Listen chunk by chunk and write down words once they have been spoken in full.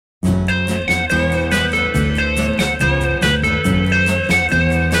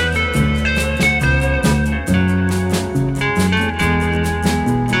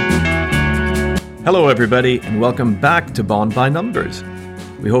Hello, everybody, and welcome back to Bond by Numbers.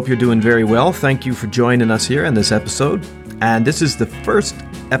 We hope you're doing very well. Thank you for joining us here in this episode. And this is the first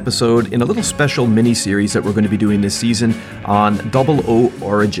episode in a little special mini-series that we're going to be doing this season on 00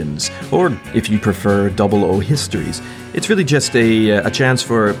 Origins, or if you prefer, 00 Histories. It's really just a chance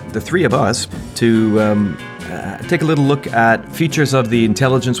for the three of us to take a little look at features of the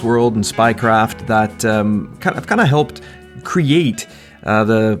intelligence world and spycraft that kind of helped create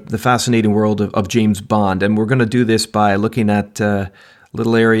the fascinating world of James Bond. And we're going to do this by looking at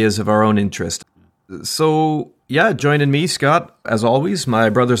little areas of our own interest. So, yeah, joining me, Scott, as always, my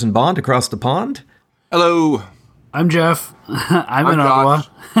brothers in Bond across the pond. Hello. I'm Jeff. I'm in Ottawa.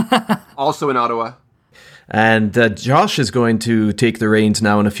 Also in Ottawa. And Josh is going to take the reins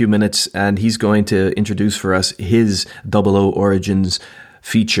now in a few minutes, and he's going to introduce for us his 00 Origins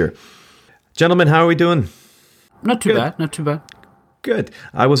feature. Gentlemen, how are we doing? Not too bad, not too bad. Good.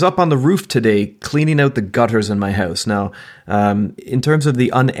 I was up on the roof today cleaning out the gutters in my house. Now, in terms of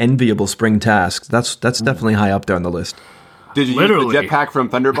the unenviable spring tasks, that's definitely high up there on the list. Did you use the jetpack from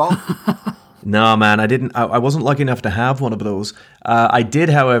Thunderball? No, man, I didn't. I wasn't lucky enough to have one of those. I did,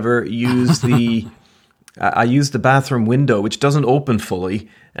 however, use I used the bathroom window, which doesn't open fully,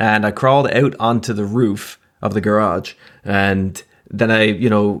 and I crawled out onto the roof of the garage, and then I,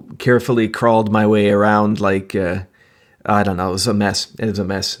 carefully crawled my way around like. I don't know. It was a mess. It was a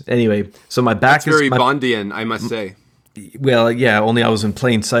mess. Anyway, so my back is very Bondian, I must say. Well, yeah. Only I was in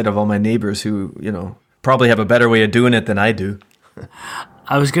plain sight of all my neighbors who, probably have a better way of doing it than I do.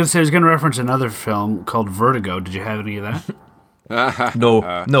 I was going to reference another film called Vertigo. Did you have any of that?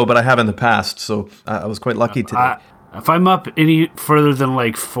 No, but I have in the past. So I was quite lucky today. If I'm up any further than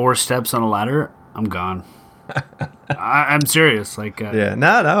like 4 steps on a ladder, I'm gone. I'm serious.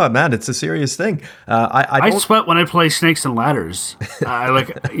 No, man, it's a serious thing. I sweat when I play Snakes and Ladders. I'm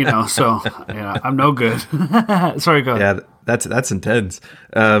no good. Sorry, go ahead. Yeah, that's intense.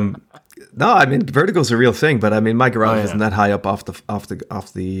 No, I mean vertigo's a real thing, but I mean my garage isn't that high up off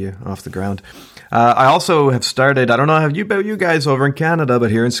the ground. I also have started. I don't know about you guys over in Canada,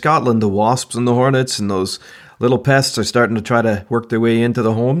 but here in Scotland, the wasps and the hornets and those little pests are starting to try to work their way into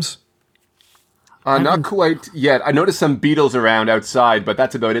the homes. Not quite yet. I noticed some beetles around outside, but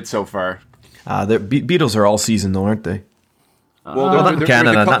that's about it so far. Beetles are all season, though, aren't they? Well, there's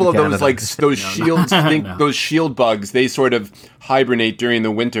a couple of those, those shield those shield bugs. They sort of hibernate during the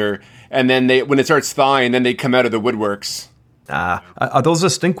winter, and then when it starts thawing, then they come out of the woodworks. Are those the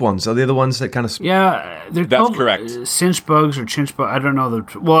stink ones? Are they the ones that kind of... Yeah, that's correct. Cinch bugs or chinch bugs. I don't know.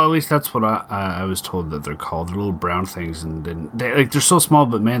 Well, at least that's what I was told that they're called. They're little brown things, and they're so small,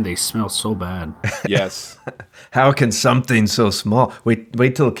 but man, they smell so bad. Yes. How can something so small? Wait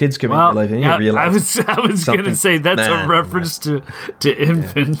till kids come into your life and you realize. I was going to say that's a reference to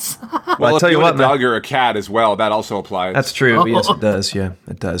infants. Well, I'll tell you what, a dog or a cat as well, that also applies. That's true. Yes, it does. Yeah,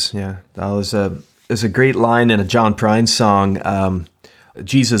 it does. Yeah, there's a great line in a John Prine song,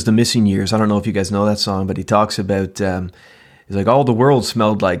 Jesus, the Missing Years. I don't know if you guys know that song, but he talks about, he's like, all the world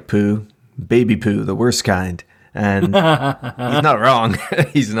smelled like poo, baby poo, the worst kind. And he's not wrong.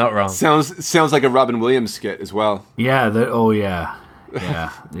 He's not wrong. Sounds like a Robin Williams skit as well. Yeah.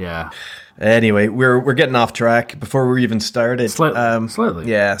 Yeah. Anyway, we're getting off track before we even started. Slightly.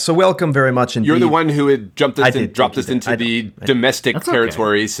 Yeah. So welcome very much indeed. You're the one who had dropped us into the domestic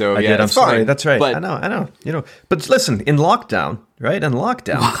territory. So I yeah, did. I'm sorry. fine. That's right. But, I know. But listen, in lockdown, right? In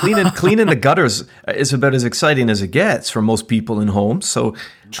lockdown, cleaning the gutters is about as exciting as it gets for most people in homes. So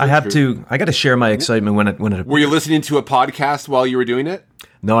I got to share my excitement when it. Were you listening to a podcast while you were doing it?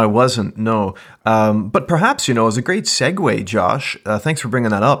 No, I wasn't. No. But perhaps, as a great segue, Josh, thanks for bringing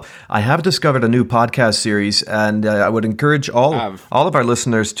that up. I have discovered a new podcast series, and I would encourage all of our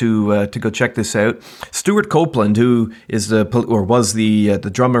listeners to go check this out. Stuart Copeland, who was the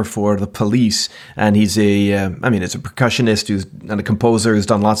drummer for The Police, and he's he's a percussionist and a composer who's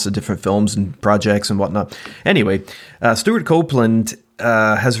done lots of different films and projects and whatnot. Anyway, Stuart Copeland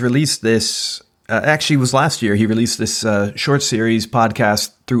has released this. Actually, it was last year. He released this short series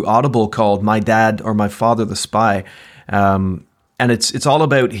podcast through Audible called "My Dad or My Father the Spy," and it's all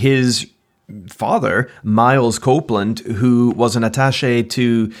about his father, Miles Copeland, who was an attaché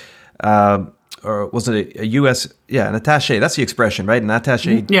to, or was it a U.S. Yeah, an attaché. That's the expression, right? An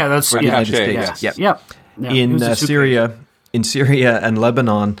attaché. Yeah, that's for the United States. Yes. Yeah. In Syria. In Syria and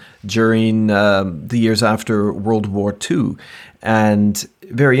Lebanon during the years after World War II, and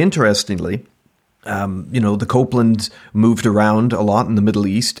very interestingly. The Copelands moved around a lot in the Middle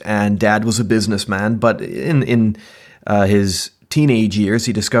East, and Dad was a businessman. But in his teenage years,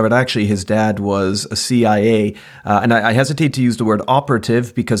 he discovered actually his dad was a CIA. And I hesitate to use the word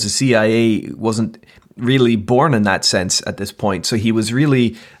operative because the CIA wasn't really born in that sense at this point. So he was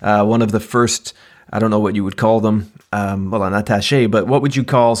really one of the first, I don't know what you would call them, an attaché, but what would you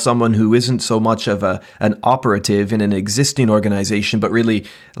call someone who isn't so much of an operative in an existing organization, but really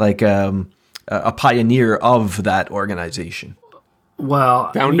like a pioneer of that organization?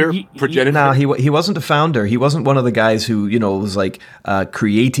 Well, founder, progenitor. No, he wasn't a founder. He wasn't one of the guys who was like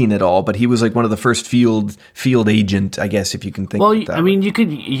creating it all. But he was like one of the first field agent, I guess, if you can think. Well, of that. I mean, you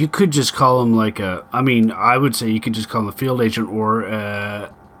could just call him like a. I mean, I would say you could just call him a field agent,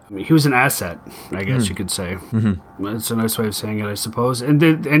 or he was an asset, I guess you could say. Mm-hmm. That's a nice way of saying it, I suppose. And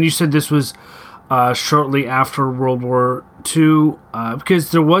you said this was shortly after World War II,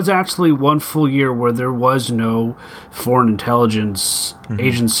 because there was actually one full year where there was no foreign intelligence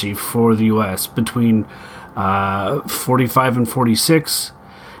agency for the U.S. between 45 and 46,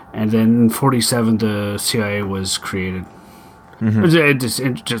 and then in 47 the CIA was created. It just I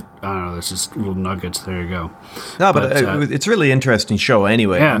don't know. There's just little nuggets. There you go. No, but it's a really interesting show.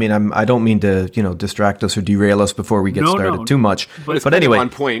 Anyway, yeah. I mean, I don't mean to distract us or derail us before we get started too much. But anyway, on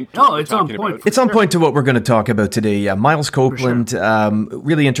point. No, it's on point. It's on point to what we're going to talk about today. Yeah, Miles Copeland,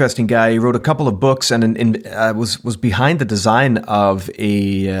 really interesting guy. He wrote a couple of books and was behind the design of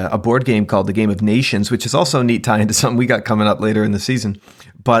a board game called The Game of Nations, which is also a neat tie into something we got coming up later in the season.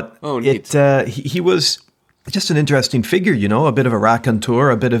 But he was just an interesting figure, a bit of a raconteur,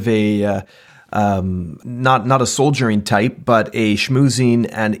 a bit of a not a soldiering type, but a schmoozing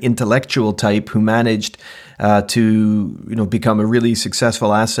and intellectual type who managed to become a really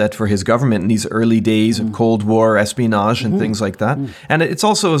successful asset for his government in these early days of Cold War espionage and things like that. And it's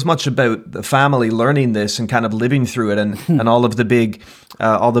also as much about the family learning this and kind of living through it, and all of the big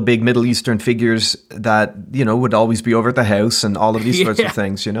Middle Eastern figures that would always be over at the house and all of these sorts of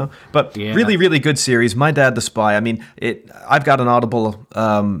things. But really, really good series. My Dad the Spy. I mean, I've got an Audible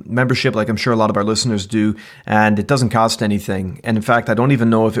membership, like I'm sure a lot of our listeners do, and it doesn't cost anything. And in fact, I don't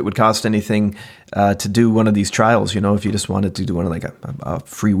even know if it would cost anything to do one of these trials. If you just wanted to do one like a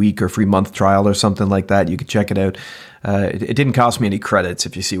free week or free month trial or something like that, you could check it out. It didn't cost me any credits,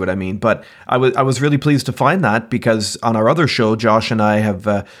 if you see what I mean. But I was really pleased to find that, because on our other show, Josh and I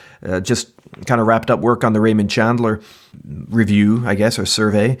have just kind of wrapped up work on the Raymond Chandler review, I guess, or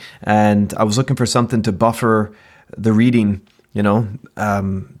survey. And I was looking for something to buffer the reading,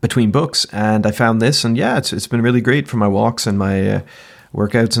 between books. And I found this, and it's been really great for my walks and my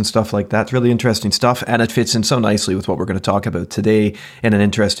workouts and stuff like that. It's really interesting stuff, and it fits in so nicely with what we're going to talk about today in an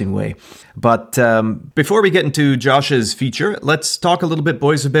interesting way. But before we get into Josh's feature, let's talk a little bit,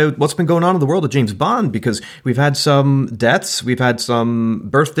 boys, about what's been going on in the world of James Bond, because we've had some deaths, we've had some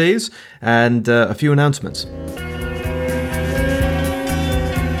birthdays, and a few announcements.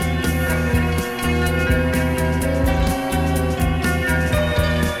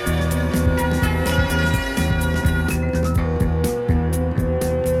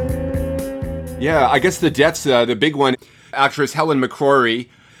 Yeah, I guess the deaths, the big one, actress Helen McCrory,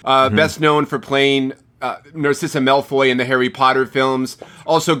 best known for playing Narcissa Malfoy in the Harry Potter films.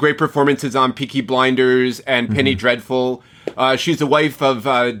 Also great performances on Peaky Blinders and Penny Dreadful. She's the wife of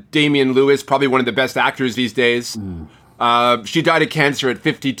Damian Lewis, probably one of the best actors these days. She died of cancer at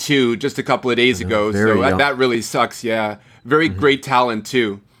 52 just a couple of days ago, so that really sucks, yeah. Very great talent,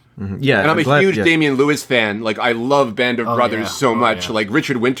 too. Yeah, and I'm a huge Damian Lewis fan. Like, I love Band of Brothers so much. Yeah. Like,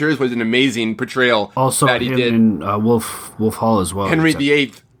 Richard Winters was an amazing portrayal that he did. In Wolf Hall as well. Henry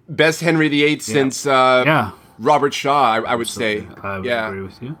VIII, best Henry VIII since Robert Shaw, I would say. I would agree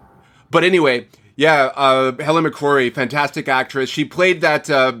with you. But anyway, Helen McCrory, fantastic actress. She played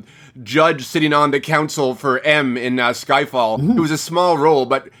that judge sitting on the council for M in Skyfall. It was a small role,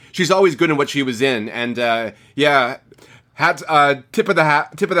 but she's always good in what she was in. And tip of the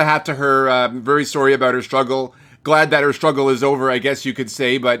hat to her. Very sorry about her struggle. Glad that her struggle is over, I guess you could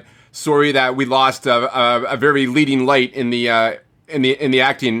say. But sorry that we lost a very leading light in the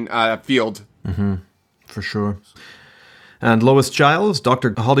acting field. For sure. And Lois Giles,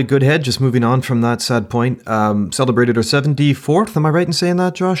 Dr. Holly Goodhead, just moving on from that sad point, celebrated her 74th. Am I right in saying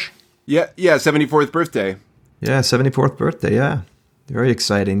that, Josh? Yeah, 74th birthday. Yeah, 74th birthday. Yeah. Very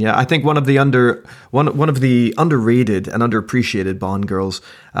exciting. Yeah, I think one of the underrated and underappreciated Bond girls.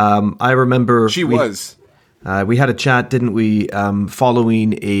 I remember we had a chat, didn't we,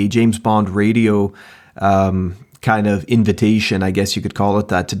 following a James Bond radio kind of invitation, I guess you could call it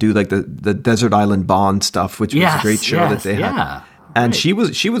that, to do like the Desert Island Bond stuff, which was a great show that they had. And she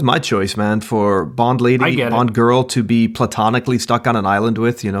was my choice, man, for Bond lady, Bond girl to be platonically stuck on an island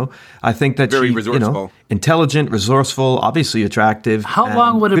with, I think that very resourceful. Intelligent, resourceful, obviously attractive. How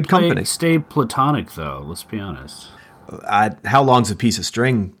long would it stay platonic, though? Let's be honest. How long's a piece of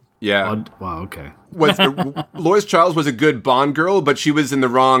string? Yeah. Wow, okay. Lois Chiles was a good Bond girl, but she was in the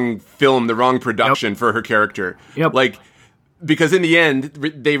wrong film, the wrong production for her character. Yep. Because in the end,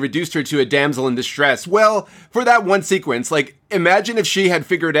 they reduced her to a damsel in distress. Well, for that one sequence, imagine if she had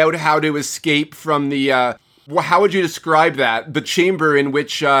figured out how to escape from the, how would you describe that? The chamber in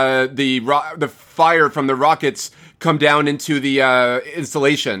which the fire from the rockets come down into the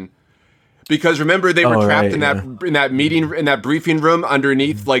installation. Because remember, they were trapped in that meeting, in that briefing room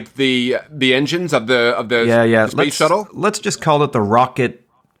underneath, the engines of the space shuttle. Let's just call it the rocket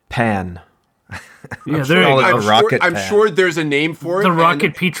pan. Yeah, there you go. I'm sure there's a name for it. The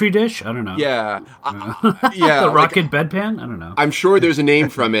rocket petri dish? I don't know. Yeah. The rocket bedpan? I don't know. I'm sure there's a name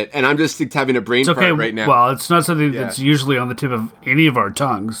from it, and I'm just having a brain fart right now. Well, it's not something that's usually on the tip of any of our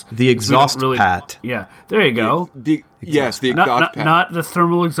tongues. The exhaust pat. Yeah, there you go. The exhaust pat. Not the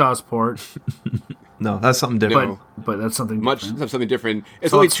thermal exhaust port. No, that's something different. But that's something different. Something different.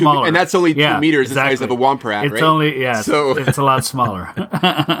 It's only smaller. And that's only 2 meters the size of a Womp Rat, right? It's only, it's a lot smaller.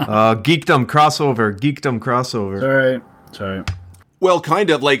 Geekdom crossover. Sorry. Well,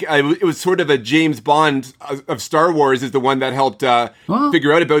 kind of. It was sort of a James Bond of Star Wars is the one that helped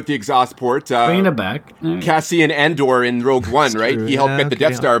figure out about the exhaust port. Bringing it back. Cassian Andor in Rogue One, right? He helped get the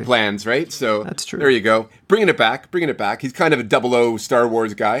Death Star plans, right? So that's true. There you go. Bringing it back. He's kind of a 00 Star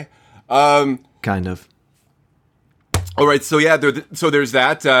Wars guy. Kind of. All right, so there's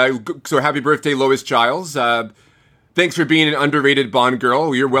that. So happy birthday, Lois Chiles. Thanks for being an underrated Bond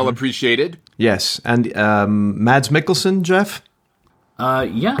girl. You're well appreciated. Yes, and Mads Mikkelsen, Jeff?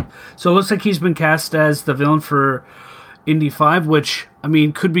 Yeah. So it looks like he's been cast as the villain for Indy 5, which,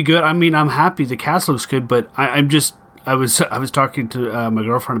 could be good. I'm happy the cast looks good, but I was talking to my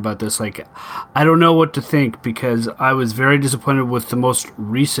girlfriend about this. I don't know what to think because I was very disappointed with the most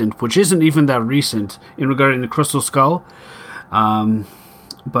recent, which isn't even that recent, in regarding the Crystal Skull.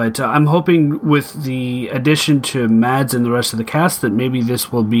 But I'm hoping with the addition to Mads and the rest of the cast that maybe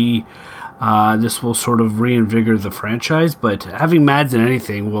this will sort of reinvigorate the franchise. But having Mads in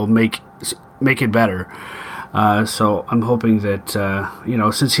anything will make it better. So I'm hoping that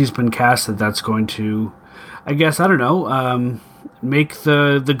since he's been cast, that's going to, I guess, I don't know, make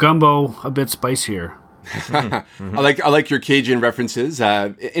the gumbo a bit spicier. I like your Cajun references.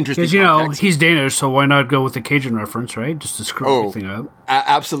 Interesting. Because he's Danish, so why not go with the Cajun reference, right? Just to screw everything up.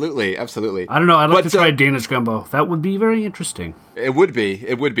 Absolutely. I don't know. I'd like to try Danish gumbo. That would be very interesting. It would be.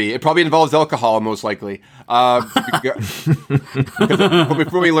 It probably involves alcohol, most likely. Because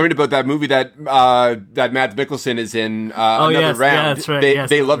before we learned about that movie that Mads Mikkelsen is in another round, that's right.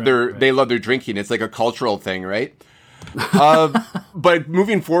 They love their drinking. It's like a cultural thing, right? But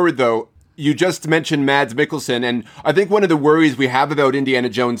moving forward, though. You just mentioned Mads Mikkelsen, and I think one of the worries we have about Indiana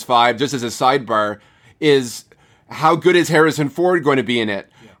Jones 5, just as a sidebar, is how good is Harrison Ford going to be in it?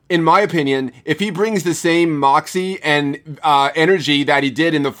 Yeah. In my opinion, if he brings the same moxie and energy that he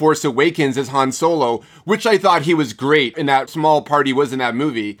did in The Force Awakens as Han Solo, which I thought he was great in that small part he was in that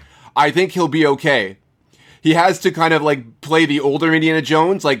movie, I think he'll be okay. He has to kind of play the older Indiana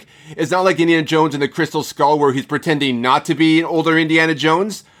Jones. It's not like Indiana Jones in the Crystal Skull where he's pretending not to be an older Indiana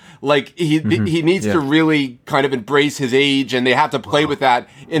Jones. He needs to really kind of embrace his age, and they have to play with that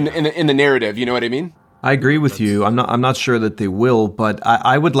in the narrative. You know what I mean? I agree with you. I'm not sure that they will, but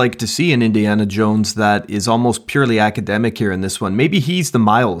I would like to see an Indiana Jones that is almost purely academic here in this one. Maybe he's the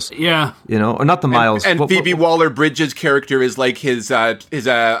Miles. Yeah. Or not the Miles. And Phoebe Waller-Bridge's character is like his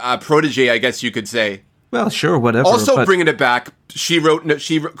protege, I guess you could say. Well, sure, whatever. Also, bringing it back, she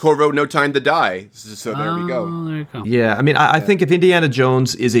co-wrote No Time to Die. So there we go. There you go. Yeah, I think if Indiana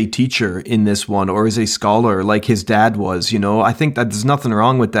Jones is a teacher in this one or is a scholar like his dad was, I think that there's nothing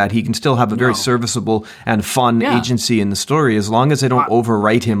wrong with that. He can still have a very serviceable and fun agency in the story as long as they don't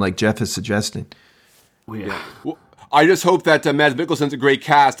overwrite him like Jeff is suggesting. Well, I just hope that Mads Mikkelsen's a great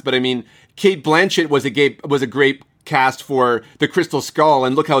cast, but Cate Blanchett was a great cast for The Crystal Skull,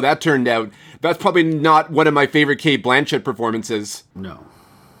 and look how that turned out. That's probably not one of my favorite Cate Blanchett performances. No.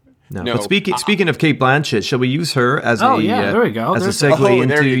 But speaking of Cate Blanchett, shall we use her as there we go. As a segue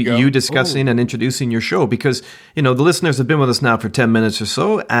into you discussing and introducing your show? Because the listeners have been with us now for 10 minutes or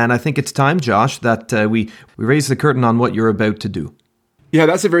so, and I think it's time, Josh, that we raise the curtain on what you're about to do. Yeah,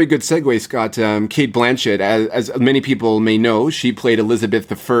 that's a very good segue, Scott. Cate Blanchett, as many people may know, she played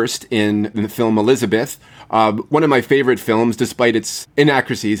Elizabeth I in the film Elizabeth, one of my favorite films, despite its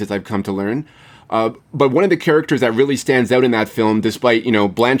inaccuracies, as I've come to learn. But one of the characters that really stands out in that film, despite,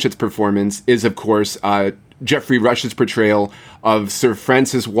 Blanchett's performance, is, of course, Geoffrey Rush's portrayal of Sir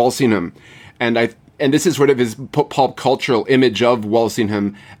Francis Walsingham. And this is sort of his pulp cultural image of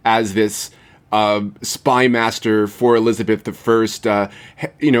Walsingham as this spy master for Elizabeth I,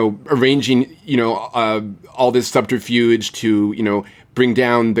 arranging, all this subterfuge to, bring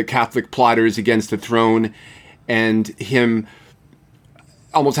down the Catholic plotters against the throne, and him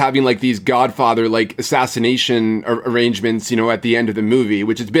almost having like these Godfather like assassination arrangements, at the end of the movie,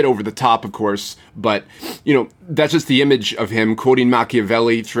 which is a bit over the top, of course, but that's just the image of him quoting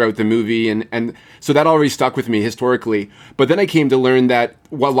Machiavelli throughout the movie, and so that already stuck with me historically. But then I came to learn that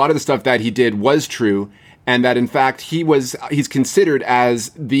a lot of the stuff that he did was true, and that in fact he's considered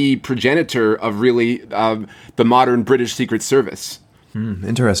as the progenitor of really the modern British Secret Service.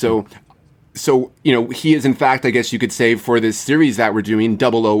 Interesting. So, he is, in fact, I guess you could say, for this series that we're doing,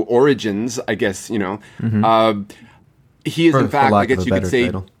 00 Origins, I guess, he is, in fact, I guess you could say,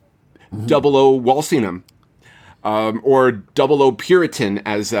 title. 00 Walsingham, or 00 Puritan,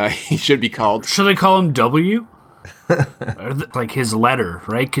 as he should be called. Should I call him W? Like his letter,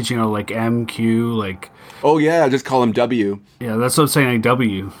 right? Because, like MQ, like... Oh, yeah, just call him W. Yeah, that's what I'm saying, like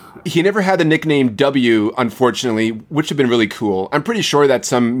W. He never had the nickname W, unfortunately, which would have been really cool. I'm pretty sure that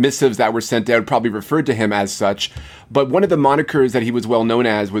some missives that were sent out probably referred to him as such. But one of the monikers that he was well known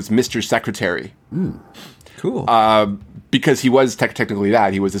as was Mr. Secretary. Cool. Because he was technically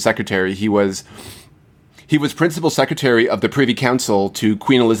that. He was the secretary. He was principal secretary of the Privy Council to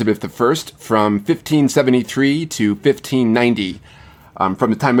Queen Elizabeth I from 1573 to 1590. From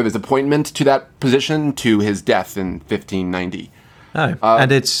the time of his appointment to that position to his death in 1590.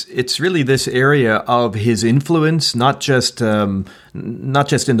 And it's really this area of his influence, not just in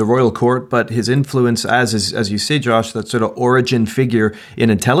the royal court, but his influence as you say, Josh, that sort of origin figure in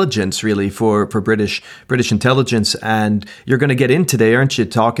intelligence, really for British intelligence. And you're going to get in today, aren't you?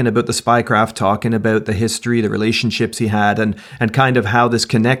 Talking about the spycraft, talking about the history, the relationships he had, and kind of how this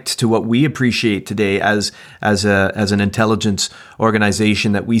connects to what we appreciate today as an intelligence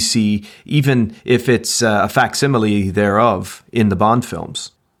organization that we see, even if it's a facsimile thereof in the Bond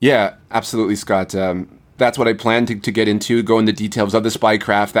films. Yeah, absolutely, Scott. That's what I plan to get into, go into details of the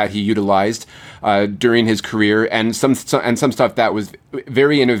spycraft that he utilized during his career, and some stuff that was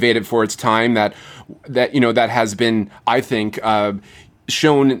very innovative for its time that has been, I think,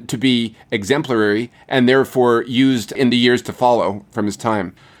 shown to be exemplary and therefore used in the years to follow from his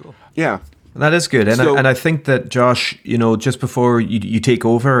time. Cool. Yeah. That is good. And I think that, Josh, just before you take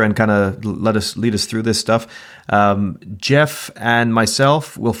over and kind of lead us through this stuff, Jeff and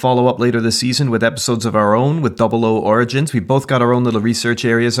myself will follow up later this season with episodes of our own with 00 Origins. We've both got our own little research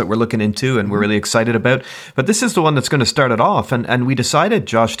areas that we're looking into and we're really excited about. But this is the one that's going to start it off. And we decided,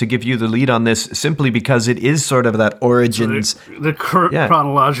 Josh, to give you the lead on this simply because it is sort of that origins. So the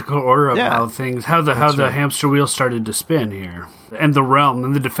chronological order of how the hamster wheel started to spin here. And the realm,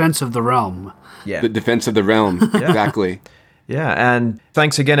 and the defense of the realm. Yeah. The defense of the realm, exactly. Yeah, and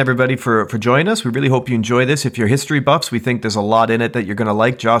thanks again, everybody, for joining us. We really hope you enjoy this. If you're history buffs, we think there's a lot in it that you're going to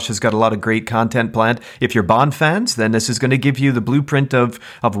like. Josh has got a lot of great content planned. If you're Bond fans, then this is going to give you the blueprint of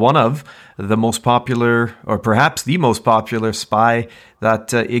one of the most popular, or perhaps the most popular spy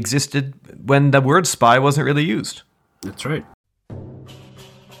that existed when the word spy wasn't really used. That's right.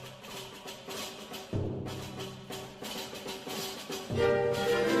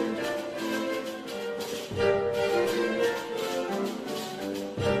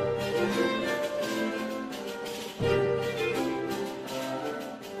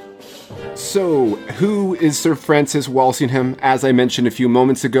 So, who is Sir Francis Walsingham? As I mentioned a few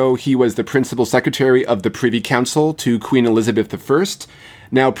moments ago, he was the Principal Secretary of the Privy Council to Queen Elizabeth I.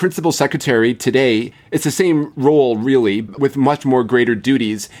 Now, Principal Secretary today, it's the same role, really, with much more greater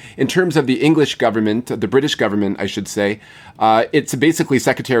duties. In terms of the English government, the British government, I should say, it's basically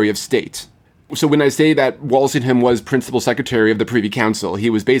Secretary of State. So when I say that Walsingham was Principal Secretary of the Privy Council, he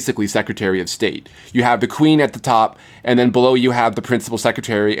was basically Secretary of State. You have the Queen at the top, and then below you have the Principal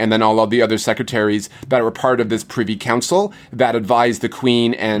Secretary, and then all of the other secretaries that were part of this Privy Council that advised the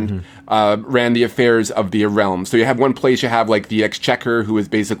Queen and ran the affairs of the realm. So you have one place, you have like the Exchequer, who is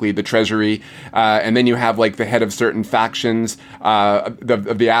basically the Treasury, and then you have like the head of certain factions, of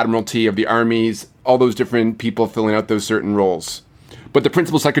the Admiralty, of the armies, all those different people filling out those certain roles. But the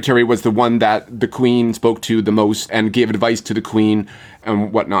Principal Secretary was the one that the Queen spoke to the most and gave advice to the Queen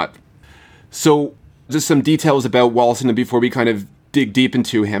and whatnot. So just some details about Walsingham before we kind of dig deep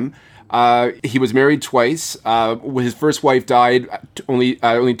into him. He was married twice. His first wife died only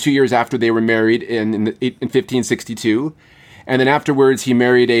 2 years after they were married in 1562. And then afterwards, he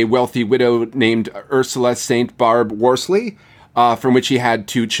married a wealthy widow named Ursula St. Barbe Worsley, from which he had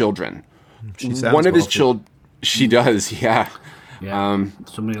 2 children. One of his children, she does, yeah. Yeah,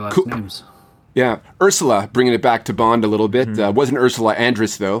 so many last names. Yeah, Ursula, bringing it back to Bond a little bit. Wasn't Ursula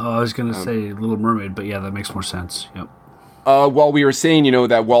Andress, though. Oh, I was going to say Little Mermaid, but yeah, that makes more sense. Yep. While we were saying,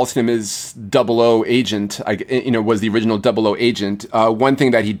 that Walsingham is 00 agent, was the original 00 agent, one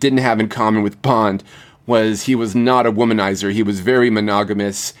thing that he didn't have in common with Bond was he was not a womanizer. He was very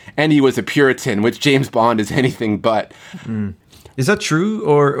monogamous, and he was a Puritan, which James Bond is anything but. Is that true,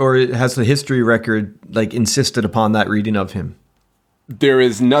 or has the history record insisted upon that reading of him? There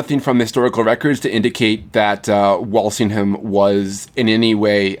is nothing from the historical records to indicate that Walsingham was in any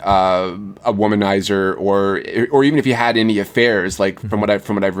way a womanizer, or even if he had any affairs, from what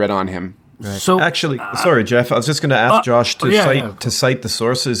I've read on him. Right. So actually, sorry, Jeff, I was just going to ask Josh to cite the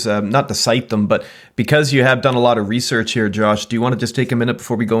sources, not to cite them, but because you have done a lot of research here, Josh, do you want to just take a minute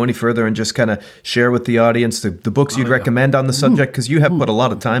before we go any further and just kind of share with the audience the books you'd recommend on the subject? Because you have put a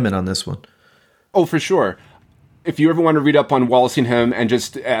lot of time in on this one. Oh, for sure. If you ever want to read up on Walsingham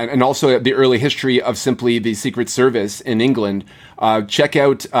and also the early history of simply the Secret Service in England, check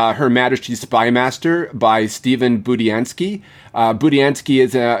out Her Majesty's Spy Master by Stephen Budiansky. Budiansky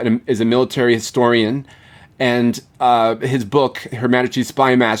is a military historian, and his book, Her Majesty's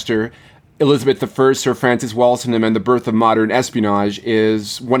Spy Master, Elizabeth I, Sir Francis Walsingham, and the Birth of Modern Espionage,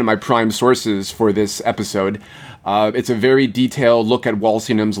 is one of my prime sources for this episode. It's a very detailed look at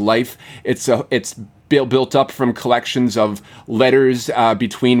Walsingham's life. It's built up from collections of letters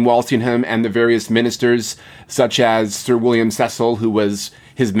between Walsingham and the various ministers, such as Sir William Cecil, who was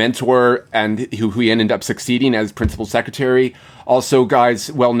his mentor and who he ended up succeeding as principal secretary. Also, guys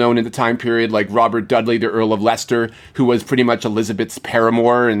well known in the time period like Robert Dudley, the Earl of Leicester, who was pretty much Elizabeth's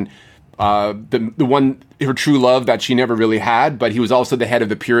paramour and the one, her true love that she never really had, but he was also the head of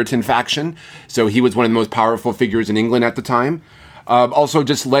the Puritan faction, so he was one of the most powerful figures in England at the time. Also,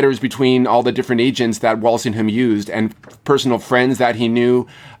 just letters between all the different agents that Walsingham used and personal friends that he knew.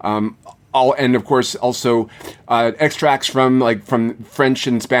 And of course, also extracts from French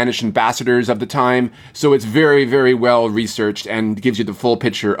and Spanish ambassadors of the time. So it's very, very well researched and gives you the full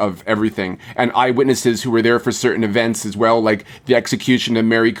picture of everything. And eyewitnesses who were there for certain events as well, like the execution of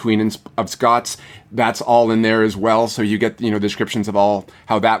Mary Queen of Scots. That's all in there as well. So you get descriptions of all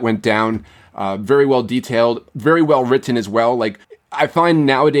how that went down. Very well detailed, very well written as well. I find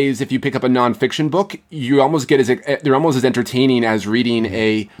nowadays, if you pick up a nonfiction book, you almost get they're almost as entertaining as reading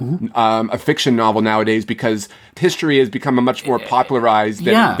a fiction novel nowadays, because history has become a much more popularized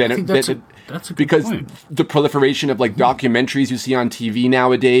that's a good because point. The proliferation of documentaries you see on TV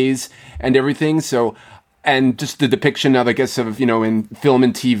nowadays and everything. So, and just the depiction of, in film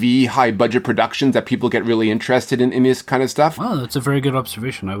and TV, high budget productions that people get really interested in this kind of stuff. Well, that's a very good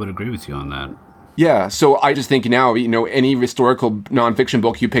observation. I would agree with you on that. Yeah, so I just think now, any historical nonfiction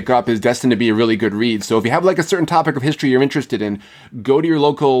book you pick up is destined to be a really good read. So if you have a certain topic of history you're interested in, go to your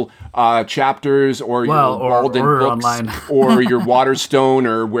local chapters or your Walden books online. or your Waterstone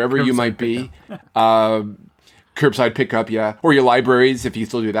or wherever you might be. Curbside pickup, yeah. Or your libraries, if you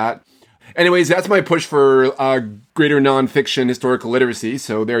still do that. Anyways, that's my push for greater nonfiction historical literacy.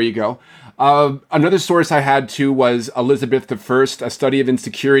 So there you go. Another source I had too was Elizabeth I, A Study of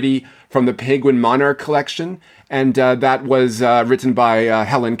Insecurity from the Penguin Monarch collection. And that was written by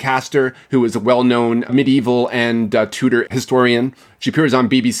Helen Castor, who is a well-known medieval and Tudor historian. She appears on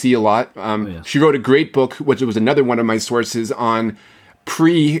BBC a lot. Yes. She wrote a great book, which was another one of my sources, on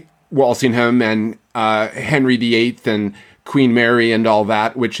pre-Walsingham and Henry VIII and Queen Mary and all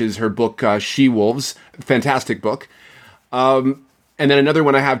that, which is her book, She-Wolves. Fantastic book. And then another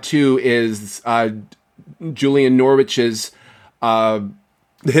one I have too is Julian Norwich's The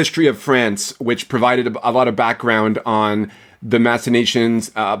History of France, which provided a lot of background on the machinations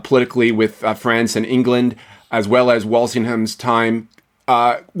politically with France and England, as well as Walsingham's time,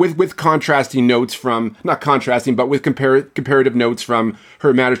 with contrasting notes from, not contrasting, but with comparative notes from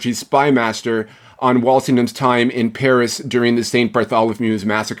Her Majesty's Spy Master on Walsingham's time in Paris during the St. Bartholomew's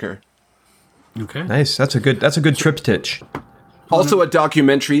Massacre. Okay. Nice. That's a good triptych. Also, a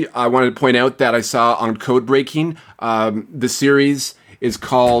documentary I wanted to point out that I saw on code breaking. The series is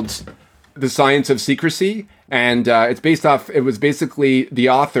called The Science of Secrecy, and it was basically the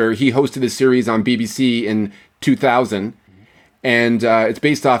author. He hosted a series on BBC in 2000, and it's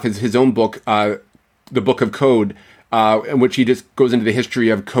based off his own book, The Book of Code, in which he just goes into the history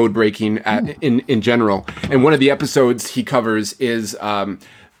of code breaking in general. And one of the episodes he covers is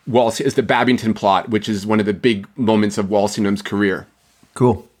the Babington plot, which is one of the big moments of Walsingham's career.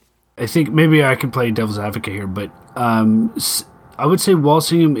 Cool. I think maybe I can play devil's advocate here, but I would say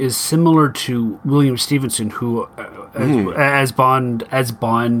Walsingham is similar to William Stevenson, who, as Bond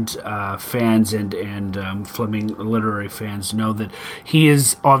fans and Fleming literary fans know, that he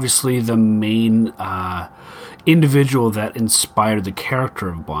is obviously the main individual that inspired the character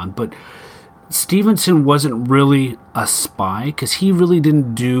of Bond, but Stevenson wasn't really a spy because he really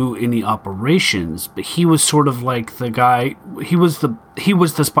didn't do any operations, but he was sort of like the guy. He was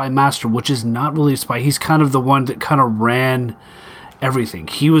the spy master, which is not really a spy. He's kind of the one that kind of ran everything.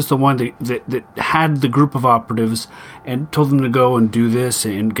 He was the one that had the group of operatives and told them to go and do this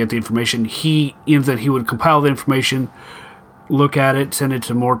and get the information. That he would compile the information, look at it, send it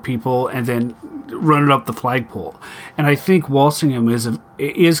to more people, and then run it up the flagpole. And I think Walsingham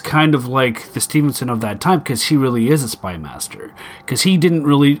is kind of like the Stevenson of that time, because he really is a spy master. Because he didn't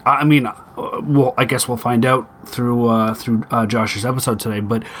really, I guess we'll find out through Josh's episode today,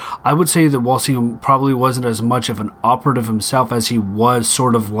 but I would say that Walsingham probably wasn't as much of an operative himself as he was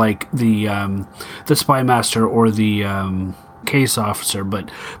sort of like the spy master or the case officer, but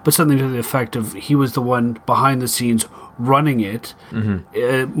something to the effect of he was the one behind the scenes running it,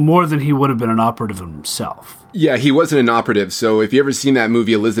 more than he would have been an operative himself. Yeah, he wasn't an operative. So if you ever seen that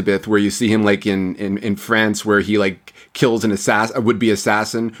movie Elizabeth, where you see him like in France, where he like kills a would-be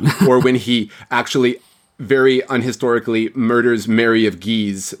assassin, or when he actually very unhistorically murders Mary of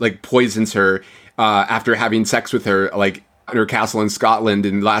Guise, like poisons her after having sex with her, like in her castle in Scotland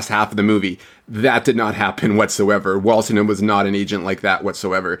in the last half of the movie. That did not happen whatsoever. Walsingham was not an agent like that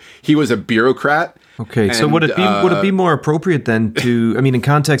whatsoever. He was a bureaucrat. Okay, so would it be more appropriate then to, I mean, in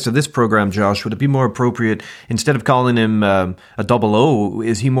context of this program, Josh, would it be more appropriate, instead of calling him a 00,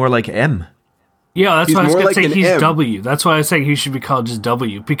 is he more like M? Yeah, that's why I was going to say he's M. W. That's why I was saying he should be called just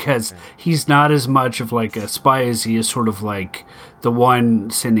W, because he's not as much of like a spy as he is sort of like the one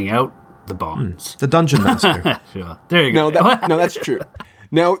sending out the bonds. The dungeon master. Sure. There you go. No, that's true.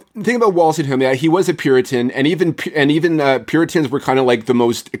 Now, the thing about Walsingham, yeah, he was a Puritan, and even Puritans were kind of like the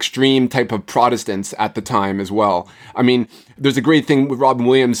most extreme type of Protestants at the time as well. I mean, there's a great thing Robin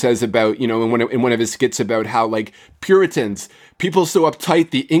Williams says about, in one of his skits about how like Puritans, people so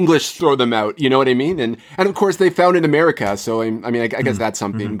uptight, the English throw them out. You know what I mean? And of course they found in America. So I guess that's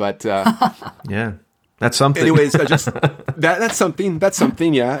something. But yeah. That's something. Anyways, that's something. That's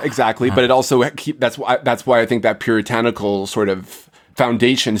something. Yeah, exactly. But it also that's why I think that puritanical sort of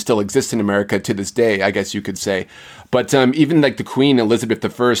foundation still exists in America to this day, I guess you could say. But even like the Queen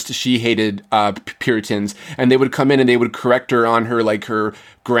Elizabeth I, she hated Puritans, and they would come in and they would correct her on her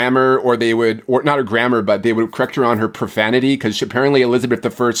grammar, or not her grammar, but they would correct her on her profanity, because apparently Elizabeth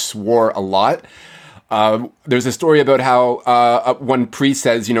I swore a lot. There's a story about how one priest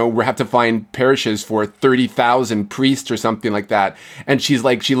says, we have to find parishes for 30,000 priests or something like that. And she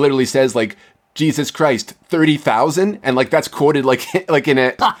literally says, like, Jesus Christ, 30,000? And like that's quoted like in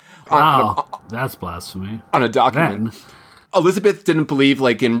a... That's blasphemy. On a document. Then. Elizabeth didn't believe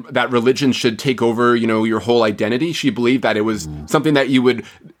like in that religion should take over, your whole identity. She believed that it was something that you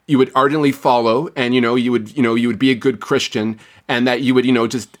would ardently follow, and you would be a good Christian, and that you would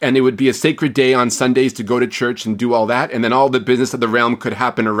and it would be a sacred day on Sundays to go to church and do all that, and then all the business of the realm could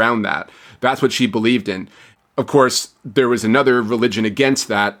happen around that. That's what she believed in. Of course, there was another religion against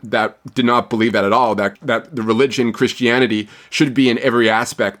that did not believe that at all, that the religion, Christianity, should be in every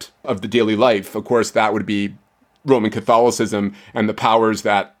aspect of the daily life. Of course, that would be Roman Catholicism and the powers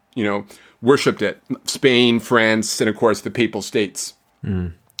that, worshipped it. Spain, France, and of course the Papal States.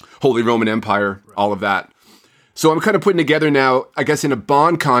 Holy Roman Empire, all of that. So I'm kind of putting together now, I guess in a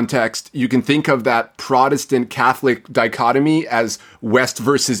Bond context, you can think of that Protestant Catholic dichotomy as West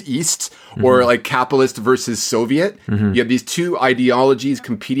versus East, or like capitalist versus Soviet. You have these two ideologies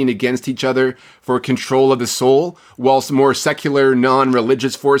competing against each other for control of the soul, whilst more secular,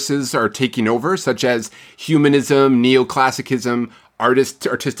 non-religious forces are taking over, such as humanism, neoclassicism,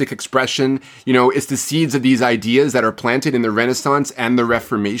 artistic expression. It's the seeds of these ideas that are planted in the Renaissance and the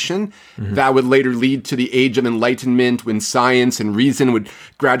Reformation that would later lead to the Age of Enlightenment, when science and reason would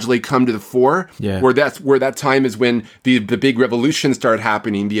gradually come to the fore. Yeah. Where that time is when the big revolutions start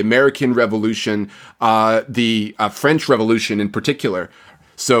happening, the American Revolution, the French Revolution in particular.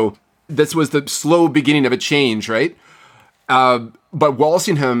 So this was the slow beginning of a change, right? But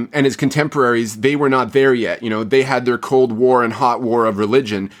Walsingham and his contemporaries, they were not there yet. They had their Cold War and hot war of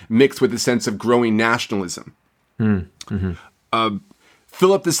religion mixed with a sense of growing nationalism.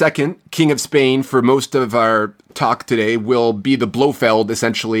 Philip II, King of Spain, for most of our talk today, will be the Blofeld,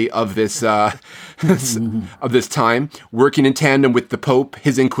 essentially, of this of this time, working in tandem with the Pope,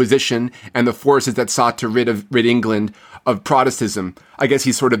 his Inquisition, and the forces that sought to rid England of Protestantism. I guess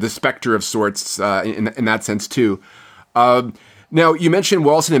he's sort of the specter of sorts in that sense, too. Now, you mentioned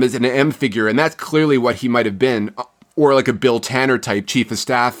Walsingham as an M figure, and that's clearly what he might have been, or like a Bill Tanner type chief of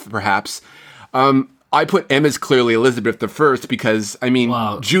staff, perhaps. I put M as clearly Elizabeth I because, I mean,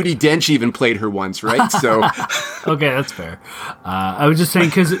 wow. Judi Dench even played her once, right? So, okay, that's fair. I was just saying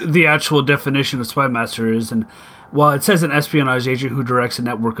because the actual definition of spy master is, and well, it says an espionage agent who directs a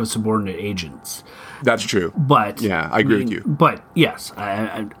network of subordinate agents. That's true. But yeah, I agree with you. But yes,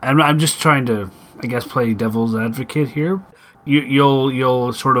 I'm just trying to, I guess, play devil's advocate here.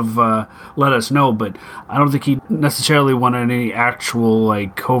 You'll sort of let us know, but I don't think he necessarily won any actual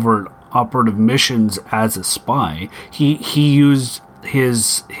like covert operative missions as a spy. He used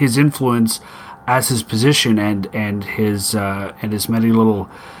his influence as his position and his many little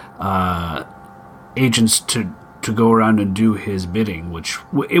agents to go around and do his bidding, which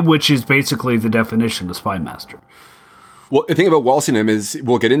is basically the definition of spy master. Well, the thing about Walsingham is,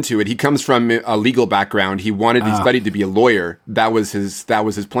 we'll get into it. He comes from a legal background. He studied to be a lawyer. That was his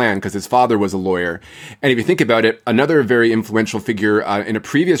plan because his father was a lawyer. And if you think about it, another very influential figure in a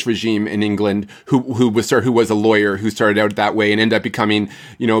previous regime in England who was a lawyer who started out that way and ended up becoming,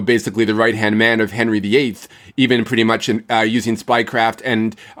 basically the right-hand man of Henry VIII, even pretty much using spycraft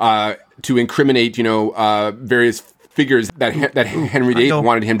and to incriminate, various figures that Henry VIII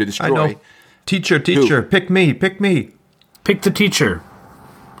wanted him to destroy. I know. Teacher, pick me. Pick the teacher.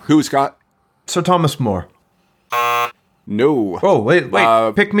 Who, Scott? Sir Thomas More. No. Oh, wait.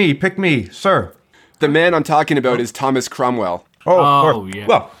 Pick me, sir. The man I'm talking about is Thomas Cromwell. Yeah.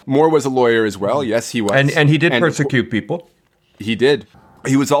 Well, More was a lawyer as well. Yes, he was. And he did persecute people. He did.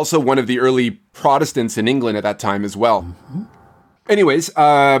 He was also one of the early Protestants in England at that time as well. Mm-hmm. Anyways,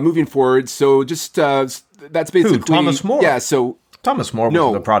 moving forward. So just that's basically... Who, Thomas More? Yeah, so... Thomas More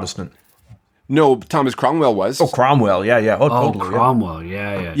was a Protestant. No, Thomas Cromwell was. Oh, Cromwell, yeah. Oh, totally. Cromwell,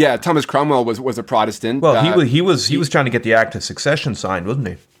 yeah. Yeah, Thomas Cromwell was a Protestant. Well, he was trying to get the Act of Succession signed, wasn't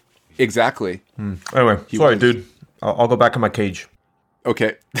he? Exactly. Anyway, sorry, dude. I'll go back in my cage.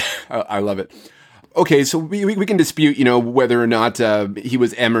 Okay, I love it. Okay, so we can dispute, whether or not he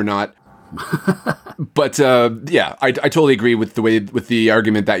was M or not. But yeah, I totally agree with the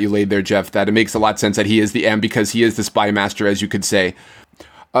argument that you laid there, Jeff. That it makes a lot of sense that he is the M because he is the spy master, as you could say.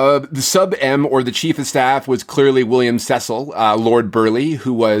 The sub-M, or the chief of staff, was clearly William Cecil, Lord Burleigh,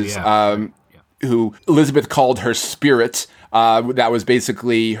 who was who Elizabeth called her spirit. That was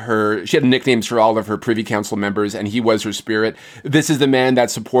basically her. She had nicknames for all of her Privy Council members, and he was her spirit. This is the man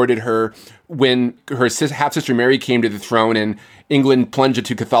that supported her when her half-sister Mary came to the throne, and England plunged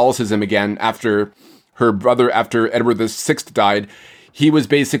into Catholicism again after Edward VI died. He was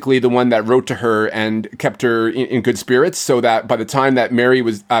basically the one that wrote to her and kept her in good spirits, so that by the time that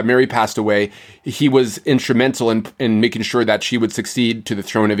Mary passed away, he was instrumental in making sure that she would succeed to the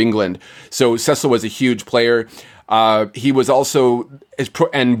throne of England. So Cecil was a huge player. He was also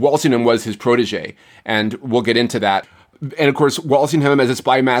and Walsingham was his protege, and we'll get into that. And of course, Walsingham, as a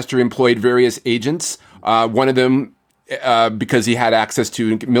spy master, employed various agents. One of them, because he had access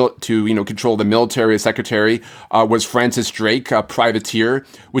to control the military secretary, was Francis Drake, a privateer,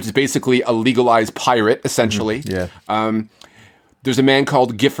 which is basically a legalized pirate, essentially. There's a man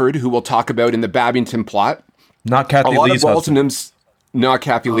called Gifford, who we'll talk about in the Babington plot. Not Kathy Lee's husband. Not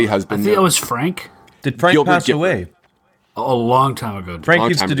Kathy Lee husband. I think it was Frank. Did Frank Gilbert pass Gifford. away? A long time ago. Frank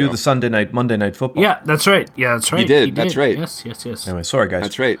used to do the Monday Night Football. Yeah, that's right. He did. That's right. Yes. Anyway, sorry, guys.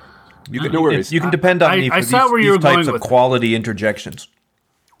 That's right. No worries. You can depend on me for these types of quality interjections.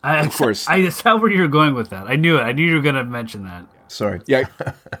 Of course. I saw where you were going with that. I knew it. I knew you were going to mention that. Sorry. Yeah,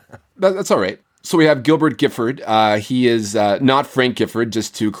 that's all right. So we have Gilbert Gifford. He is not Frank Gifford,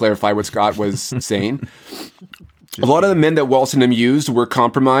 just to clarify what Scott was saying. A lot of the men that Walsingham used were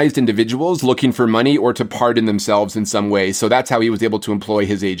compromised individuals looking for money or to pardon themselves in some way. So that's how he was able to employ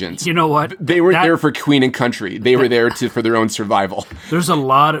his agents. You know what? They weren't there for queen and country. They were there for their own survival. There's a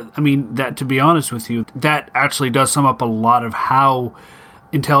lot of, that, to be honest with you, that actually does sum up a lot of how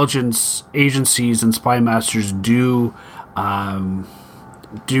intelligence agencies and spy masters do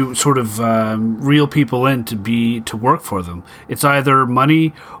sort of reel people in to work for them. It's either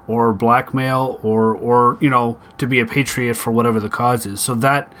money or blackmail or to be a patriot for whatever the cause is. So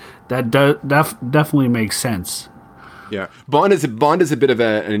that definitely makes sense. Yeah, Bond is a bit of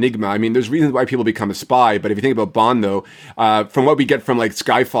an enigma. I mean, there's reasons why people become a spy, but if you think about Bond, though, from what we get from like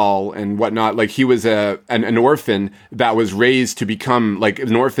Skyfall and whatnot, like he was an orphan that was raised to become like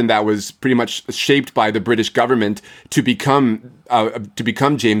an orphan that was pretty much shaped by the British government to become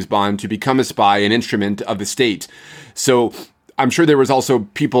James Bond, to become a spy, an instrument of the state. So I'm sure there was also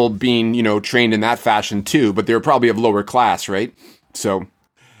people being, trained in that fashion too, but they were probably of lower class, right? So.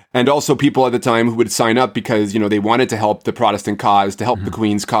 And also people at the time who would sign up because, they wanted to help the Protestant cause, to help the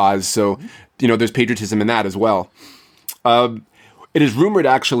Queen's cause. So, there's patriotism in that as well. It is rumored,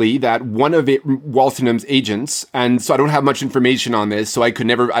 actually, that one of Walsingham's agents, and so I don't have much information on this, so I'm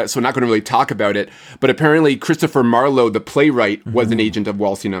not going to really talk about it, but apparently Christopher Marlowe, the playwright, was an agent of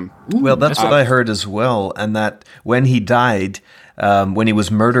Walsingham. Well, that's what I heard as well, and that when he died, when he was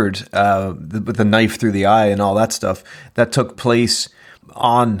murdered with a knife through the eye and all that stuff, that took place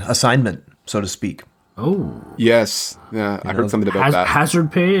on assignment, so to speak. Oh. Yes. Yeah, I heard something about that.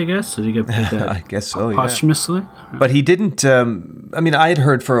 Hazard pay, I guess? Did he get paid that I guess so, posthumously? Yeah. But he didn't... I had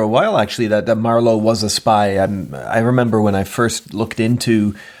heard for a while, actually, that Marlowe was a spy. I remember when I first looked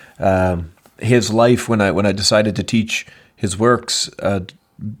into his life, when I decided to teach his works,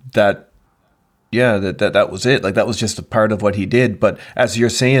 that was it. Like, that was just a part of what he did. But as you're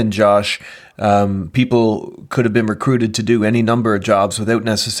saying, Josh, people could have been recruited to do any number of jobs without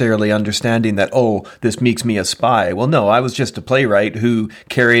necessarily understanding that, this makes me a spy. Well, no, I was just a playwright who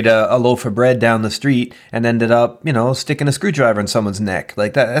carried a loaf of bread down the street and ended up, sticking a screwdriver in someone's neck.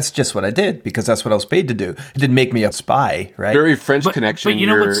 Like that's just what I did because that's what I was paid to do. It didn't make me a spy, right? Very French connection,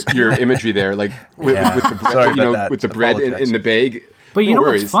 your imagery there, like with the bread, with the bread in the bag. But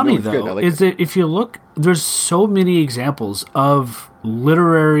what's funny, though, is that if you look, there's so many examples of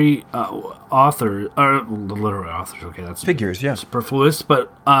literary authors, okay, that's figures, yeah. Superfluous,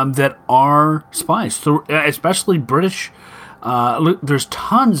 but that are spies, especially British. There's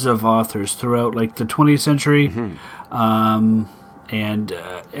tons of authors throughout, like, the 20th century, and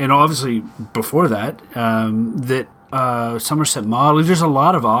obviously before that, that Somerset Maugham. There's a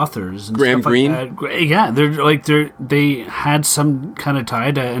lot of authors. And Graham Greene. Like yeah, they had some kind of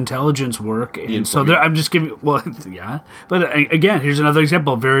tie to intelligence work, and so I'm just giving. Well, yeah, but again, here's another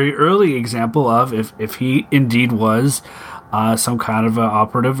example, very early example of if he indeed was some kind of an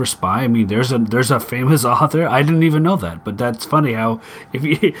operative or spy. I mean, there's a famous author. I didn't even know that, but that's funny how if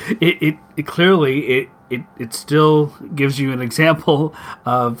you, it clearly it still gives you an example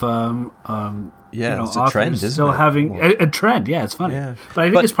of it's a trend, isn't still it? having a trend. Yeah, it's funny. Yeah. But I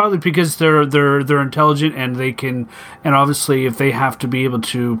think it's probably because they're intelligent and they can, and obviously if they have to be able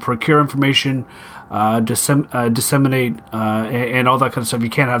to procure information, disseminate, and all that kind of stuff, you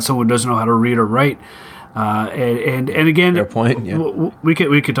can't have someone who doesn't know how to read or write. And again, fair point, yeah. we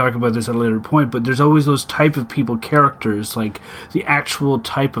could talk about this at a later point, but there's always those type of people, characters, like the actual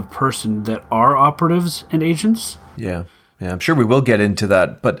type of person that are operatives and agents. Yeah. Yeah, I'm sure we will get into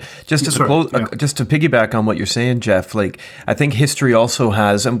that, but just as just to piggyback on what you're saying, Jeff, like I think history also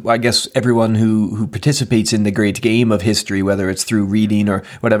has, and I guess everyone who participates in the great game of history, whether it's through reading or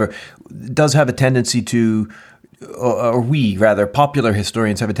whatever, does have a tendency to, or popular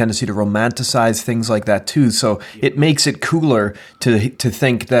historians have a tendency to romanticize things like that too. So it makes it cooler to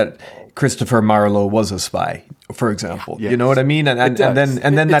think that Christopher Marlowe was a spy, for example. Yes. You know what I mean? And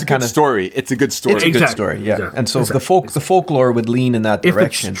then that kind of story. It's a good story. It's a good story, yeah. Exactly. And so the folklore would lean in that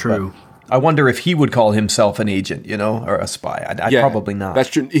direction. If it's true. I wonder if he would call himself an agent, or a spy. Probably not. That's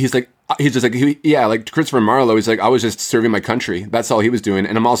true. He's just like Christopher Marlowe. He's like, I was just serving my country. That's all he was doing.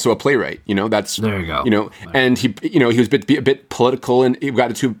 And I'm also a playwright. That's there you go. And he was a bit political, and he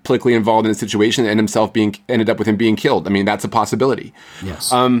got too politically involved in the situation, and ended up with him being killed. I mean, that's a possibility.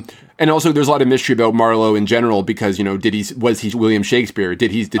 Yes. And also, there's a lot of mystery about Marlowe in general because was he William Shakespeare?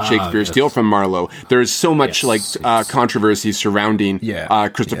 Did Shakespeare steal from Marlowe? There's so much controversy surrounding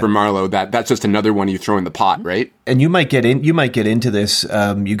Christopher Marlowe that's just another one you throw in the pot, right? And you might get into this,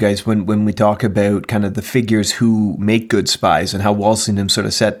 you guys, when we talk about kind of the figures who make good spies and how Walsingham sort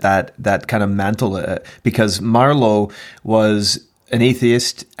of set that kind of mantle, because Marlowe was an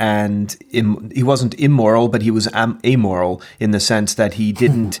atheist, and he wasn't immoral, but he was amoral in the sense that he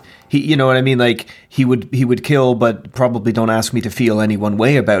didn't. You know what I mean? Like he would kill, but probably don't ask me to feel any one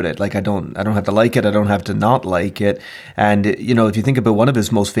way about it. Like I don't have to like it. I don't have to not like it. And if you think about one of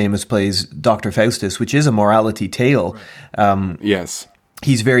his most famous plays, Dr. Faustus, which is a morality tale. Yes.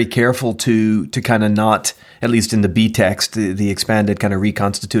 He's very careful to kind of not, at least in the B text, the expanded kind of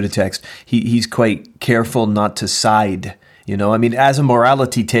reconstituted text, he's quite careful not to side. As a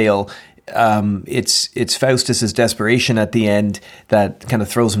morality tale, it's Faustus's desperation at the end that kind of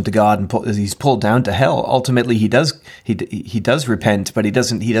throws him to God, and he's pulled down to hell. Ultimately, he does repent, but he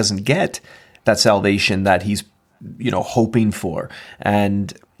doesn't get that salvation that he's hoping for.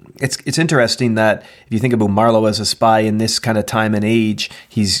 And it's interesting that if you think about Marlowe as a spy in this kind of time and age,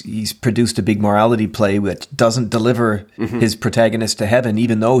 he's produced a big morality play which doesn't deliver his protagonist to heaven,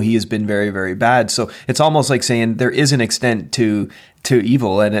 even though he has been very, very bad. So it's almost like saying there is an extent to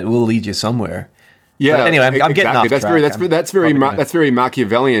evil, and it will lead you somewhere. Yeah. But anyway, I'm getting off track. That's very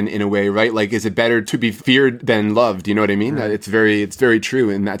Machiavellian in a way, right? Like, is it better to be feared than loved? You know what I mean? Right. It's very true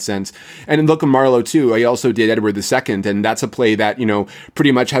in that sense. And in look at Marlowe too. He also did Edward II, and that's a play that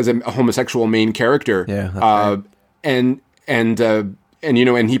pretty much has a homosexual main character. Yeah. Right. And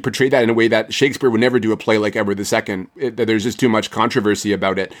he portrayed that in a way that Shakespeare would never do a play like Edward II. There's just too much controversy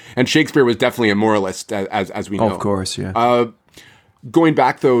about it. And Shakespeare was definitely a moralist, as we know. Oh, of course, yeah. Going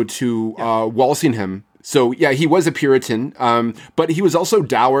back, though, to Walsingham. So, yeah, he was a Puritan, but he was also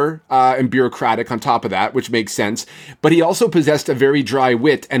dour and bureaucratic on top of that, which makes sense. But he also possessed a very dry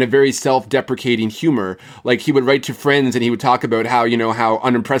wit and a very self-deprecating humor. Like, he would write to friends and he would talk about how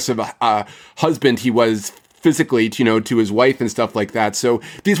unimpressive a husband he was physically, to his wife and stuff like that. So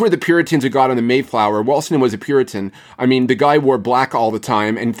these were the Puritans who got on the Mayflower. Walsingham was a Puritan. I mean, the guy wore black all the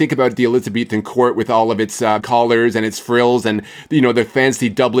time. And think about the Elizabethan court with all of its collars and its frills and, the fancy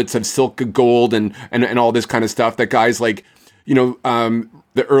doublets of silk gold and all this kind of stuff that guys like,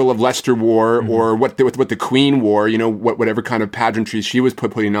 the Earl of Leicester wore, or what the Queen wore, whatever kind of pageantry she was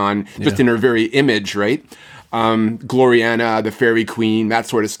putting on, just in her very image, right? Gloriana, the Fairy Queen, that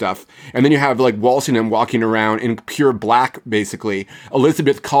sort of stuff. And then you have like Walsingham walking around in pure black, basically.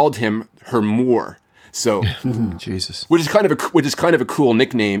 Elizabeth called him her Moor. So, Jesus, which is kind of a cool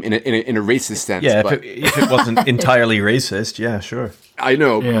nickname in a racist sense. Yeah, if it wasn't entirely racist, yeah, sure. I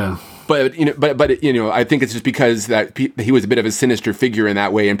know. Yeah. But I think it's just because that he was a bit of a sinister figure in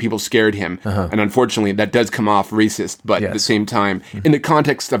that way, and people scared him. And unfortunately, that does come off racist. But at the same time, in the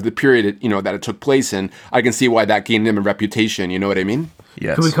context of the period, that it took place in, I can see why that gained him a reputation. You know what I mean?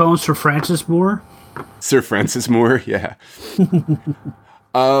 Yes. Can we call him Sir Francis Moore? Sir Francis Moore, yeah.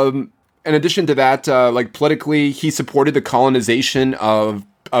 In addition to that, politically, he supported the colonization of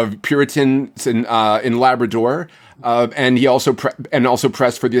Puritans in Labrador. And he also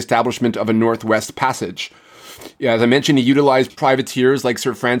pressed for the establishment of a Northwest Passage. Yeah, as I mentioned, he utilized privateers like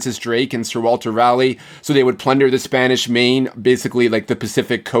Sir Francis Drake and Sir Walter Raleigh, so they would plunder the Spanish Main, basically like the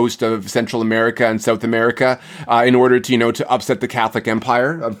Pacific coast of Central America and South America, in order to upset the Catholic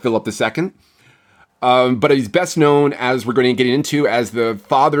Empire of Philip II. But he's best known, as we're going to get into, as the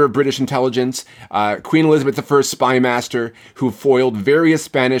father of British intelligence, Queen Elizabeth I's spy master, who foiled various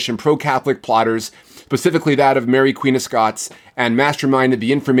Spanish and pro-Catholic plotters, specifically that of Mary Queen of Scots, and masterminded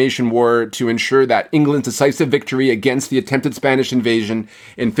the information war to ensure that England's decisive victory against the attempted Spanish invasion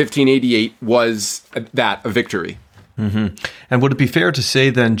in 1588 was a victory. Mm-hmm. And would it be fair to say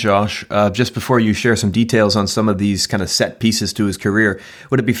then, Josh, just before you share some details on some of these kind of set pieces to his career,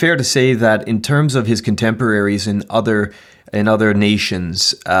 would it be fair to say that in terms of his contemporaries in other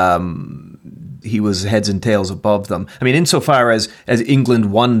nations, he was heads and tails above them? I mean, insofar as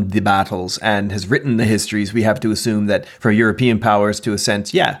England won the battles and has written the histories, we have to assume that for European powers, to a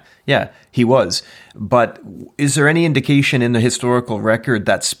sense, yeah, he was. But is there any indication in the historical record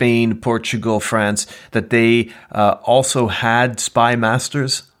that Spain, Portugal, France, that they also had spy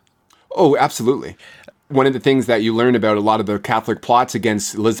masters? Oh, absolutely. One of the things that you learn about a lot of the Catholic plots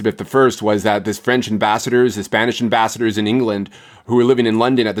against Elizabeth I was that the French ambassadors, the Spanish ambassadors in England, who were living in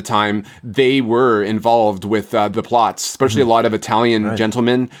London at the time, they were involved with the plots, especially a lot of Italian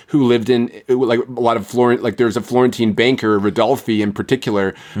gentlemen who lived in, like a lot of there's a Florentine banker, Rodolfi in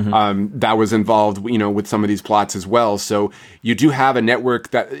particular, that was involved, with some of these plots as well. So you do have a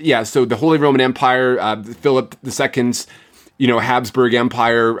network so the Holy Roman Empire, Philip II's, Habsburg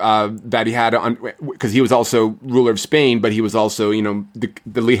Empire that he had on, because he was also ruler of Spain, but he was also,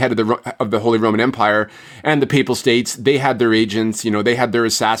 the head of the Holy Roman Empire, and the Papal States. They had their agents, they had their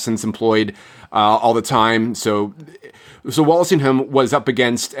assassins employed all the time. So Walsingham was up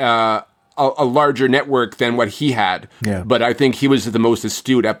against a larger network than what he had. Yeah. But I think he was the most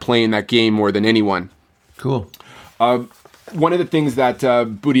astute at playing that game more than anyone. Cool. One of the things that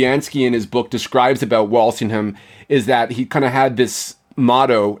Budiansky in his book describes about Walsingham is that he kind of had this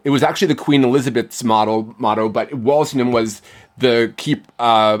motto. It was actually the Queen Elizabeth's motto, but Walsingham was the key,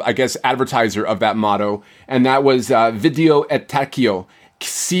 advertiser of that motto. And that was video et taccio,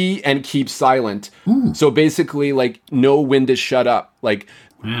 see and keep silent. So basically, like, know when to shut up. Like,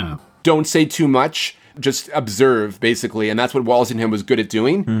 don't say too much. just observe, basically. And that's what Walsingham was good at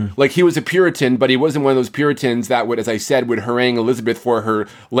doing. Like, he was a Puritan, but he wasn't one of those Puritans that would, as I said, would harangue Elizabeth for her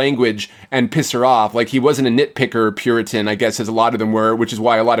language and piss her off. Like, he wasn't a nitpicker Puritan, I guess, as a lot of them were, which is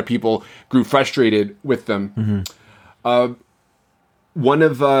why a lot of people grew frustrated with them. One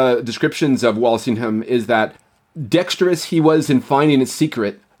of descriptions of Walsingham is that dexterous he was in finding a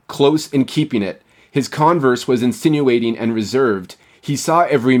secret, close in keeping it. His converse was insinuating and reserved. He saw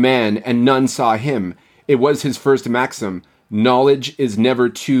every man, and none saw him. It was his first maxim, knowledge is never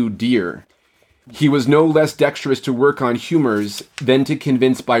too dear. He was no less dexterous to work on humours than to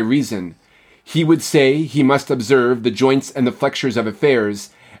convince by reason. He would say he must observe the joints and the flexures of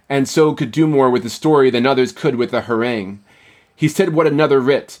affairs, and so could do more with the story than others could with the harangue. He said what another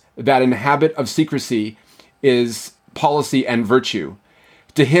writ, that in habit of secrecy is policy and virtue.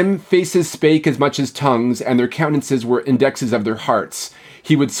 To him faces spake as much as tongues, and their countenances were indexes of their hearts.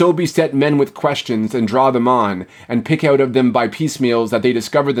 He would so beset men with questions, and draw them on, and pick out of them by piecemeals that they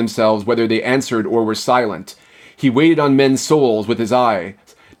discovered themselves whether they answered or were silent. He waited on men's souls with his eye,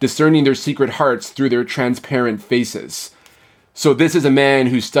 discerning their secret hearts through their transparent faces. So this is a man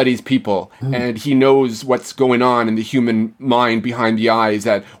who studies people, and he knows what's going on in the human mind behind the eyes,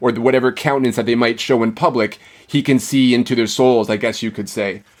 that, or whatever countenance that they might show in public. He can see into their souls, I guess you could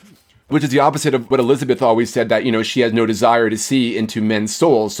say. Which is the opposite of what Elizabeth always said, that, you know, she has no desire to see into men's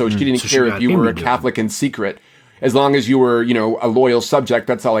souls. So she didn't care if you were a Catholic in secret. As long as you were, you know, a loyal subject,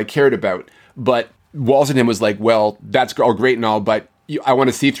 that's all I cared about. But Walsingham was like, well, that's all great and all, but I want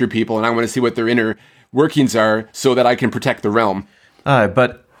to see through people, and I want to see what their inner workings are so that I can protect the realm.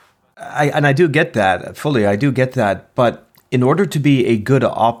 But I do get that fully. I do get that. But in order to be a good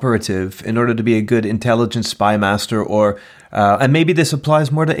operative, in order to be a good intelligence spy master, or and maybe this applies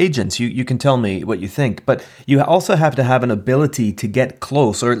more to agents, you can tell me what you think, but you also have to have an ability to get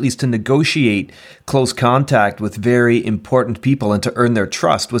close, or at least to negotiate close contact with very important people and to earn their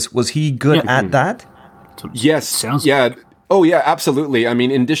trust. Was he good at that? Yes. Oh, yeah, absolutely. I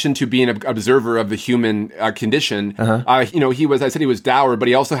mean, in addition to being an observer of the human condition, you know, he was dour, but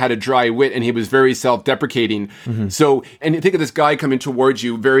he also had a dry wit, and he was very self-deprecating. So, and you think of this guy coming towards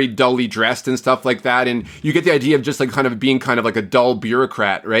you, very dully dressed and stuff like that, and you get the idea of just like kind of being kind of like a dull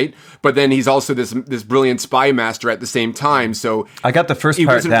bureaucrat, right? But then he's also this brilliant spy master at the same time. So I got the first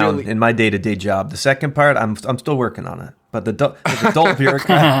part down in my day-to-day job. The second part, I'm still working on it. But the dull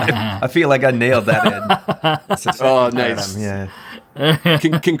bureaucrat, I feel like I nailed that in. Oh, nice. Yeah.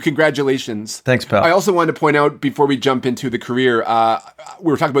 Congratulations. Thanks, pal. I also wanted to point out, before we jump into the career, we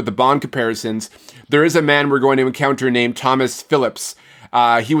were talking about the Bond comparisons. There is a man we're going to encounter named Thomas Phillips.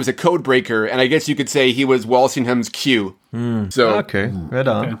 He was a code breaker, and I guess you could say he was Walsingham's Q. So okay, right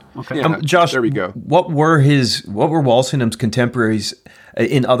on. Okay. Yeah, Josh, there we go. What were Walsingham's contemporaries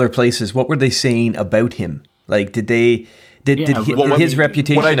in other places? What were they saying about him? Like, did his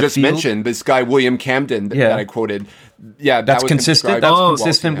reputation? What I just mentioned, this guy William Camden that I quoted. Yeah, that's consistent. That's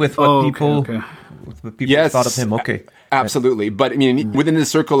consistent with what people thought of him. Okay, absolutely. But I mean, within the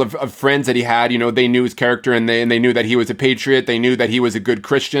circle of friends that he had, you know, they knew his character, and they knew that he was a patriot. They knew that he was a good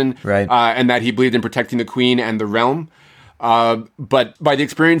Christian, right? And that he believed in protecting the Queen and the realm. But by the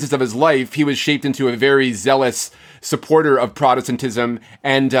experiences of his life, he was shaped into a very zealous supporter of Protestantism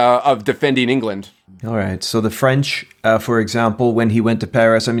and of defending England. All right. So the French, for example, when he went to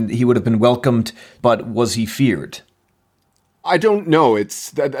Paris, I mean, he would have been welcomed, but was he feared? I don't know.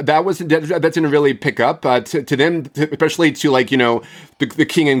 That didn't really pick up to them, especially to, like, you know, the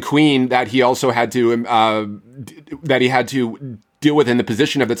king and queen that he also had to deal with in the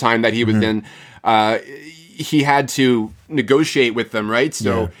position of the time that he was in. He had to negotiate with them, right?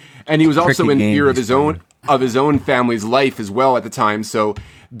 So, and he was also in fear of his own family's life as well at the time. So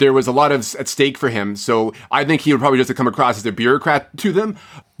there was a lot at stake for him. So I think he would probably just have come across as a bureaucrat to them.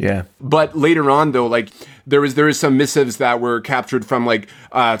 Yeah. But later on, though, like there is some missives that were captured from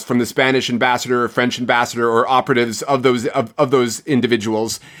from the Spanish ambassador or French ambassador or operatives of those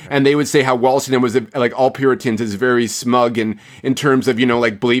individuals, and they would say how Walsingham was, like all Puritans, is very smug in terms of, you know,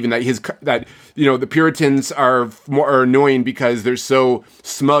 like believing that the Puritans are annoying because they're so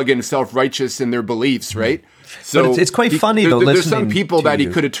smug and self-righteous in their beliefs, right? So but it's quite funny though. There's some people that he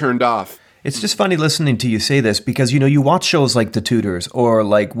could have turned off. It's just funny listening to you say this because, you know, you watch shows like The Tudors or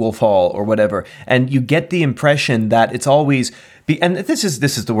like Wolf Hall or whatever, and you get the impression that it's always and this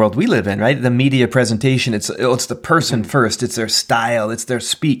is the world we live in, right? The media presentation, it's the person first, it's their style, it's their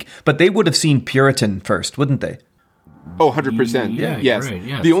speak, but they would have seen Puritan first, wouldn't they? Oh, 100%. Yeah, yes. right,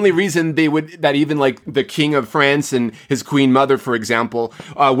 yes. The only reason that even like the King of France and his Queen Mother, for example,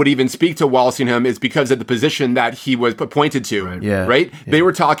 would even speak to Walsingham is because of the position that he was appointed to. Right. Yeah. Right? Yeah. They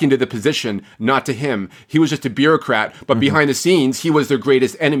were talking to the position, not to him. He was just a bureaucrat, but behind the scenes, he was their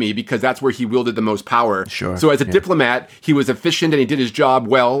greatest enemy because that's where he wielded the most power. Sure. So as a diplomat, he was efficient and he did his job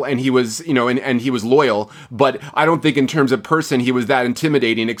well, and he was, and he was loyal. But I don't think in terms of person, he was that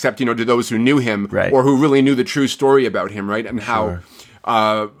intimidating, except, to those who knew him or who really knew the true story about him, right? And how,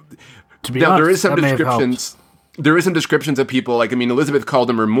 to be now, honest, there is some that may have descriptions. There is some descriptions of people, like, Elizabeth called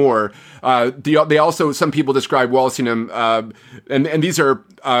him or more. They also, some people describe Walsingham, and these are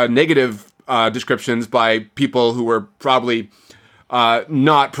negative descriptions by people who were probably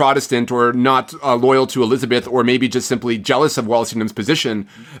not Protestant or not loyal to Elizabeth, or maybe just simply jealous of Walsingham's position.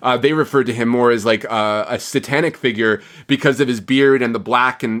 They referred to him more as like a satanic figure because of his beard and the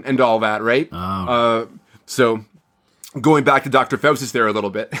black and all that, right? Oh. So going back to Dr. Faustus there a little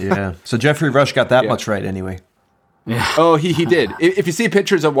bit. Yeah. So Geoffrey Rush got that much right anyway. Yeah. Oh, he did. If you see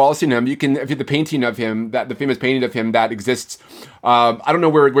pictures of Walsingham, if you have the painting of him, the famous painting of him that exists, I don't know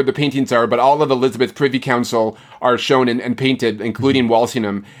where the paintings are, but all of Elizabeth's Privy Council are shown and painted, including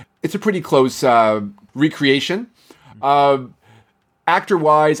Walsingham. It's a pretty close recreation.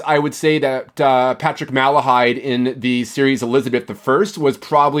 Actor-wise, I would say that Patrick Malahide in the series Elizabeth I was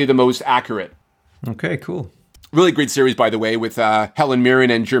probably the most accurate. Okay, cool. Really great series, by the way, with Helen Mirren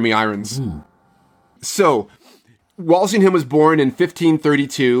and Jeremy Irons. So, Walsingham was born in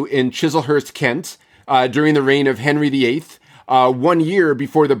 1532 in Chislehurst, Kent, during the reign of Henry VIII, 1 year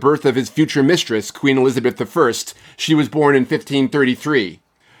before the birth of his future mistress, Queen Elizabeth I. She was born in 1533.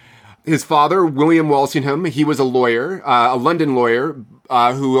 His father, William Walsingham, he was a lawyer, a London lawyer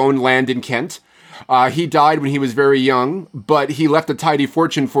who owned land in Kent. He died when he was very young, but he left a tidy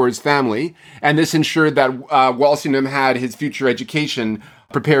fortune for his family, and this ensured that Walsingham had his future education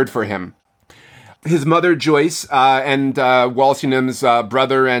prepared for him. His mother, Joyce, and Walsingham's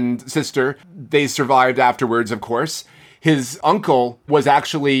brother and sister, they survived afterwards, of course. His uncle was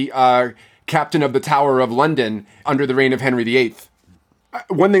actually captain of the Tower of London under the reign of Henry VIII.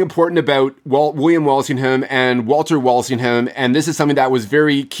 One thing important about William Walsingham and Walter Walsingham, and this is something that was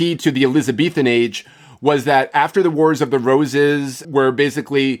very key to the Elizabethan age, was that after the Wars of the Roses, where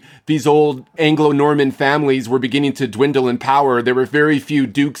basically these old Anglo-Norman families were beginning to dwindle in power, there were very few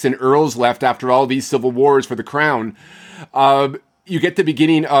dukes and earls left after all these civil wars for the crown. You get the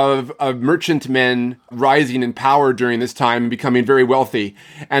beginning of merchantmen rising in power during this time and becoming very wealthy.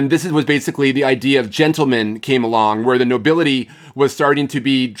 And this was basically the idea of gentlemen came along, where the nobility was starting to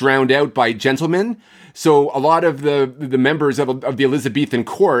be drowned out by gentlemen. So a lot of the members of the Elizabethan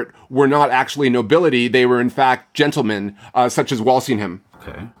court were not actually nobility. They were, in fact, gentlemen, such as Walsingham.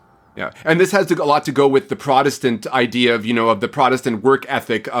 Okay. Yeah, and this has a lot to go with the Protestant idea of the Protestant work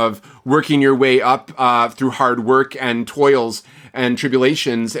ethic of working your way up through hard work and toils and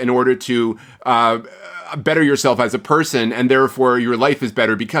tribulations in order to better yourself as a person, and therefore your life is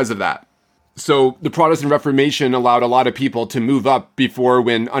better because of that. So the Protestant Reformation allowed a lot of people to move up before,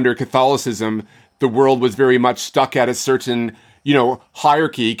 when under Catholicism, the world was very much stuck at a certain,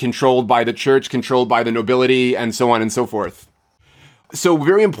 hierarchy controlled by the church, controlled by the nobility, and so on and so forth. So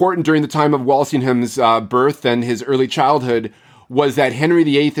very important during the time of Walsingham's birth and his early childhood was that Henry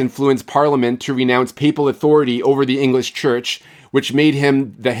VIII influenced Parliament to renounce papal authority over the English church, which made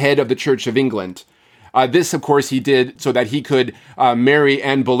him the head of the Church of England. This, of course, he did so that he could marry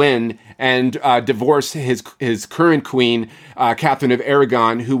Anne Boleyn and divorce his current queen, Catherine of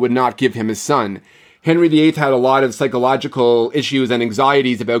Aragon, who would not give him his son. Henry VIII had a lot of psychological issues and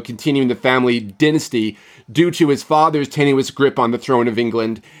anxieties about continuing the family dynasty due to his father's tenuous grip on the throne of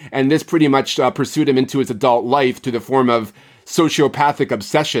England, and this pretty much pursued him into his adult life to the form of sociopathic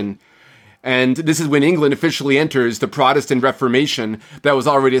obsession. And this is when England officially enters the Protestant Reformation that was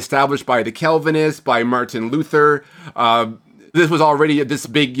already established by the Calvinists, by Martin Luther. This was already this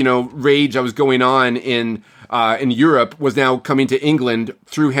big, rage that was going on in Europe was now coming to England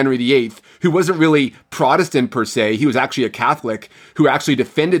through Henry VIII, who wasn't really Protestant per se. He was actually a Catholic who actually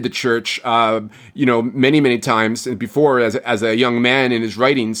defended the church, many, many times before as a young man in his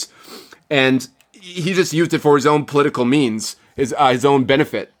writings. And he just used it for his own political means, his own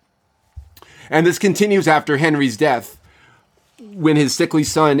benefit. And this continues after Henry's death, when his sickly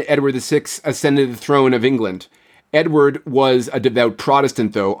son, Edward VI, ascended the throne of England. Edward was a devout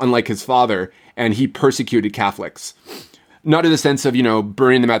Protestant, though, unlike his father, and he persecuted Catholics. Not in the sense of,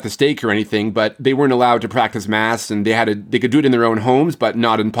 burning them at the stake or anything, but they weren't allowed to practice Mass, and they could do it in their own homes, but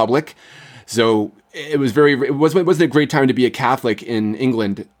not in public. So it wasn't a great time to be a Catholic in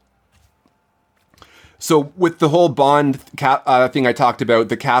England. So with the whole bond thing I talked about,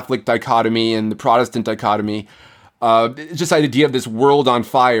 the Catholic dichotomy and the Protestant dichotomy, it's just the idea of this world on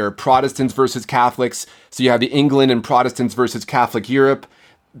fire, Protestants versus Catholics. So you have the England and Protestants versus Catholic Europe.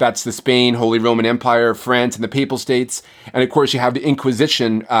 That's the Spain, Holy Roman Empire, France, and the Papal States. And of course, you have the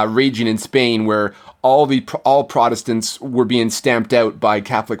Inquisition raging in Spain, where all Protestants were being stamped out by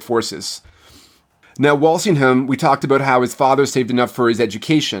Catholic forces. Now, Walsingham, we talked about how his father saved enough for his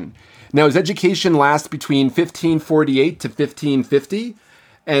education. Now, his education lasts between 1548 to 1550,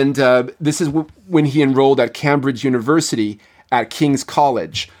 and this is when he enrolled at Cambridge University at King's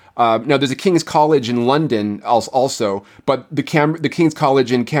College. Now, there's a King's College in London also, but the King's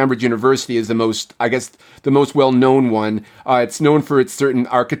College in Cambridge University is the most well-known one. It's known for its certain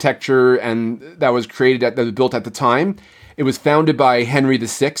architecture, and that was built at the time. It was founded by Henry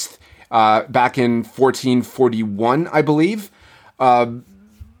VI back in 1441, I believe. One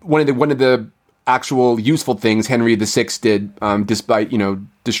of the actual useful things Henry VI did, despite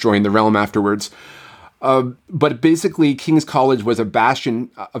destroying the realm afterwards. But basically, King's College was a bastion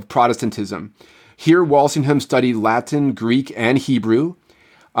of Protestantism. Here, Walsingham studied Latin, Greek, and Hebrew.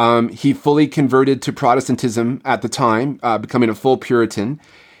 He fully converted to Protestantism at the time, becoming a full Puritan.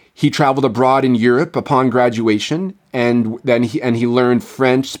 He traveled abroad in Europe upon graduation, and then he learned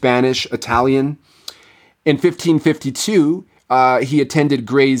French, Spanish, Italian. In 1552, he attended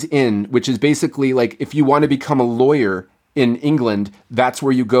Gray's Inn, which is basically like if you want to become a lawyer in England, that's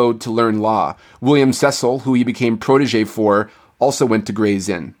where you go to learn law. William Cecil, who he became protege for, also went to Gray's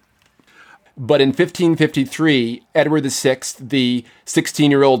Inn. But in 1553, Edward VI, the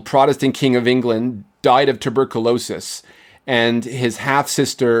 16-year-old Protestant king of England, died of tuberculosis. And his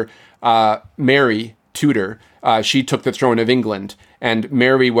half-sister, Mary Tudor, she took the throne of England. And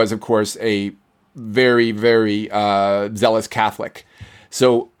Mary was, of course, a very, very zealous Catholic.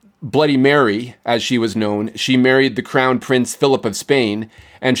 So Bloody Mary, as she was known, she married the Crown Prince Philip of Spain,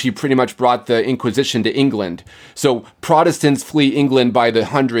 and she pretty much brought the Inquisition to England. So Protestants flee England by the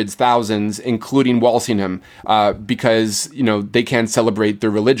hundreds, thousands, including Walsingham, because they can't celebrate their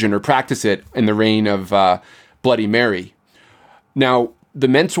religion or practice it in the reign of Bloody Mary. Now, the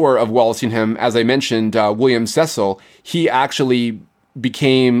mentor of Walsingham, as I mentioned, William Cecil, he actually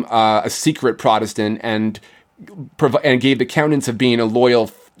became a secret Protestant and gave the countenance of being a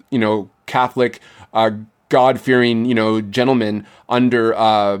loyal Catholic, God-fearing, gentleman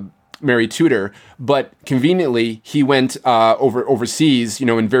under Mary Tudor. But conveniently, he went overseas,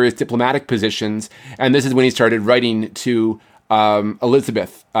 in various diplomatic positions. And this is when he started writing to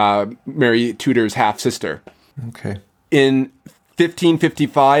Elizabeth, Mary Tudor's half-sister. Okay. In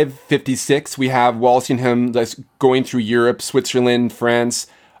 1555-56, we have Walsingham going through Europe, Switzerland, France,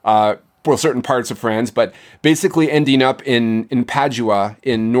 certain parts of France, but basically ending up in Padua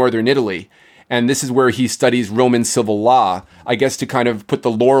in northern Italy. And this is where he studies Roman civil law, I guess to kind of put the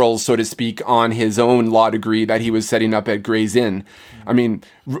laurels, so to speak, on his own law degree that he was setting up at Gray's Inn. I mean,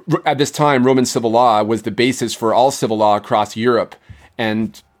 at this time, Roman civil law was the basis for all civil law across Europe.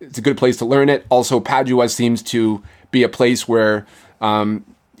 And it's a good place to learn it. Also, Padua seems to be a place where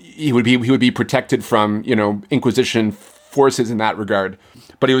he would be protected from, Inquisition forces in that regard.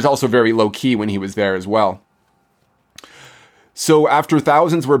 But he was also very low-key when he was there as well. So after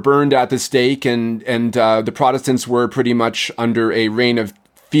thousands were burned at the stake and the Protestants were pretty much under a reign of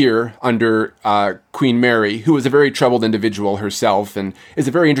fear under Queen Mary, who was a very troubled individual herself and is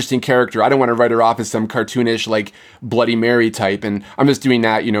a very interesting character. I don't want to write her off as some cartoonish, like, Bloody Mary type. And I'm just doing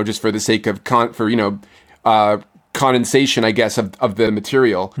that, just for the sake of condensation, I guess, of the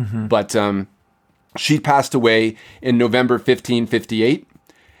material. Mm-hmm. But she passed away in November 1558.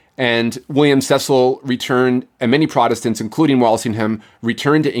 And William Cecil returned, and many Protestants, including Walsingham,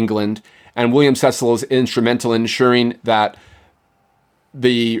 returned to England. And William Cecil is instrumental in ensuring that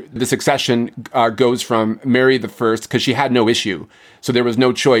the succession goes from Mary I, because she had no issue. So there was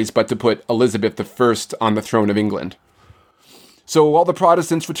no choice but to put Elizabeth I on the throne of England. So all the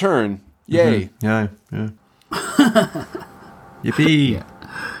Protestants return. Yay. Mm-hmm. Yeah. Yippee. Yeah.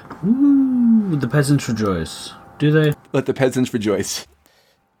 Ooh, the peasants rejoice. Do they? Let the peasants rejoice.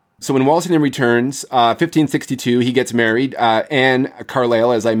 So when Walsingham returns, 1562, he gets married. Anne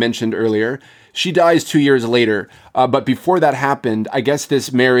Carlisle, as I mentioned earlier, she dies 2 years later. But before that happened, I guess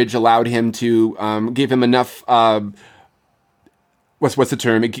this marriage allowed him to give him enough. What's the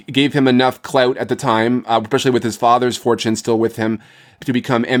term? It gave him enough clout at the time, especially with his father's fortune still with him, to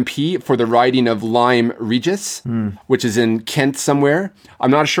become MP for the riding of Lyme Regis, which is in Kent somewhere. I'm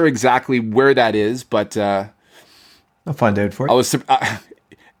not sure exactly where that is, but I'll find out for you.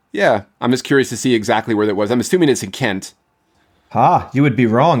 Yeah, I'm just curious to see exactly where that was. I'm assuming it's in Kent. You would be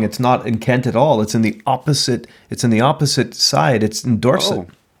wrong. It's not in Kent at all. It's in the opposite. It's in the opposite side. It's in Dorset. Oh.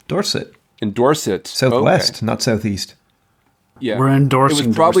 Dorset. In Dorset. Southwest, not southeast. Yeah. We're endorsing It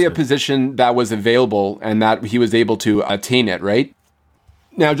was probably Dorset. a position that was available and that he was able to attain it, right?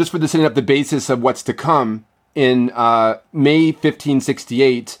 Now, just for the setting up the basis of what's to come, in May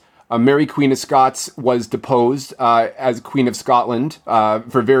 1568, Mary Queen of Scots was deposed as Queen of Scotland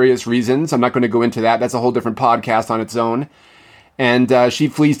for various reasons. I'm not going to go into that. That's a whole different podcast on its own. And she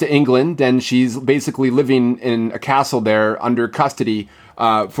flees to England, and she's basically living in a castle there under custody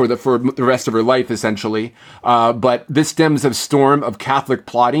for the rest of her life, essentially. But this stems a storm of Catholic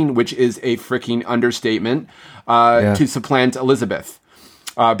plotting, which is a freaking understatement, to supplant Elizabeth.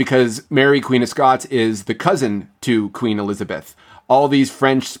 Because Mary, Queen of Scots, is the cousin to Queen Elizabeth. All these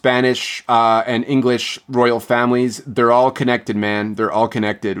French, Spanish, and English royal families, they're all connected, man. They're all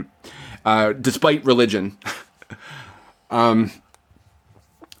connected, despite religion.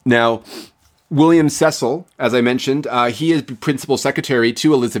 Now, William Cecil, as I mentioned, he is principal secretary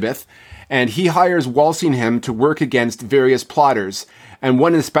to Elizabeth, and he hires Walsingham to work against various plotters, and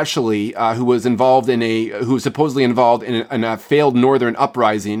one especially who was supposedly involved in a failed northern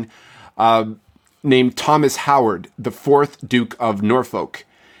uprising, named Thomas Howard, the 4th Duke of Norfolk.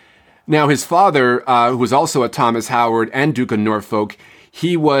 Now, his father, who was also a Thomas Howard and Duke of Norfolk,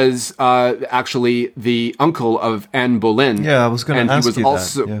 he was actually the uncle of Anne Boleyn. Yeah, I was going to ask you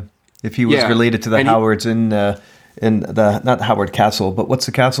that. Yeah. If he was related to the Howards in the not Howard Castle, but what's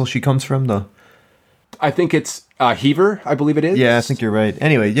the castle she comes from though? I think it's Hever, I believe it is. Yeah, I think you're right.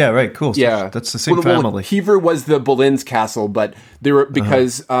 Anyway, yeah, right, cool. So yeah, that's the same family. Hever was the Boleyn's castle, but they were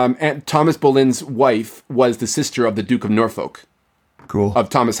because Thomas Boleyn's wife was the sister of the Duke of Norfolk. Cool. Of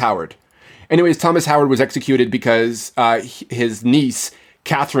Thomas Howard. Anyways, Thomas Howard was executed because his niece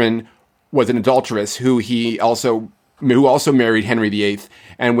Catherine was an adulteress who also married Henry VIII,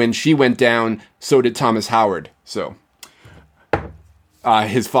 and when she went down, so did Thomas Howard. So.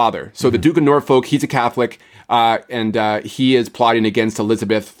 His father. So the Duke of Norfolk, he's a Catholic, and he is plotting against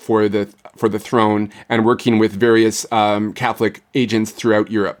Elizabeth for the throne and working with various Catholic agents throughout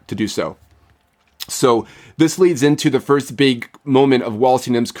Europe to do so. So this leads into the first big moment of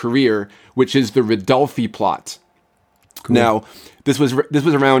Walsingham's career, which is the Ridolfi plot. Cool. Now, this was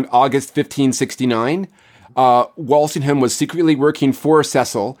around August 1569. Walsingham was secretly working for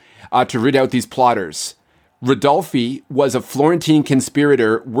Cecil to rid out these plotters. Ridolfi was a Florentine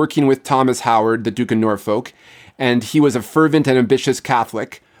conspirator working with Thomas Howard, the Duke of Norfolk, and he was a fervent and ambitious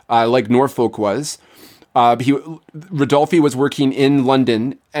Catholic, like Norfolk was. Ridolfi was working in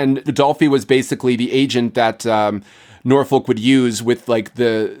London, and Ridolfi was basically the agent that Norfolk would use with like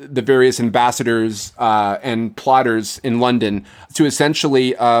the various ambassadors and plotters in London to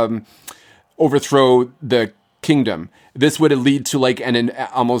essentially overthrow the kingdom. This would lead to like an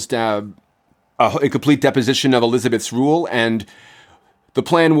almost a complete deposition of Elizabeth's rule, and the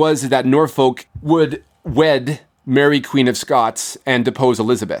plan was that Norfolk would wed Mary, Queen of Scots, and depose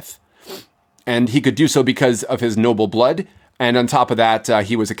Elizabeth. And he could do so because of his noble blood, and on top of that,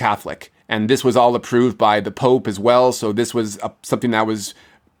 he was a Catholic. And this was all approved by the Pope as well, so this was something that was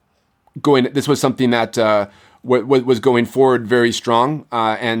going forward very strong,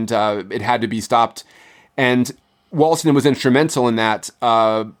 and it had to be stopped. And Walsingham was instrumental in that.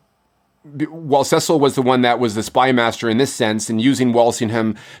 While Cecil was the one that was the spy master in this sense, and using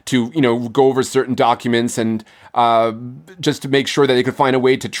Walsingham to, go over certain documents and just to make sure that they could find a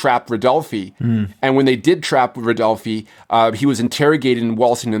way to trap Ridolfi. And when they did trap Ridolfi, he was interrogated in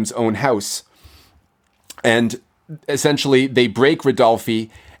Walsingham's own house. And essentially, they break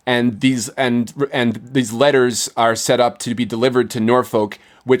Ridolfi, and these letters are set up to be delivered to Norfolk,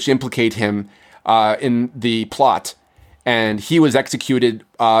 which implicate him in the plot. And he was executed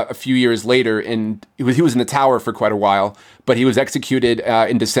a few years later. He was in the Tower for quite a while, but he was executed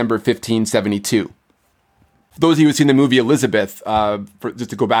in December 1572. For those of you who've seen the movie Elizabeth,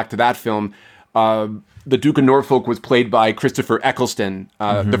 just to go back to that film, the Duke of Norfolk was played by Christopher Eccleston.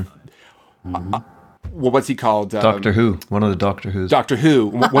 What's he called? Doctor Who. One of the Doctor Who's. Doctor Who.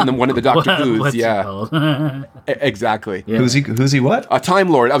 One of the Doctor Who's. What's yeah. Exactly. Yeah. Who's he? What? A Time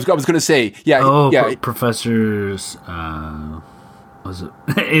Lord. I was going to say. Yeah. Oh, yeah. Professor's. Was it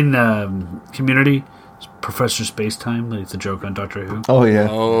in Community? Professor Spacetime. It's a joke on Doctor Who. Oh yeah.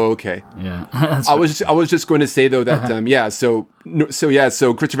 Oh, okay. Yeah. I was just going to say though that So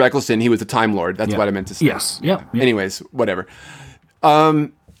Christopher Eccleston, he was a Time Lord. That's what I meant to say. Yes. Yeah. Anyways, whatever.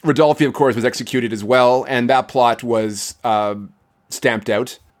 Ridolfi, of course, was executed as well, and that plot was stamped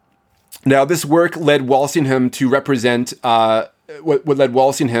out. Now, this work led Walsingham to represent what led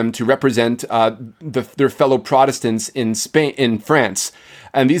Walsingham to represent their fellow Protestants in France.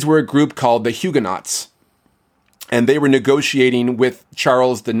 And these were a group called the Huguenots. And they were negotiating with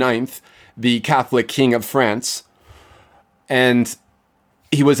Charles IX, the Catholic King of France. And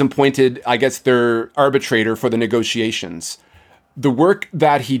he was appointed, I guess, their arbitrator for the negotiations. The work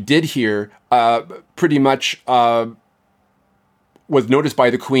that he did here pretty much was noticed by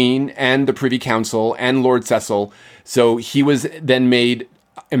the Queen and the Privy Council and Lord Cecil. So he was then made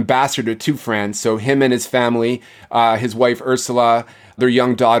ambassador to France. So him and his family, his wife Ursula, their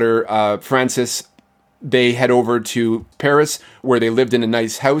young daughter Frances, they head over to Paris, where they lived in a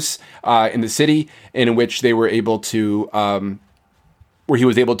nice house in the city, in which they were able to, where he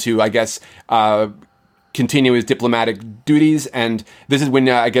was able to, I guess, continue his diplomatic duties. And this is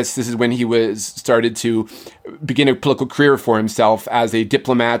when, he was started to begin a political career for himself as a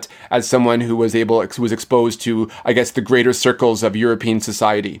diplomat, as someone who was exposed to, I guess, the greater circles of European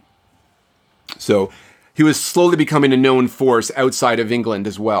society. So he was slowly becoming a known force outside of England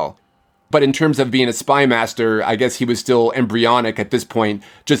as well. But in terms of being a spy master, I guess he was still embryonic at this point,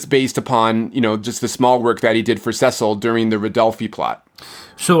 just based upon, just the small work that he did for Cecil during the Rodolphi plot.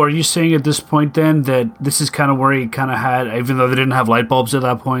 So are you saying at this point then that this is kind of where he kind of had, even though they didn't have light bulbs at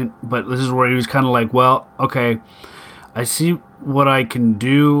that point, but this is where he was kind of like, well, okay, I see what I can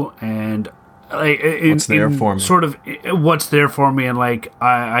do, and what's there for me? Sort of what's there for me, and like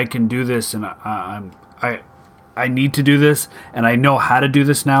I can do this, and I need to do this, and I know how to do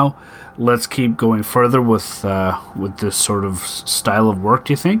this now. Let's keep going further with this sort of style of work,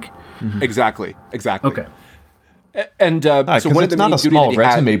 do you think? Mm-hmm. Exactly. Okay. And so one of the it's not a small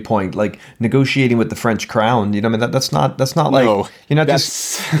resume point, like negotiating with the French crown. That's not like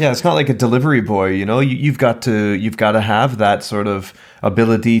it's not like a delivery boy. You've got to have that sort of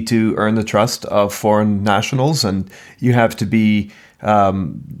ability to earn the trust of foreign nationals, and you have to be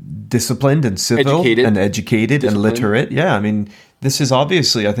disciplined and civil and educated and literate. Yeah, this is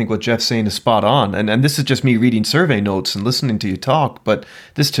obviously, I think what Jeff's saying is spot on. And this is just me reading survey notes and listening to you talk. But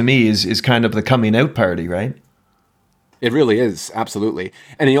this to me is kind of the coming out party, right? It really is, absolutely.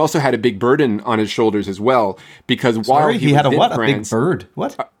 And he also had a big burden on his shoulders as well, because while he had a big bird?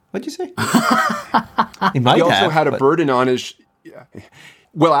 What? What'd you say? He also had a burden on his...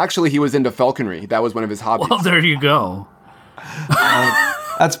 Well, actually, he was into falconry. That was one of his hobbies. Well, there you go.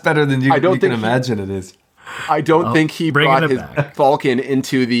 That's better than you can imagine it is. I don't think he brought his falcon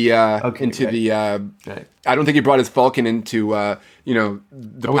into the I don't think he brought his falcon into the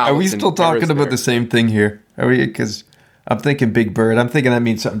palace. Are we still talking about the same thing here? Are we? Because I'm thinking big bird. I'm thinking that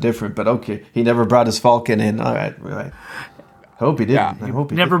means something different. But okay, he never brought his falcon in. All right. Hope he didn't. Yeah. I hope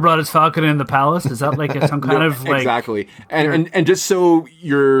he never brought his falcon in the palace. Is that like some kind of like exactly? And just so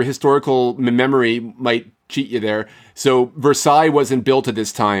your historical memory might cheat you there. So Versailles wasn't built at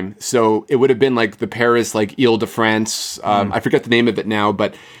this time. So it would have been like the Paris, like Ile-de-France. I forget the name of it now,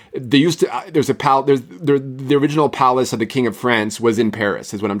 but they used to. There's a the original palace of the King of France was in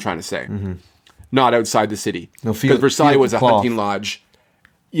Paris. Is what I'm trying to say. Mm-hmm. Not outside the city. Because Versailles was a hunting lodge.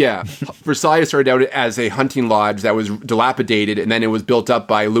 Yeah, Versailles started out as a hunting lodge that was dilapidated, and then it was built up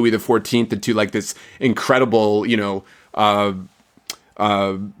by Louis XIV into like this incredible,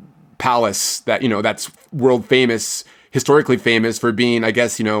 palace that that's world famous, historically famous for being, I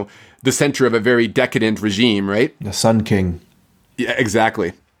guess, the center of a very decadent regime, right? The Sun King. Yeah,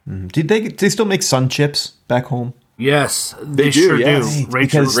 exactly. Mm-hmm. Did they still make sun chips back home? Yes, they sure do.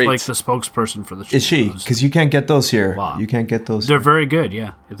 Rachel's like the spokesperson for the show. Is she? Because you can't get those here. Wow. You can't get those. They're very good,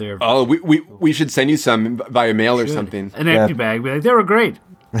 yeah. They're we should send you some via mail or something. An empty bag. Be like, they were great.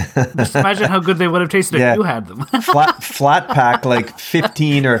 Just imagine how good they would have tasted if you had them. flat pack, like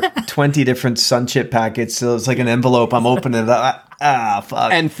 15 or 20 different sun chip packets. So it's like an envelope. I'm opening it up.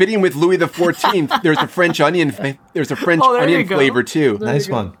 Fuck. And fitting with Louis XIV, there's a French onion. There's a French onion flavor too. Nice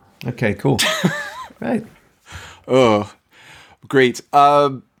one. Okay, cool. Right. Oh, great.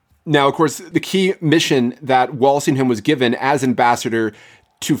 Now, of course, the key mission that Walsingham was given as ambassador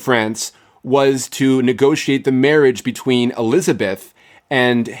to France was to negotiate the marriage between Elizabeth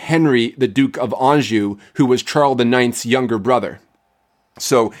and Henry, the Duke of Anjou, who was Charles IX's younger brother.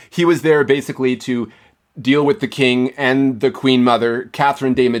 So he was there basically to deal with the king and the queen mother,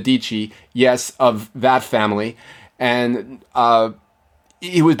 Catherine de' Medici, yes, of that family. And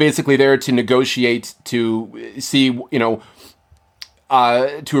he was basically there to negotiate, to see, to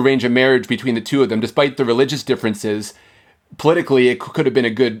arrange a marriage between the two of them. Despite the religious differences, politically it could have been a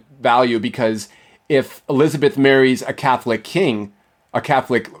good value, because if Elizabeth marries a Catholic king, a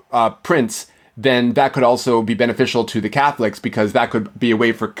Catholic prince, then that could also be beneficial to the Catholics, because that could be a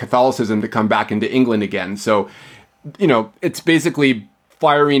way for Catholicism to come back into England again. So it's basically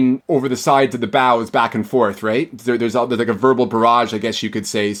firing over the sides of the bows back and forth, right? There's like a verbal barrage, I guess you could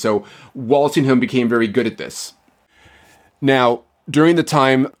say. So Walsingham became very good at this. Now, during the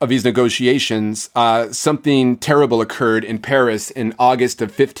time of these negotiations, something terrible occurred in Paris in August of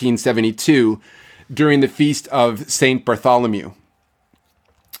 1572 during the feast of Saint Bartholomew.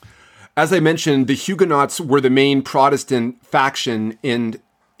 As I mentioned, the Huguenots were the main Protestant faction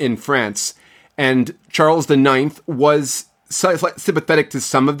in France, and Charles IX was sympathetic to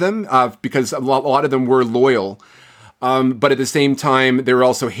some of them because a lot of them were loyal. But at the same time, they were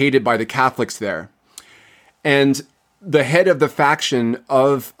also hated by the Catholics there. And the head of the faction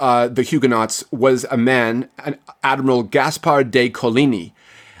of the Huguenots was a man, an Admiral Gaspard de Coligny.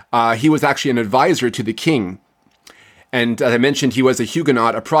 He was actually an advisor to the king. And as I mentioned, he was a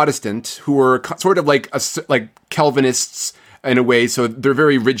Huguenot, a Protestant, who were sort of like Calvinists in a way. So they're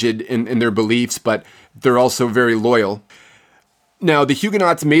very rigid in their beliefs, but they're also very loyal. Now, the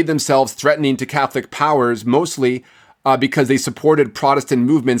Huguenots made themselves threatening to Catholic powers mostly because they supported Protestant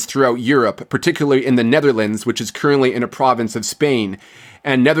movements throughout Europe, particularly in the Netherlands, which is currently in a province of Spain.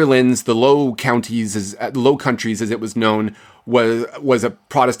 And Netherlands, the Low Countries, Low Countries as it was known, was a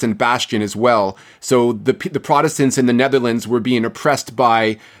Protestant bastion as well. So the Protestants in the Netherlands were being oppressed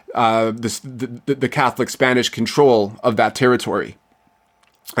by the Catholic Spanish control of that territory.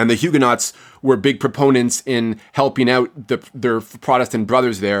 And the Huguenots were big proponents in helping out their Protestant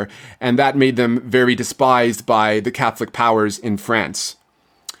brothers there, and that made them very despised by the Catholic powers in France.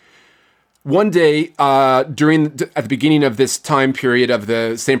 One day, at the beginning of this time period of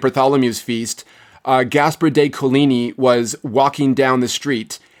the St. Bartholomew's feast, Gaspard de Coligny was walking down the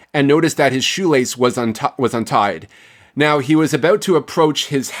street and noticed that his shoelace was untied. Now, he was about to approach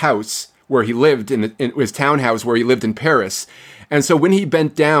his house where he lived, in his townhouse where he lived in Paris. And so when he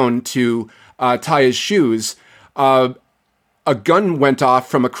bent down to tie his shoes, a gun went off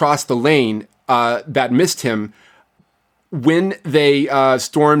from across the lane that missed him. When they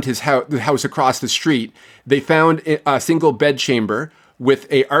stormed the house across the street, they found a single bedchamber with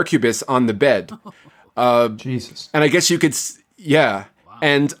a arquebus on the bed. Jesus. And I guess you could, yeah. Wow.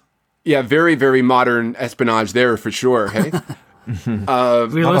 And yeah, very, very modern espionage there for sure, hey?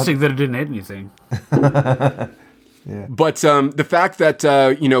 Realistic that it didn't hit anything. Yeah. But the fact that,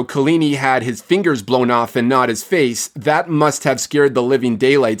 Coligny had his fingers blown off and not his face, that must have scared the living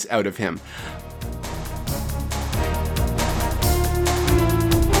daylights out of him.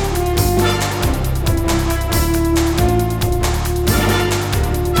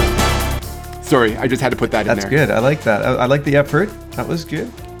 Sorry, I just had to put that in there. That's good. I like that. I like the effort. That was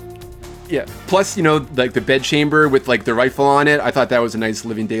good. Yeah. Plus, like the bedchamber with like the rifle on it. I thought that was a nice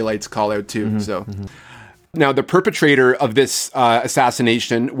living daylights call out too. Now, the perpetrator of this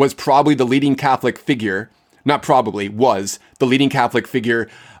assassination was probably the leading Catholic figure. Not probably, was the leading Catholic figure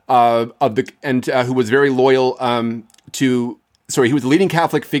who was very loyal he was the leading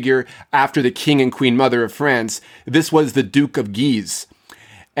Catholic figure after the King and Queen Mother of France. This was the Duke of Guise.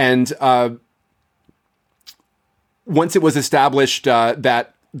 And once it was established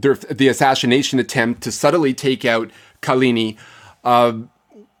that the assassination attempt to subtly take out Coligny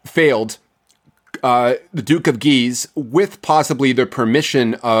failed, the Duke of Guise, with possibly the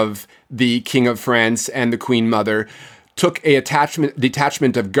permission of the King of France and the Queen Mother, took a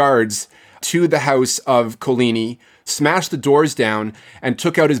detachment of guards to the house of Coligny, smashed the doors down, and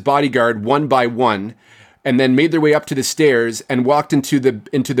took out his bodyguard one by one, and then made their way up to the stairs and walked into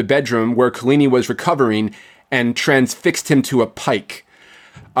the bedroom where Coligny was recovering and transfixed him to a pike.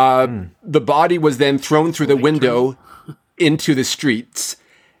 The body was then thrown through the window into the streets,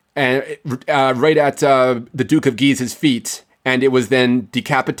 and right at the Duke of Guise's feet, and it was then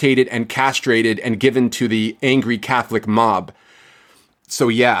decapitated and castrated and given to the angry Catholic mob. So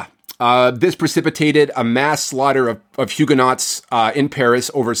yeah, this precipitated a mass slaughter of Huguenots in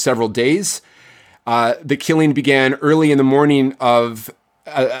Paris over several days. The killing began early in the morning of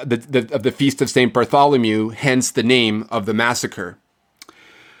the Feast of St. Bartholomew, hence the name of the massacre.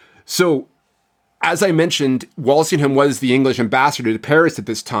 So, as I mentioned, Walsingham was the English ambassador to Paris at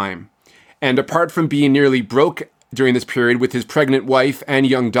this time. And apart from being nearly broke during this period with his pregnant wife and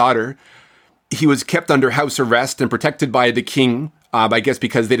young daughter, he was kept under house arrest and protected by the king, I guess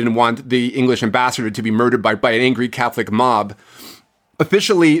because they didn't want the English ambassador to be murdered by an angry Catholic mob.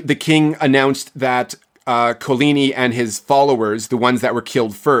 Officially, the king announced that Coligny and his followers, the ones that were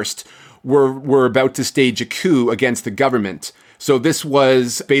killed first, were about to stage a coup against the government. So this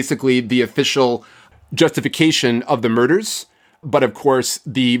was basically the official justification of the murders. But of course,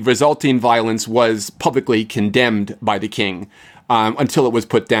 the resulting violence was publicly condemned by the king until it was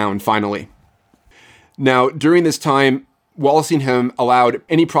put down finally. Now, during this time, Walsingham allowed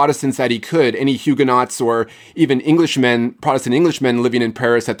any Protestants that he could, any Huguenots or even Englishmen, Protestant Englishmen living in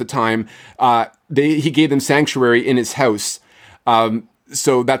Paris at the time, he gave them sanctuary in his house.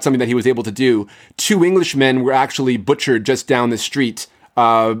 So that's something that he was able to do. 2 Englishmen were actually butchered just down the street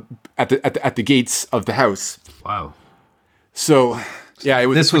at the gates of the house. Wow. So, yeah, it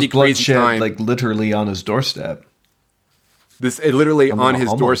was this a pretty was crazy bloodshed, time. like literally on his doorstep. Literally on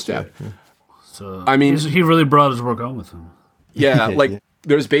his doorstep. Yeah. So I mean, he really brought his work home with him. Yeah, like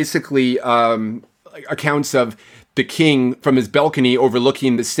there's basically accounts of the king from his balcony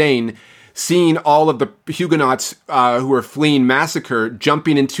overlooking the Seine, seeing all of the Huguenots who were fleeing massacre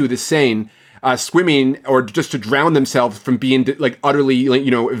jumping into the Seine, swimming or just to drown themselves from being like utterly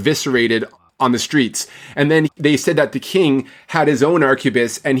eviscerated on the streets. And then they said that the king had his own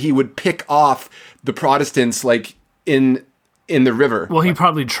arquebus and he would pick off the Protestants like in the river. Well, he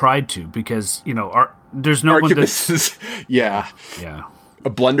probably tried to because there's no arquebus one is, yeah, yeah, a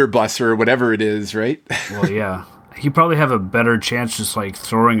blunderbuss or whatever it is, right? Well, yeah, he probably have a better chance just like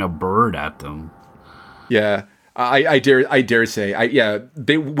throwing a bird at them. Yeah, I dare say,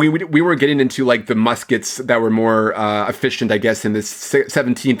 we were getting into like the muskets that were more efficient, I guess, in the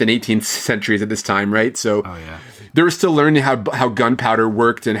 17th and 18th centuries at this time, right? So. Oh yeah. They were still learning how gunpowder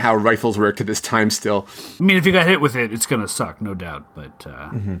worked and how rifles worked at this time still. I mean, if you got hit with it, it's going to suck, no doubt. But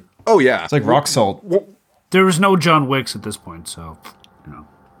Oh, yeah. It's like rock salt. There was no John Wicks at this point, so,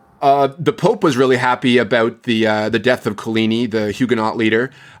 The Pope was really happy about the death of Coligny, the Huguenot leader.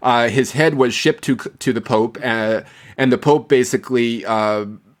 His head was shipped to the Pope, and the Pope basically,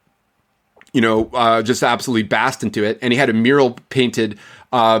 just absolutely basked into it. And he had a mural painted,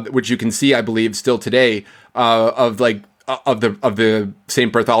 which you can see, I believe, still today, of the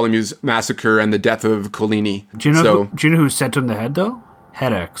St. Bartholomew's massacre and the death of Coligny. Do you know who sent him the head though?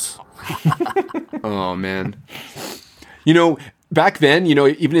 Headaches. Oh man. Back then,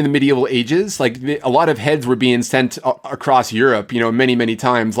 even in the medieval ages, like a lot of heads were being sent across Europe, many, many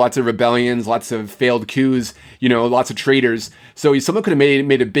times. Lots of rebellions, lots of failed coups, lots of traitors. So someone could have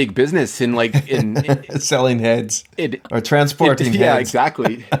made a big business in selling heads or transporting heads. Yeah,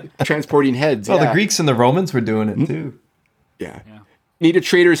 exactly. Transporting heads. Well, the Greeks and the Romans were doing it too. Yeah. Need a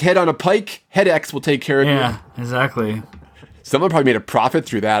traitor's head on a pike? Head X will take care of you. Yeah, exactly. Someone probably made a profit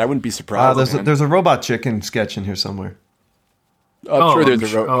through that. I wouldn't be surprised. There's a robot chicken sketch in here somewhere. I'm sure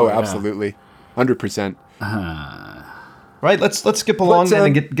there's absolutely. 100%. Right, let's skip along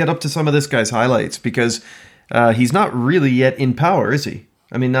then and get up to some of this guy's highlights because he's not really yet in power, is he?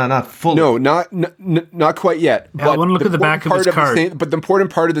 I mean, not fully. No, not quite yet. Yeah, I want to look at the back of his card. But the important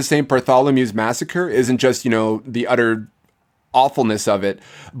part of the St. Bartholomew's massacre isn't just, the utter awfulness of it,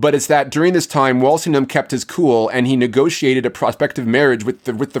 but it's that during this time Walsingham kept his cool and he negotiated a prospective marriage with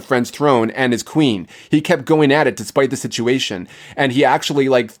the French throne and his queen. He kept going at it despite the situation, and he actually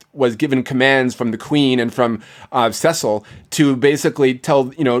was given commands from the queen and from Cecil to basically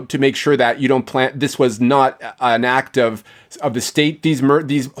to make sure that you don't plan. This was not an act of the state.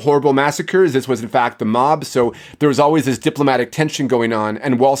 These horrible massacres. This was in fact the mob. So there was always this diplomatic tension going on,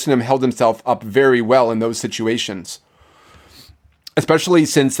 and Walsingham held himself up very well in those situations. Especially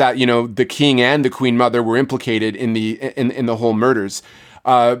since that, the king and the queen mother were implicated in the whole murders,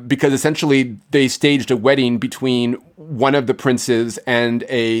 because essentially they staged a wedding between one of the princes and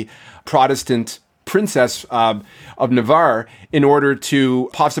a Protestant princess of Navarre in order to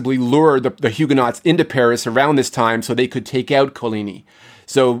possibly lure the Huguenots into Paris around this time so they could take out Coligny.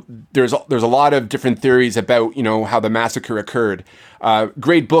 So there's a lot of different theories about how the massacre occurred.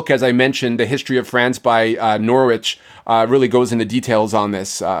 Great book, as I mentioned, The History of France by Norwich really goes into details on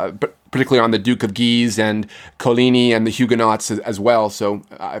this, but particularly on the Duke of Guise and Coligny and the Huguenots as well. So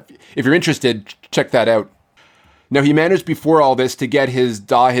if you're interested, check that out. Now he managed before all this to get his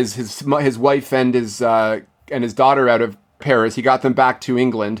wife and his daughter out of Paris. He got them back to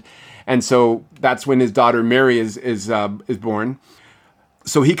England, and so that's when his daughter Mary is born.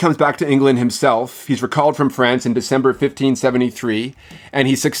 So he comes back to England himself. He's recalled from France in December 1573, and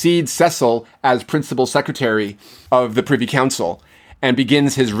he succeeds Cecil as principal secretary of the Privy Council and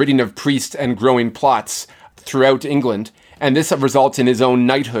begins his ridding of priests and growing plots throughout England. And this results in his own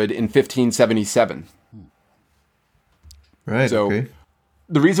knighthood in 1577. Right, so okay.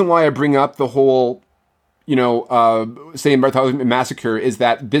 The reason why I bring up the whole, St. Bartholomew massacre is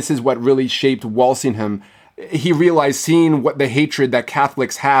that this is what really shaped Walsingham. He realized, seeing what the hatred that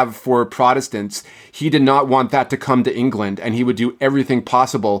Catholics have for Protestants, he did not want that to come to England, and he would do everything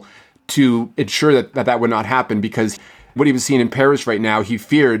possible to ensure that would not happen, because what he was seeing in Paris right now, he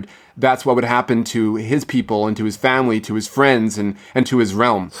feared that's what would happen to his people and to his family, to his friends, and to his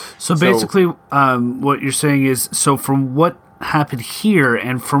realm. So basically, what you're saying is, so from what happened here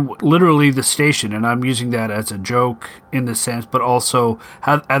and from literally the station, and I'm using that as a joke in the sense, but also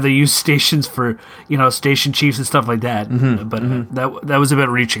how they use stations for, station chiefs and stuff like that. That was a bit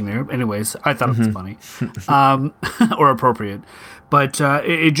reaching there. Anyways, I thought it was funny or appropriate. But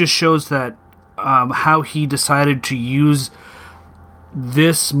it just shows that how he decided to use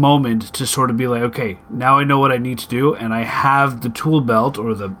this moment to sort of be like, okay, now I know what I need to do, and I have the tool belt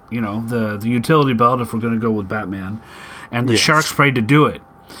or the utility belt, if we're going to go with Batman, and the shark spray to do it.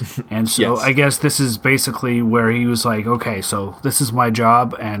 And so I guess this is basically where he was like, okay, so this is my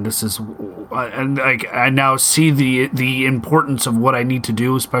job, and this is, and I now see the importance of what I need to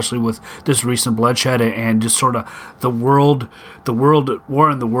do, especially with this recent bloodshed and just sort of the world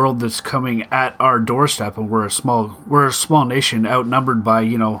war in the world that's coming at our doorstep, and we're a small nation outnumbered by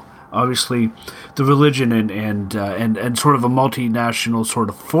obviously the religion and sort of a multinational sort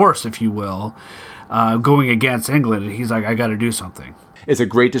of force, if you will, going against England. And he's like, I got to do something. It's a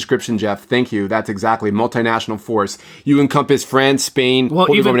great description, Jeff. Thank you. That's exactly multinational force. You encompass France, Spain,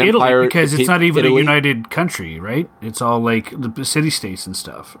 Holy even Roman Italy, Empire, because it's not even Italy. A united country, right? It's all like the city-states and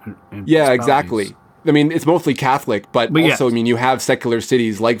stuff. And exactly. I mean, it's mostly Catholic, but also, I mean, you have secular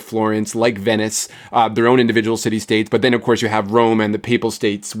cities like Florence, like Venice, their own individual city-states. But then, of course, you have Rome and the Papal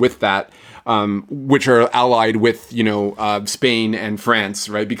States with that, which are allied with, Spain and France,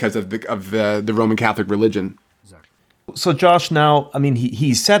 right, because of the Roman Catholic religion. So Josh, now, I mean,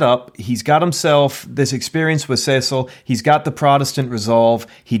 he's set up, he's got himself this experience with Cecil, he's got the Protestant resolve,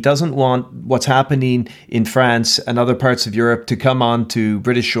 he doesn't want what's happening in France and other parts of Europe to come on to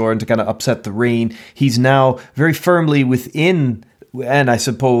British shore and to kind of upset the reign. He's now very firmly within, and I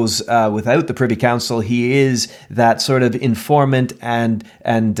suppose without the Privy Council, he is that sort of informant and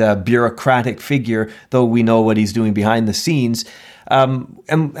bureaucratic figure, though we know what he's doing behind the scenes. And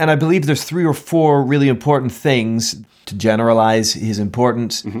I believe there's 3 or 4 really important things to generalize his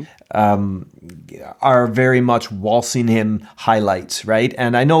importance, are very much Walsingham highlights, right?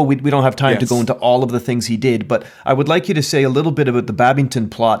 And I know we don't have time to go into all of the things he did, but I would like you to say a little bit about the Babington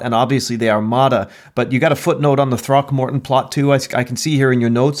plot and obviously the Armada, but you got a footnote on the Throckmorton plot too, I can see here in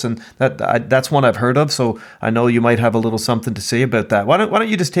your notes, and that's one I've heard of, so I know you might have a little something to say about that. Why don't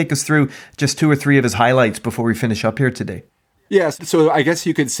you just take us through just 2 or 3 of his highlights before we finish up here today? Yes, so I guess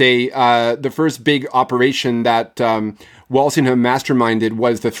you could say the first big operation that Walsingham masterminded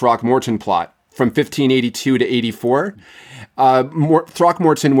was the Throckmorton plot from 1582 to 84.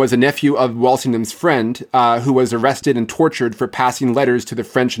 Throckmorton was a nephew of Walsingham's friend who was arrested and tortured for passing letters to the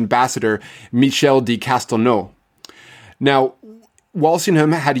French ambassador Michel de Castelnau. Now,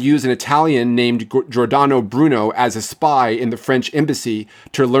 Walsingham had used an Italian named Giordano Bruno as a spy in the French embassy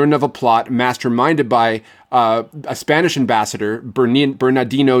to learn of a plot masterminded by a Spanish ambassador,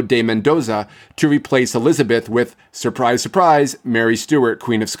 Bernardino de Mendoza, to replace Elizabeth with, surprise, surprise, Mary Stuart,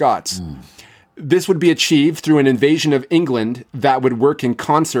 Queen of Scots. This would be achieved through an invasion of England that would work in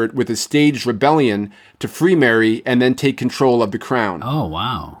concert with a staged rebellion to free Mary and then take control of the crown. Oh,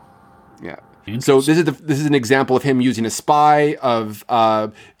 wow. Yeah. So this is an example of him using a spy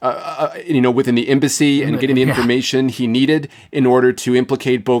within the embassy and getting the information he needed in order to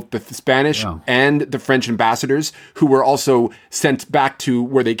implicate both the Spanish and the French ambassadors, who were also sent back to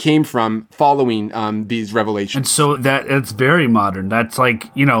where they came from following these revelations. And so it's very modern. That's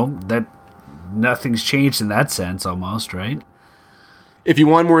like, that nothing's changed in that sense almost, right? If you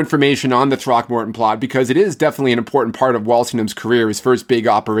want more information on the Throckmorton plot, because it is definitely an important part of Walsingham's career, his first big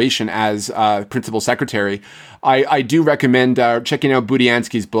operation as principal secretary, I do recommend checking out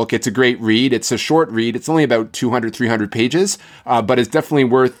Budiansky's book. It's a great read. It's a short read. It's only about 200, 300 pages, but it's definitely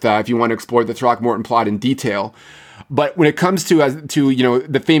worth if you want to explore the Throckmorton plot in detail. But when it comes to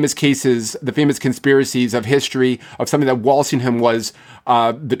the famous cases, the famous conspiracies of history, of something that Walsingham was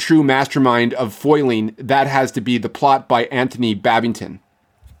the true mastermind of foiling, that has to be the plot by Anthony Babington.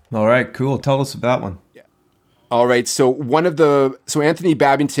 All right, cool. Tell us about one. All right, so Anthony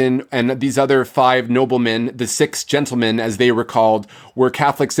Babington and these other 5 noblemen, the 6 gentlemen as they were called, were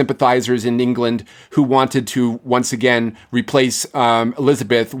Catholic sympathizers in England who wanted to once again replace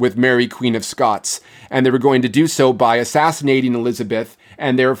Elizabeth with Mary, Queen of Scots. And they were going to do so by assassinating Elizabeth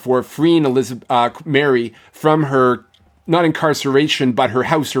and therefore freeing Mary from her, not incarceration, but her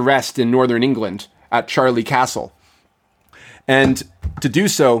house arrest in northern England at Charlie Castle. And to do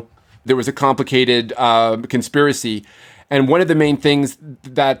so, there was a complicated conspiracy. And one of the main things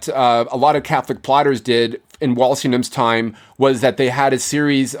that a lot of Catholic plotters did in Walsingham's time was that they had a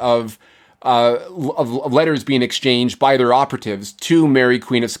series of of letters being exchanged by their operatives to Mary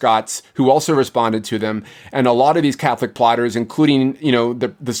Queen of Scots, who also responded to them. And a lot of these Catholic plotters, including,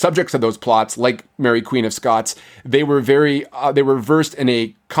 the subjects of those plots, like Mary Queen of Scots, they were versed in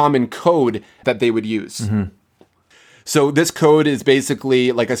a common code that they would use. Mm-hmm. So this code is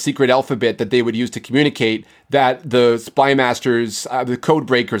basically like a secret alphabet that they would use to communicate that the spy masters, the code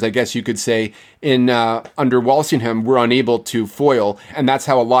breakers, I guess you could say, in under Walsingham were unable to foil. And that's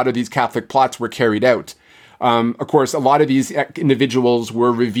how a lot of these Catholic plots were carried out. Of course, a lot of these individuals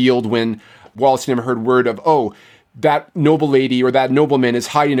were revealed when Walsingham heard word of, that noble lady or that nobleman is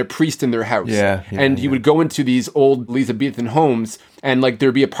hiding a priest in their house. And he would go into these old Elizabethan homes and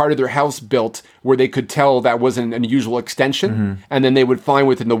there'd be a part of their house built where they could tell that was an unusual extension. Mm-hmm. And then they would find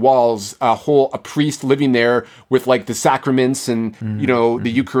within the walls a priest living there with the sacraments and, the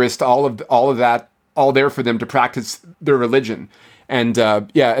Eucharist, all of that, all there for them to practice their religion. And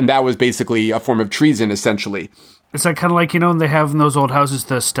and that was basically a form of treason, essentially. It's kind of like, they have in those old houses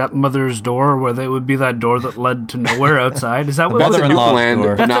the stepmother's door, where they would be that door that led to nowhere outside. Is that what Mother-in-law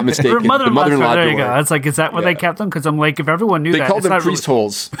door? If I'm not mistaken. Mother-in-law door. There you go. It's is that where they kept them? Because I'm if everyone knew they called them priest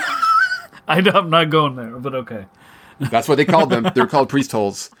holes. I'm not going there, but okay. That's what they called them. They're called priest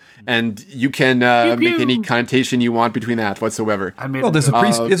holes. And you can make any connotation you want between that whatsoever. There's a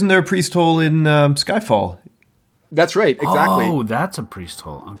priest. Isn't there a priest hole in Skyfall? That's right, exactly. Oh, that's a priest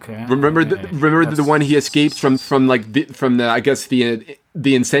hole. Okay. Remember the one he escaped from the I guess the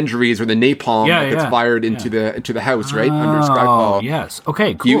incendiaries or the napalm that gets fired into the house, right? Under Skyfall. Yes.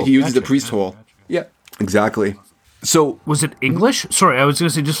 Okay, cool. He uses the priest hole. Yeah, exactly. So was it English? Sorry, I was going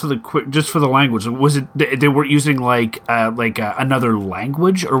to say just for the language. Was it they weren't using another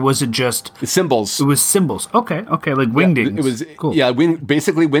language, or was it just symbols? It was symbols. Okay, like wingdings. It was cool. Yeah,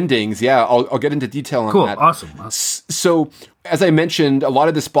 basically wingdings. Yeah, I'll get into detail on that. Cool, awesome. So, as I mentioned, a lot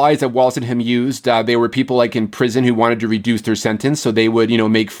of the spies that Walsingham used, they were people in prison who wanted to reduce their sentence. So they would,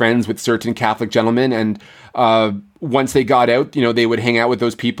 make friends with certain Catholic gentlemen, and once they got out, they would hang out with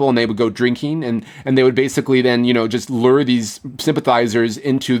those people and they would go drinking, and they would basically then, just lure these sympathizers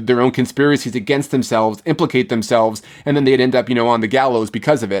into their own conspiracies against themselves, implicate themselves, and then they'd end up, on the gallows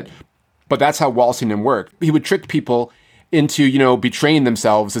because of it. But that's how Walsingham worked. He would trick people into, betraying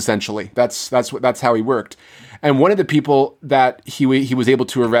themselves, essentially. That's how he worked. And one of the people that he was able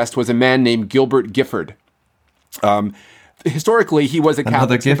to arrest was a man named Gilbert Gifford. Historically, he was a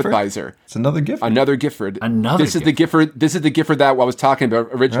Catholic sympathizer. It's another Gifford. Another Gifford. This is the Gifford that I was talking about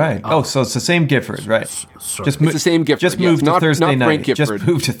originally. Right. So it's the same Gifford, right? It's the same Gifford. Just moved to Thursday night. Frank Gifford. Just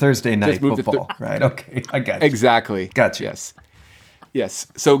moved to Thursday night football. Right. Okay. I got you. Exactly. Gotcha. Yes.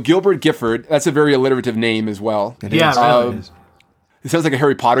 So Gilbert Gifford. That's a very alliterative name as well. It is. Really is. It sounds like a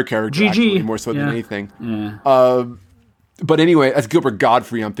Harry Potter character, actually, more so than anything. Yeah. But anyway, that's Gilbert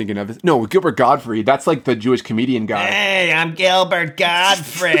Godfrey I'm thinking of. No, Gilbert Godfrey, that's the Jewish comedian guy. Hey, I'm Gilbert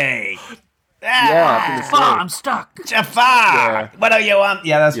Godfrey. I'm stuck. Jafar. What do you want?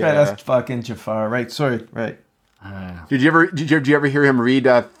 Yeah, that's right. That's fucking Jafar. Right. Sorry. Right. Did you ever hear him read?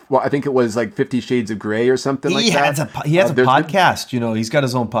 I think it was 50 Shades of Grey or something like that. He has a podcast. He's got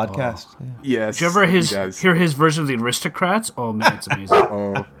his own podcast. Yes. Did you ever hear his version of the Aristocrats? Oh man, it's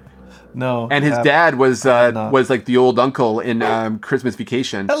amazing. No. And his dad was the old uncle in Christmas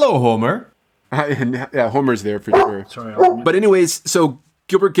Vacation. Hello, Homer. Yeah, Homer's there for sure. Sorry. But anyways, so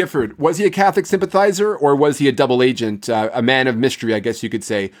Gilbert Gifford, was he a Catholic sympathizer or was he a double agent, a man of mystery, I guess you could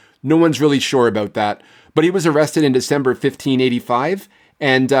say? No one's really sure about that. But he was arrested in December 1585,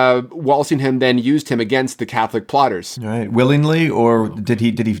 and Walsingham then used him against the Catholic plotters. Right, willingly, or did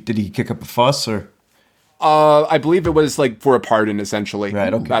he kick up a fuss, or? I believe it was for a pardon, essentially.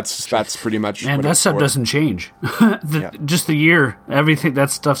 Right. Okay. That's pretty much. And that stuff doesn't change. Just the year, everything, that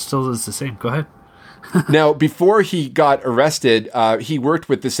stuff still is the same. Go ahead. Now, before he got arrested, he worked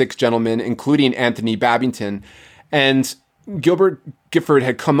with the 6 gentlemen, including Anthony Babington, and Gilbert Gifford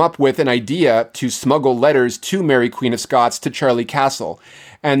had come up with an idea to smuggle letters to Mary Queen of Scots to Charlie Castle,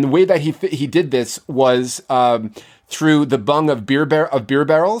 and the way that he did this was through the bung of beer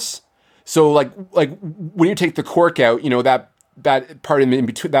barrels. So when you take the cork out, that part in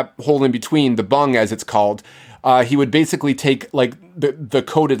between, that hole in between, the bung as it's called, he would basically take the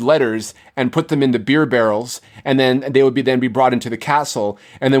coded letters and put them in the beer barrels, and then they would be brought into the castle,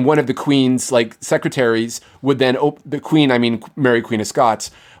 and then one of the Queen's secretaries would then Mary Queen of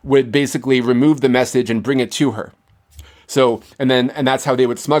Scots would basically remove the message and bring it to her. So and that's how they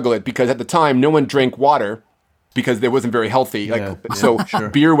would smuggle it, because at the time no one drank water, because it wasn't very healthy. Sure.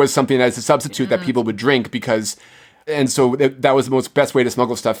 Beer was something as a substitute that people would drink and so that was the best way to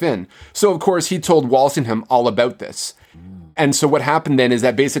smuggle stuff in. So of course he told Walsingham all about this. And so what happened then is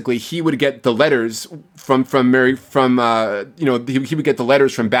that basically he would get the letters he would get the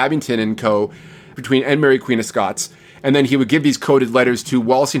letters from Babington and Co. and Mary Queen of Scots, and then he would give these coded letters to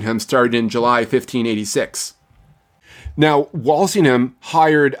Walsingham starting in July 1586. Now, Walsingham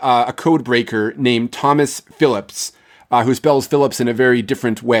hired a code breaker named Thomas Phillips, who spells Phillips in a very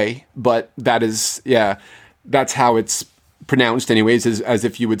different way, but that's how it's pronounced anyways, as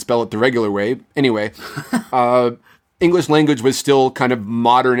if you would spell it the regular way. Anyway, English language was still kind of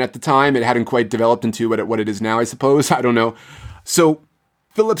modern at the time. It hadn't quite developed into what it is now, I suppose. I don't know. So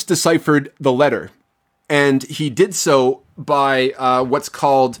Phillips deciphered the letter, and he did so by what's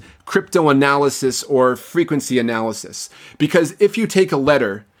called cryptanalysis or frequency analysis. Because if you take a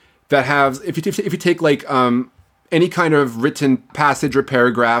letter that has, if you take like any kind of written passage or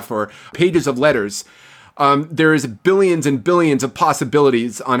paragraph or pages of letters, there's billions and billions of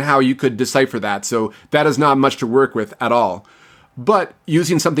possibilities on how you could decipher that. So that is not much to work with at all. But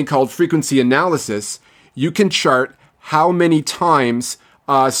using something called frequency analysis, you can chart how many times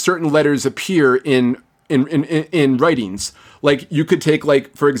certain letters appear in writings. Like you could take,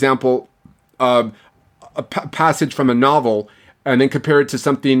 like, for example, a passage from a novel and then compare it to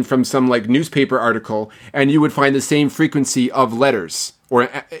something from some like newspaper article, and you would find the same frequency of letters, or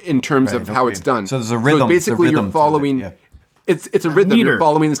in terms of how it's done. So there's a rhythm. So basically, you're following. It's a rhythm. You're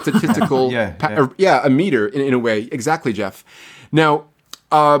following statistical. A meter in a way. Exactly, Jeff. Now,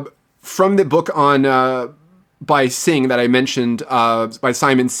 from the book on by Singh that I mentioned, by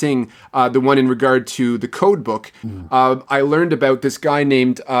Simon Singh, the one in regard to the code book, I learned about this guy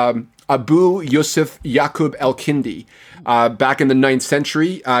named Abu Yusuf Yaqub al-Kindi. Back in the 9th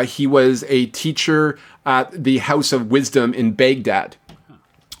century, he was a teacher at the House of Wisdom in Baghdad,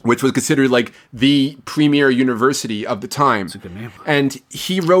 which was considered like the premier university of the time. That's a good name. And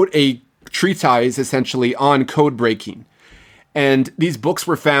he wrote a treatise essentially on code breaking. And these books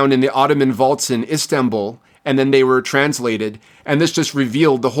were found in the Ottoman vaults in Istanbul, and then they were translated. And this just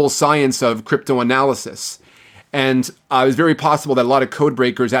revealed the whole science of cryptoanalysis. And it was very possible that a lot of code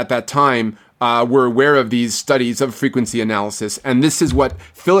breakers at that time were aware of these studies of frequency analysis. And this is what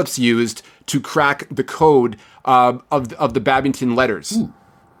Phillips used to crack the code of the Babington letters.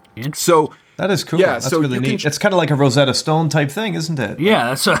 So that is cool. Yeah, that's so really neat. It's kind of like a Rosetta Stone type thing, isn't it?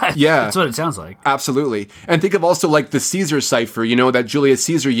 Yeah, that's what it sounds like. Absolutely. And think of also like the Caesar cipher, that Julius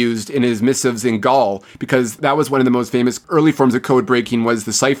Caesar used in his missives in Gaul, because that was one of the most famous early forms of code breaking, was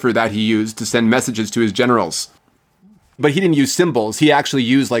the cipher that he used to send messages to his generals. But he didn't use symbols. He actually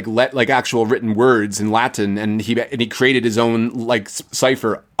used like actual written words in Latin, and he created his own like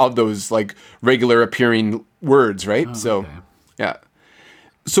cipher of those like regular appearing words, right? Yeah.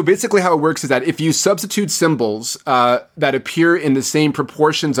 So basically how it works is that if you substitute symbols that appear in the same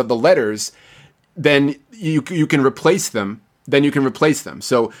proportions of the letters, then you can replace them.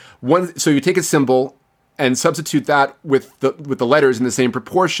 So you take a symbol and substitute that with the letters in the same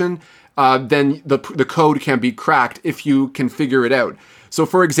proportion, then the code can be cracked if you can figure it out. So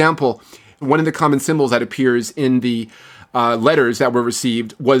for example, one of the common symbols that appears in the letters that were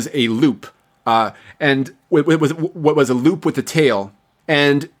received was a loop. And what was a loop with a tail.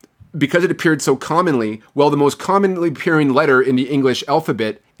 And because it appeared so commonly, the most commonly appearing letter in the English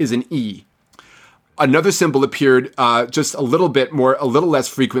alphabet is an E. Another symbol appeared just a little less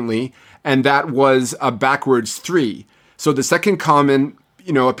frequently, and that was a backwards 3. So the second common,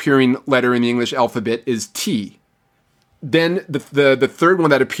 appearing letter in the English alphabet is T. Then the third one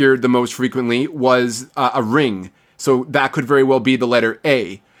that appeared the most frequently was a ring. So that could very well be the letter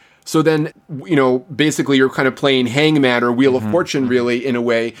A. So then, basically you're kind of playing hangman or wheel of fortune really in a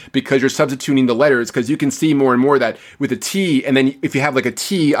way, because you're substituting the letters, because you can see more and more that with a T, and then if you have like a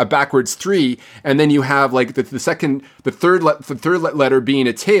T, a backwards 3, and then you have like the third letter being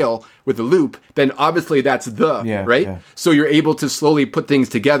a tail with a loop, then obviously that's right? Yeah. So you're able to slowly put things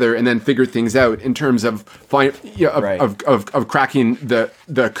together and then figure things out in terms of of cracking the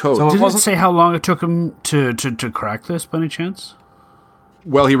code. So did it say how long it took him to crack this by any chance?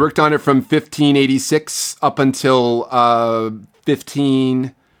 Well, he worked on it from 1586 up until almost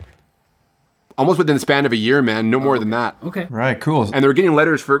within the span of a year, man. No more than that. Okay. Right. Cool. And they were getting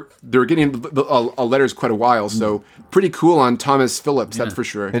letters letters quite a while. So pretty cool on Thomas Phillips. Yeah. That's for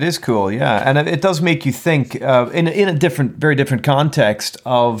sure. It is cool. Yeah. And it does make you think in a very different context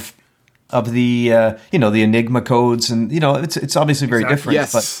of the the Enigma codes, and it's obviously very different.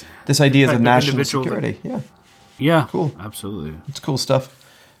 Yes. But this idea of national security. Yeah. Yeah, cool. Absolutely. It's cool stuff.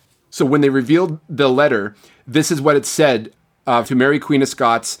 So when they revealed the letter, this is what it said to Mary Queen of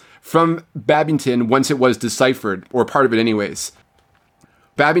Scots from Babington once it was deciphered, or part of it anyways.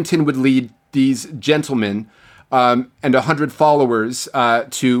 Babington would lead these gentlemen and 100 followers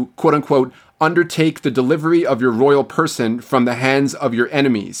to, quote unquote, undertake the delivery of your royal person from the hands of your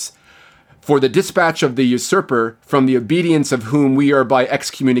enemies, for the dispatch of the usurper, from the obedience of whom we are by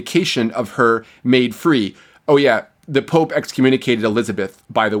excommunication of her made free. Oh yeah, the Pope excommunicated Elizabeth,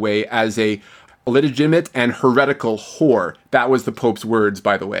 by the way, as a illegitimate and heretical whore. That was the Pope's words,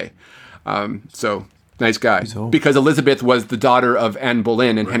 by the way. So, nice guy. Because Elizabeth was the daughter of Anne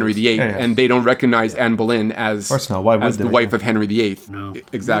Boleyn and Henry VIII, and they don't recognize Anne Boleyn as the wife of Henry VIII. No.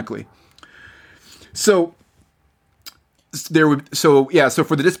 Exactly. So for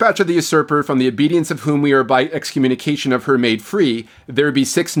the dispatch of the usurper, from the obedience of whom we are by excommunication of her made free, there be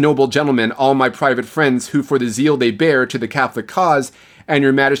 6 noble gentlemen, all my private friends, who for the zeal they bear to the Catholic cause and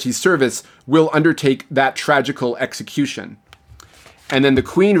your majesty's service will undertake that tragical execution. And then the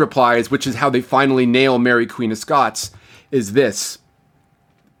Queen replies, which is how they finally nail Mary Queen of Scots, is this: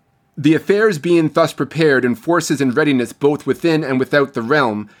 the affairs being thus prepared and forces in readiness both within and without the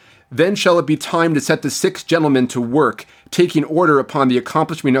realm, then shall it be time to set the 6 gentlemen to work, taking order upon the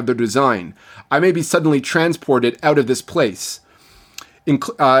accomplishment of their design. I may be suddenly transported out of this place. And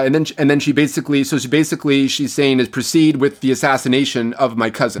then she's saying is proceed with the assassination of my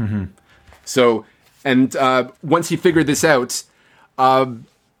cousin. Mm-hmm. So, and once he figured this out,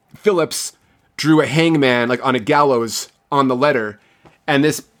 Phillips drew a hangman like on a gallows on the letter, and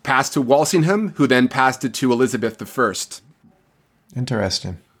this passed to Walsingham, who then passed it to Elizabeth I.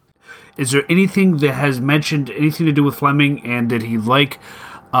 Interesting. Is there anything that has mentioned anything to do with Fleming, and did he like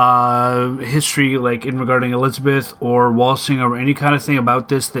history, like in regarding Elizabeth or Walsingham or any kind of thing about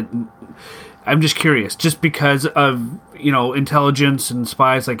this? That I'm just curious, just because of intelligence and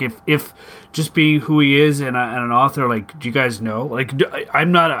spies. Like if just being who he is and an author, like, do you guys know? Like, I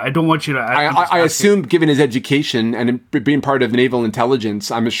don't want you to. I assume, given his education and being part of naval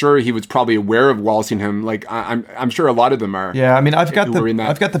intelligence, I'm sure he was probably aware of Walsingham. Like, I'm sure a lot of them are. Yeah, I mean, I've got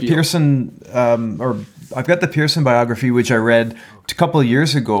the Pearson I've got the Pearson biography, which I read a couple of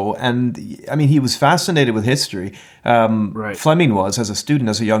years ago, and I mean, he was fascinated with history. Right. Fleming was, as a student,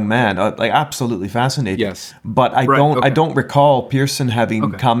 as a young man, like absolutely fascinated. Yes, but I don't recall Pearson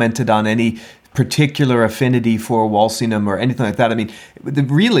having commented on any particular affinity for Walsingham or anything like that. I mean,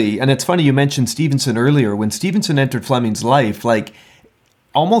 really, and it's funny you mentioned Stevenson earlier. When Stevenson entered Fleming's life, like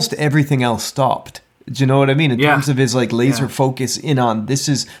almost everything else stopped. Do you know what I mean? In terms of his like laser focus in on, this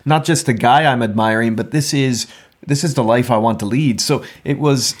is not just the guy I'm admiring, but this is the life I want to lead. So it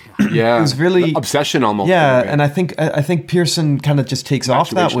was, it was really obsession almost. Yeah, and I think Pearson kind of just takes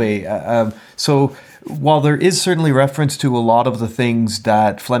off that way. So while there is certainly reference to a lot of the things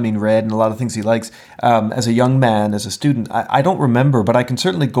that Fleming read and a lot of things he likes as a young man, as a student, I don't remember, but I can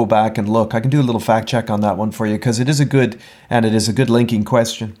certainly go back and look. I can do a little fact check on that one for you, because it is a good linking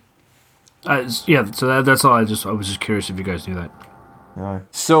question. So that's all. I was just curious if you guys knew that. Right.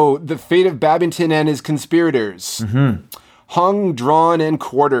 So the fate of Babington and his conspirators. Mm-hmm. Hung, drawn, and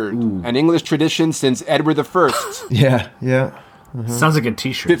quartered. Ooh. An English tradition since Edward I. Yeah. Mm-hmm. Sounds like a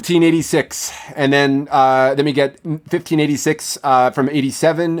T-shirt. 1586, and then we get 1586 from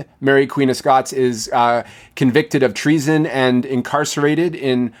 87. Mary Queen of Scots is convicted of treason and incarcerated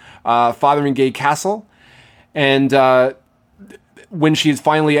in Fotheringay Castle, and when she is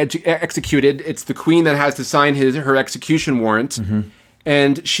finally executed, it's the Queen that has to sign her execution warrant. Mm-hmm.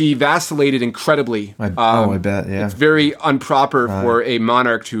 And she vacillated incredibly. I bet, yeah. It's very improper for a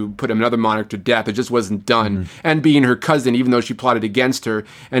monarch to put another monarch to death. It just wasn't done. Mm-hmm. And being her cousin, even though she plotted against her.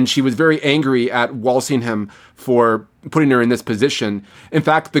 And she was very angry at Walsingham for putting her in this position. In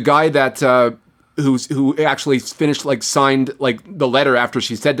fact, the guy that who actually signed the letter after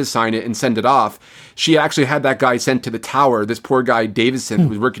she said to sign it and send it off, she actually had that guy sent to the Tower. This poor guy Davison, who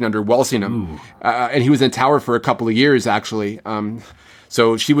was working under Walsingham, and he was in the Tower for a couple of years actually.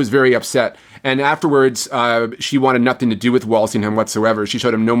 So she was very upset, and afterwards she wanted nothing to do with Walsingham whatsoever. She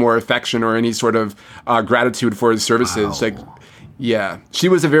showed him no more affection or any sort of gratitude for his services. Wow. She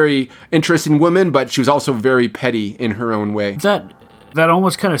was a very interesting woman, but she was also very petty in her own way. That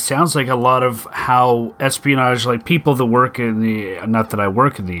almost kind of sounds like a lot of how espionage, like people that work in not that I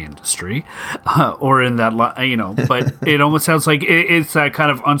work in the industry, or in that, but it almost sounds like it's that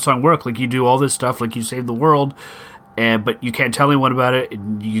kind of unsung work. Like you do all this stuff, like you save the world, but you can't tell anyone about it.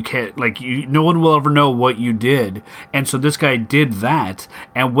 You can't, no one will ever know what you did. And so this guy did that,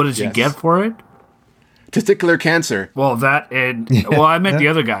 and what does he get for it? Testicular cancer. Well, I meant the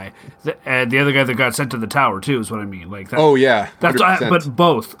other guy. The other guy that got sent to the Tower, too, is what I mean. Like that, oh, yeah. 100%. But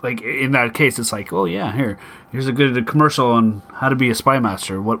both. Like, in that case, it's like, oh, yeah, here's a good commercial on how to be a spy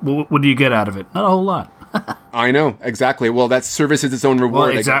master. What do you get out of it? Not a whole lot. I know, exactly. Well, that service is its own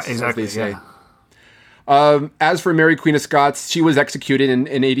reward, exactly, as they say. As for Mary Queen of Scots, she was executed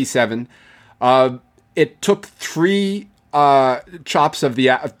in 87. It took three swings of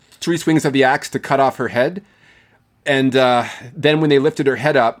the axe to cut off her head. And then when they lifted her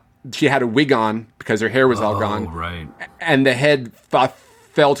head up, she had a wig on because her hair was all gone. Right. And the head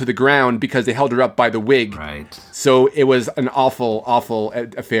fell to the ground because they held her up by the wig. Right. So it was an awful, awful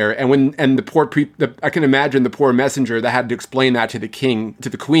affair. And the poor I can imagine the poor messenger that had to explain that to the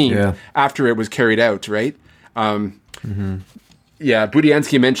queen after it was carried out. Right. Yeah.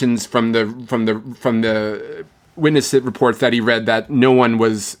 Budiansky mentions from the witness reports that he read that no one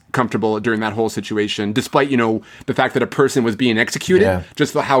was comfortable during that whole situation, despite, the fact that a person was being executed. Yeah.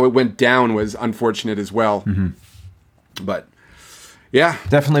 Just how it went down was unfortunate as well. But yeah,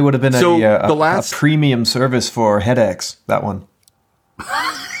 definitely would have been a premium service for HeadX, that one.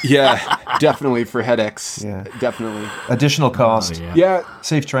 Yeah, definitely for HeadX. Yeah, definitely. Additional cost. Yeah.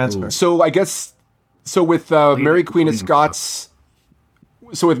 Safe transfer. Ooh. So I guess, with Mary Queen of Scots...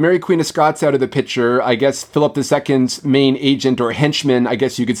 So with Mary Queen of Scots out of the picture, I guess Philip II's main agent or henchman, I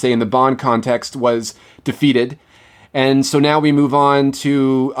guess you could say in the Bond context, was defeated. And so now we move on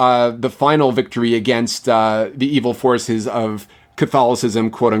to the final victory against the evil forces of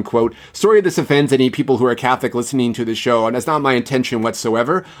Catholicism, quote unquote. Sorry if this offends any people who are Catholic listening to the show, and that's not my intention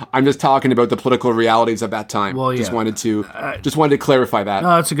whatsoever. I'm just talking about the political realities of that time. Well, yeah. Just wanted to clarify that. No,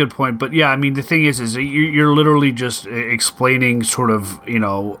 that's a good point. But yeah, I mean, the thing is you're literally just explaining sort of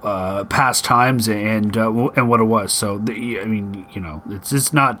past times and what it was. So this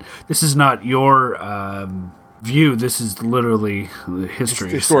is not your view. This is literally the history.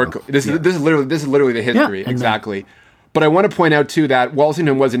 It's historical. So, this is literally the history. Yeah, exactly. But I want to point out, too, that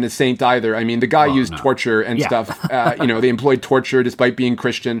Walsingham wasn't a saint either. I mean, the guy used torture and stuff. They employed torture despite being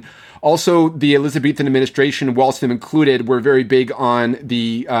Christian. Also, the Elizabethan administration, Walsingham included, were very big on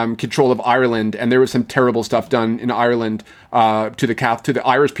the control of Ireland. And there was some terrible stuff done in Ireland to the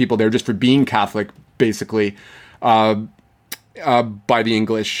Irish people there just for being Catholic, basically, by the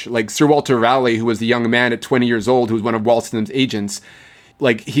English. Like Sir Walter Raleigh, who was the young man at 20 years old, who was one of Walsingham's agents.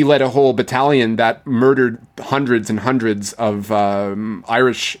 Like, he led a whole battalion that murdered hundreds and hundreds of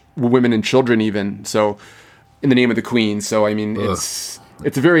Irish women and children even, so, in the name of the Queen. So, I mean, it's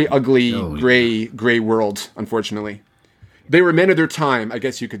a very ugly, gray world, unfortunately. They were men of their time, I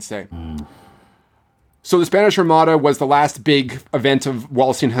guess you could say. So the Spanish Armada was the last big event of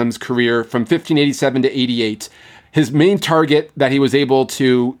Walsingham's career from 1587 to 88. His main target that he was able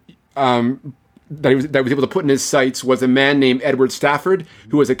to... that he was able to put in his sights was a man named Edward Stafford,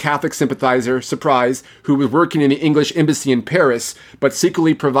 who was a Catholic sympathizer, who was working in the English embassy in Paris, but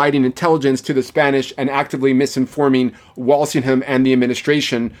secretly providing intelligence to the Spanish and actively misinforming Walsingham and the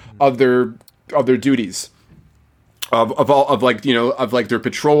administration of their duties. Of their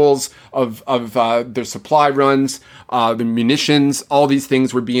patrols, of their supply runs, the munitions, all these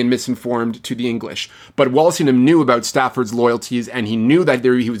things were being misinformed to the English. But Walsingham knew about Stafford's loyalties, and he knew that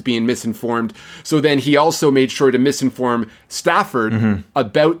he was being misinformed. So then he also made sure to misinform Stafford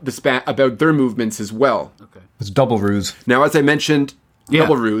about about their movements as well. Okay, it's double ruse. Now, as I mentioned,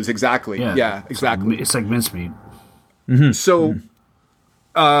 double ruse, exactly. Yeah, exactly. It's like mincemeat. Mm-hmm. So.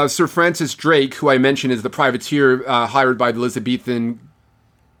 Sir Francis Drake, who I mentioned is the privateer hired by the Elizabethan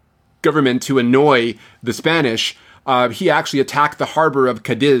government to annoy the Spanish, he actually attacked the harbor of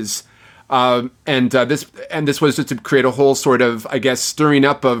Cadiz, and this was just to create a whole sort of, I guess, stirring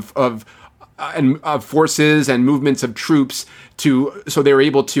up of forces and movements of troops so they were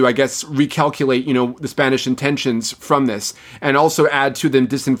able to, I guess, recalculate, the Spanish intentions from this, and also add to the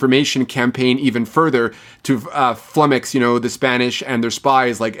disinformation campaign even further to flummox, the Spanish and their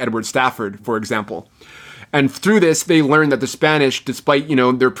spies like Edward Stafford, for example. And through this, they learned that the Spanish, despite,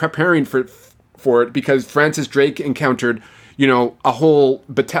 they're preparing for it because Francis Drake encountered, a whole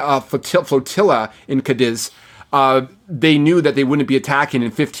flotilla in Cadiz. They knew that they wouldn't be attacking in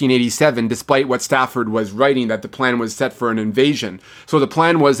 1587, despite what Stafford was writing, that the plan was set for an invasion. So the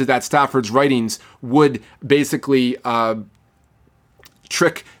plan was that Stafford's writings would basically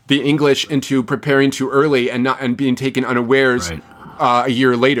trick the English into preparing too early and being taken unawares a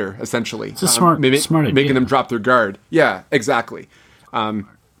year later, essentially. It's a smart idea. Making them drop their guard. Yeah, exactly.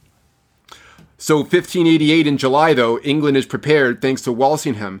 So 1588 in July, though, England is prepared thanks to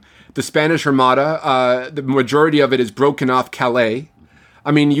Walsingham. The Spanish Armada, the majority of it is broken off Calais.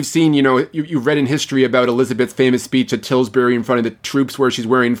 I mean, you've seen, you've read in history about Elizabeth's famous speech at Tilbury in front of the troops where she's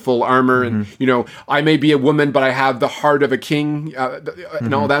wearing full armor and, I may be a woman, but I have the heart of a king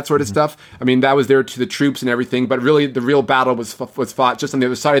and all that sort of stuff. I mean, that was there to the troops and everything, but really the real battle was fought just on the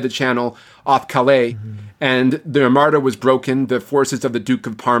other side of the channel off Calais. And the Armada was broken, the forces of the Duke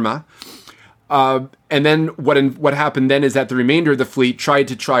of Parma. And then what happened then is that the remainder of the fleet tried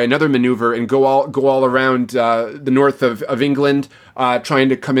to try another maneuver and go all around the north of England, trying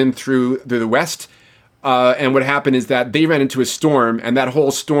to come in through the west. And what happened is that they ran into a storm, and that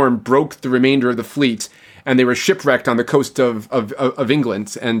whole storm broke the remainder of the fleet, and they were shipwrecked on the coast of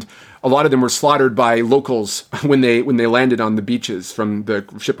England. And a lot of them were slaughtered by locals when they landed on the beaches from the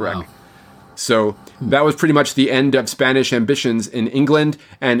shipwreck. Wow. So that was pretty much the end of Spanish ambitions in England,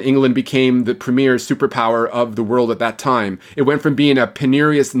 and England became the premier superpower of the world at that time. It went from being a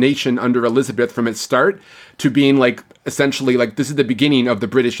penurious nation under Elizabeth from its start to being like essentially like this is the beginning of the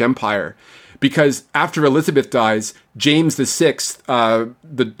British Empire. Because after Elizabeth dies, James VI,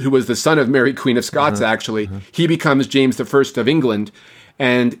 who was the son of Mary, Queen of Scots, he becomes James I of England,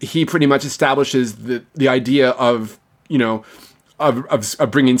 and he pretty much establishes the idea of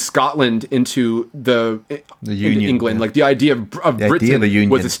bringing Scotland into the Union, England. Yeah. Like the idea of Britain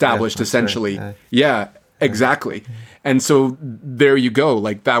was established essentially. Right. Yeah, exactly. And so there you go.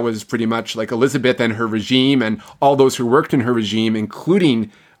 Like that was pretty much like Elizabeth and her regime and all those who worked in her regime,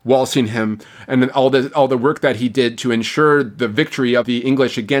 including Walsingham, and then all the work that he did to ensure the victory of the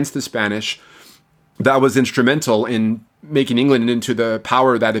English against the Spanish. That was instrumental in making England into the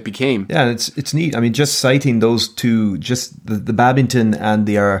power that it became. Yeah, and it's neat. I mean, just citing those two, just the Babington and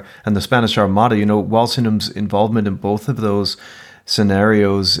the Spanish Armada. Walsingham's involvement in both of those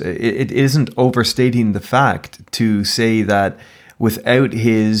scenarios. It isn't overstating the fact to say that without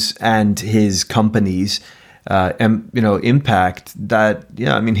his and his company's impact, that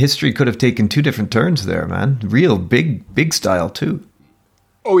history could have taken two different turns there, man. Real big style too.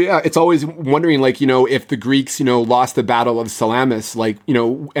 Oh yeah, it's always wondering, if the Greeks, lost the Battle of Salamis,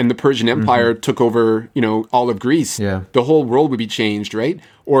 and the Persian Empire took over, all of Greece, the whole world would be changed, right?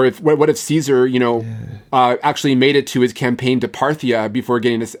 Or what if Caesar, actually made it to his campaign to Parthia before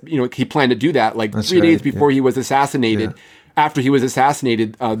getting, he planned to do that, That's 3 days before he was assassinated. Yeah. After he was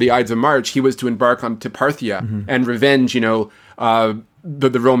assassinated, the Ides of March, he was to embark on to Parthia and revenge,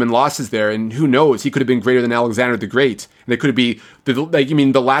 the Roman losses there. And who knows, he could have been greater than Alexander the Great. And it could be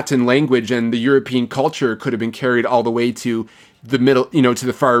the Latin language and the European culture could have been carried all the way to the middle, to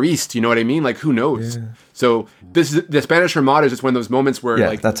the Far East. You know what I mean? Like, who knows? Yeah. So the Spanish Armada is just one of those moments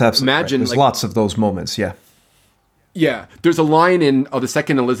where, that's absolutely imagine. Right. There's lots of those moments. Yeah. Yeah. There's a line in the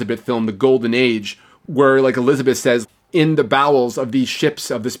second Elizabeth film, The Golden Age, where Elizabeth says, in the bowels of these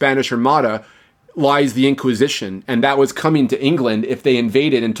ships of the Spanish Armada lies the Inquisition, and that was coming to England if they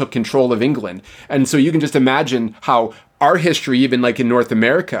invaded and took control of England. And so you can just imagine how our history, even in North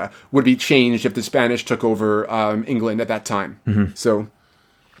America, would be changed if the Spanish took over England at that time. Mm-hmm. So,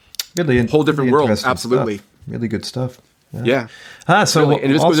 really, whole different world, absolutely. Stuff. Really good stuff. Yeah. So really.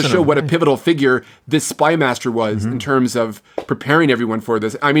 And it just goes to show what a pivotal figure this spy master was in terms of preparing everyone for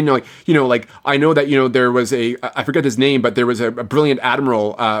this. I mean, I know that, there was I forget his name, but there was a brilliant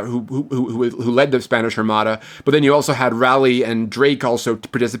admiral who led the Spanish Armada. But then you also had Raleigh and Drake also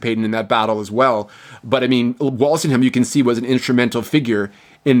participating in that battle as well. But I mean, Walsingham, you can see, was an instrumental figure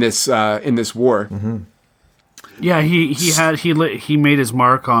in this war. Mm-hmm. Yeah, he made his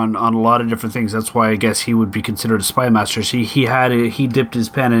mark on a lot of different things. That's why I guess he would be considered a spy master. He dipped his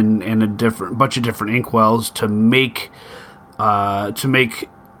pen in a bunch of different inkwells to make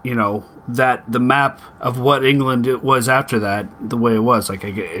that the map of what England was after that the way it was.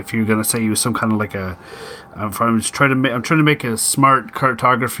 If you're gonna say he was some kind of I'm trying to make a smart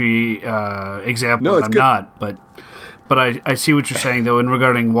cartography example. No, it's I'm good. not, but I see what you're saying though in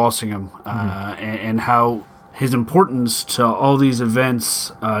regarding Walsingham and how his importance to all these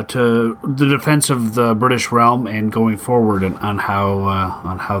events, to the defense of the British realm, and going forward, and on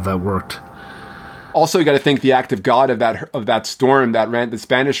how that worked. Also, you got to think the act of God of that storm that the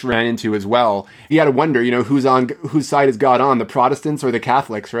Spanish ran into as well. You got to wonder, whose side is God on, the Protestants or the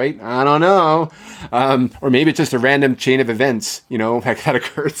Catholics, right? I don't know, or maybe it's just a random chain of events, that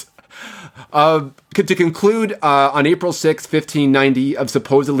occurs. To conclude, on April 6, 1590, of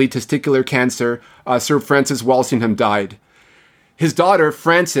supposedly testicular cancer, Sir Francis Walsingham died. His daughter,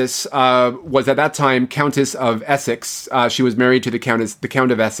 Frances, was at that time Countess of Essex. She was married to the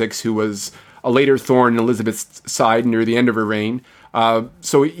Count of Essex, who was a later thorn in Elizabeth's side near the end of her reign.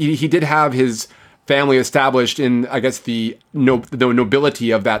 So he did have his family established in, I guess, the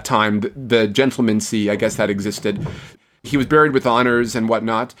nobility of that time, the gentlemancy, I guess, that existed. He was buried with honors and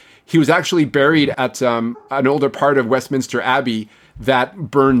whatnot. He was actually buried at an older part of Westminster Abbey that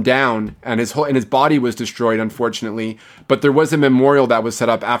burned down, and his body was destroyed, unfortunately. But there was a memorial that was set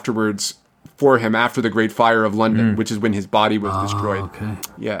up afterwards for him after the Great Fire of London, which is when his body was destroyed. Okay.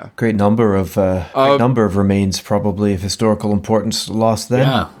 Yeah, great number of remains, probably of historical importance, lost then.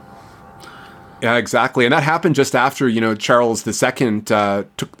 Yeah. Yeah, exactly. And that happened just after, Charles II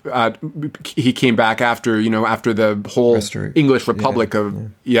he came back after, after the whole English Republic of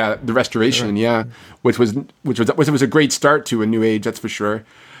the Restoration, which was a great start to a new age, that's for sure.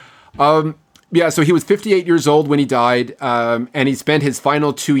 So he was 58 years old when he died, and he spent his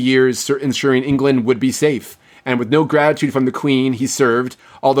final 2 years ensuring England would be safe. And with no gratitude from the Queen, he served.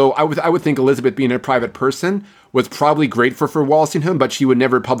 Although I would think Elizabeth, being a private person, was probably grateful for Walsingham, but she would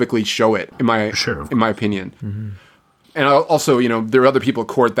never publicly show it, in my opinion. Mm-hmm. And also, there are other people at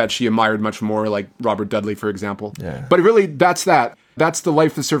court that she admired much more, like Robert Dudley, for example. Yeah. But really, that's the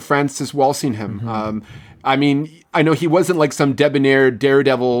life of Sir Francis Walsingham. Mm-hmm. I know he wasn't like some debonair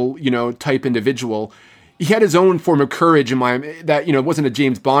daredevil, type individual. He had his own form of courage it wasn't a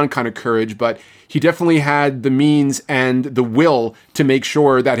James Bond kind of courage, but he definitely had the means and the will to make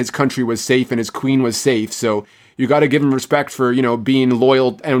sure that his country was safe and his queen was safe. So you got to give him respect for, being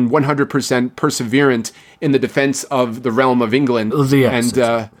loyal and 100% perseverant in the defense of the realm of England. Yes,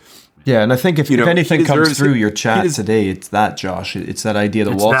 and I think if anything comes through your chat today, it's that, Josh. It's that idea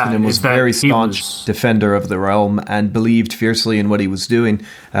that Walsingham was a very staunch defender of the realm and believed fiercely in what he was doing,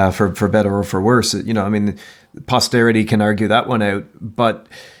 for better or for worse. Posterity can argue that one out, but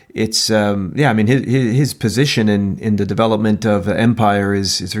it's his position in the development of empire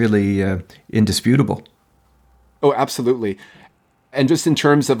is really indisputable. Oh, absolutely. And just in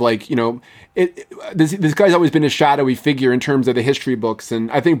terms of this guy's always been a shadowy figure in terms of the history books.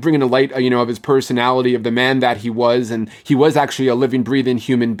 And I think bringing to light, of his personality, of the man that he was, and he was actually a living, breathing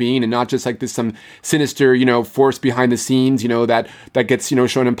human being and not just like this, some sinister, force behind the scenes, that gets,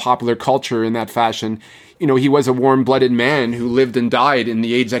 shown in popular culture in that fashion. He was a warm-blooded man who lived and died in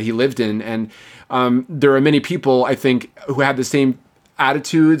the age that he lived in. And there are many people, I think, who have the same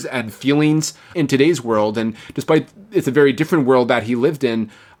attitudes and feelings in today's world. And despite it's a very different world that he lived in,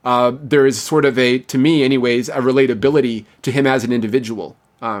 there is sort of to me anyways, a relatability to him as an individual,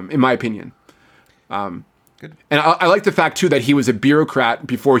 in my opinion. Good. And I like the fact too that he was a bureaucrat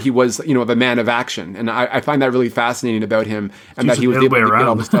before he was, a man of action. And I find that really fascinating about him, and that he was able to get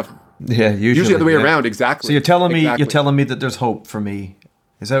all the stuff. Yeah, usually the other way around, exactly. So you're telling me that there's hope for me.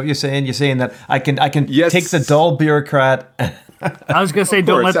 Is that what you're saying? You're saying that I can take the dull bureaucrat. I was going to say,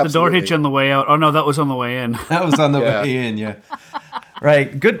 don't let the door hit you on the way out. Oh, no, that was on the way in. That was on the way in, yeah.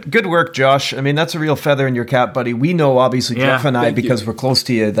 Right. Good work, Josh. I mean, that's a real feather in your cap, buddy. We know, obviously, Jeff and I, because we're close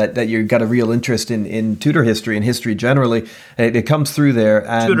to you, that you've got a real interest in Tudor history and history generally. It comes through there.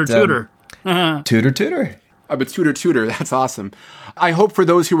 And, Tudor. Tudor. But Tudor, that's awesome. I hope for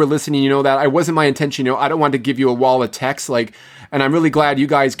those who were listening, that I wasn't my intention. I don't want to give you a wall of text, and I'm really glad you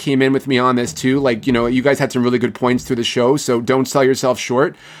guys came in with me on this too. You guys had some really good points through the show, so don't sell yourself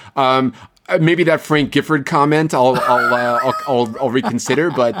short. Maybe that Frank Gifford comment, I'll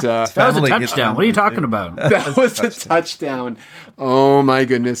reconsider. But that was a touchdown. What are you talking about? That was a touchdown. Oh my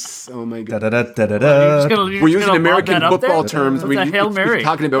goodness. We're using American football terms. We're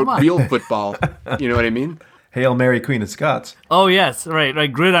talking about real football. You know what I mean? Hail Mary, Queen of Scots. Oh, yes, right.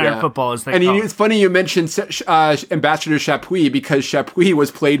 Like gridiron football is and it's funny you mentioned Ambassador Chapuis, because Chapuis was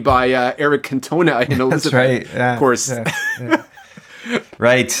played by Eric Cantona in Elizabeth. That's right. Of course. Yeah.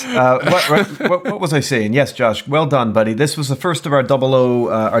 Right. What was I saying? Yes, Josh. Well done, buddy. This was the first of our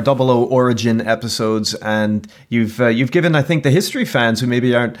 00 origin episodes, and you've given, I think, the history fans who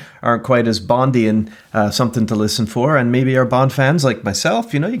maybe aren't quite as Bondian something to listen for, and maybe our Bond fans like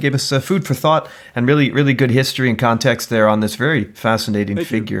myself. You gave us food for thought and really, really good history and context there on this very fascinating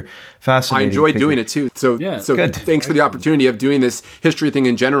figure. Fascinating. I enjoyed doing it too. So good. Thanks for the opportunity of doing this history thing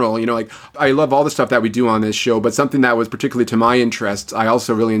in general. I love all the stuff that we do on this show, but something that was particularly to my interest, I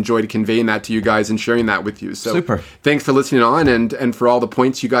also really enjoyed conveying that to you guys and sharing that with you. So super. Thanks for listening on and for all the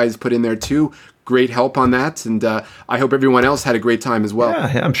points you guys put in there too. Great help on that, and I hope everyone else had a great time as well.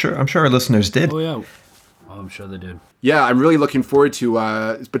 Yeah, I'm sure our listeners did. Oh yeah. I'm sure they did. Yeah, I'm really looking forward to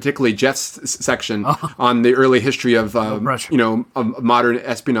particularly Jeff's section on the early history of of modern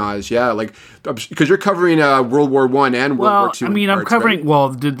espionage. Yeah, because you're covering World War I and World War II. I mean, I'm covering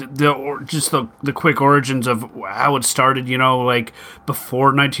the quick origins of how it started.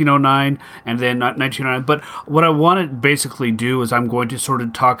 Before 1909 and then not 1909. But what I want to basically do is I'm going to sort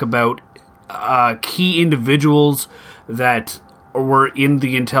of talk about key individuals that were in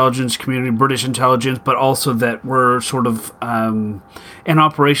the intelligence community, British intelligence, but also that were sort of in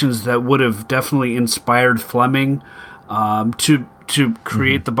operations that would have definitely inspired Fleming to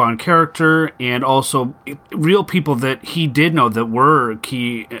create the Bond character, and also real people that he did know that were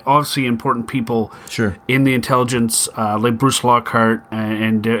key, obviously important people in the intelligence, like Bruce Lockhart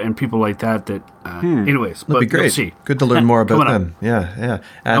and people like that. Anyways, that'd be great. You'll see. Good to learn more about them. Yeah.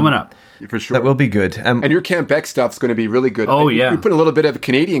 And coming up. For sure. That will be good. And your Camp X stuff's going to be really good. Oh, yeah. We put a little bit of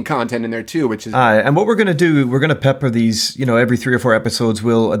Canadian content in there too, which is... And what we're going to do, we're going to pepper these, every 3 or 4 episodes.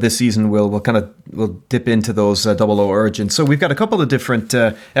 This season, we'll dip into those 00 Origins. So we've got a couple of different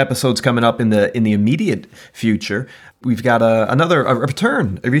episodes coming up in the immediate future. We've got a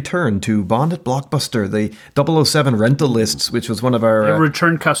return to Bond at Blockbuster, the 007 rental lists, which was one of our... A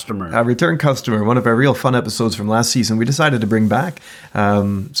return customer, one of our real fun episodes from last season. We decided to bring back.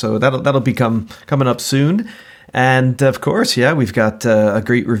 So that'll be coming up soon. And of course, we've got a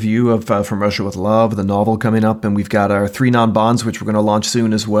great review of From Russia with Love, the novel coming up, and we've got our 3 non-Bonds, which we're going to launch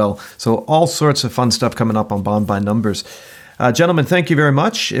soon as well. So all sorts of fun stuff coming up on Bond by Numbers. Gentlemen, thank you very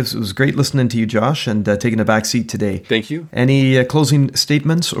much. It was great listening to you, Josh, and taking a back seat today. Thank you. Any closing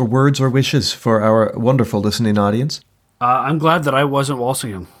statements or words or wishes for our wonderful listening audience? I'm glad that I wasn't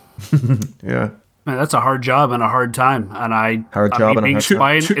Walsingham. Yeah. Man, that's a hard job and a hard time. And being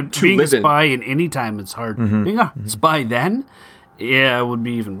a spy in any time, it's hard. Mm-hmm. Being a spy then, it would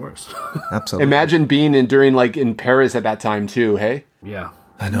be even worse. Absolutely. Imagine being in Paris at that time too, hey? Yeah.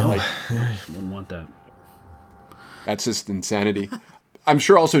 I know. Wouldn't want that. That's just insanity. I'm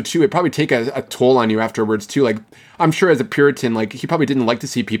sure also, too, it'd probably take a toll on you afterwards, too. Like, I'm sure as a Puritan, he probably didn't like to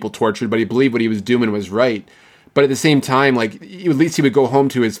see people tortured, but he believed what he was doing was right. But at the same time, at least he would go home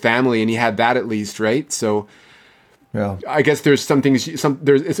to his family, and he had that at least, right? So, yeah. I guess there's some things,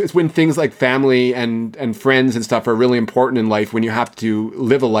 it's when things like family and friends and stuff are really important in life, when you have to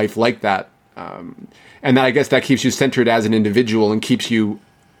live a life like that. And I guess that keeps you centered as an individual and keeps you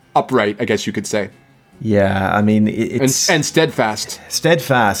upright, I guess you could say. Yeah, I mean, it's... And steadfast.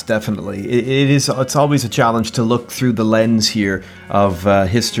 Steadfast, definitely. It's always a challenge to look through the lens here of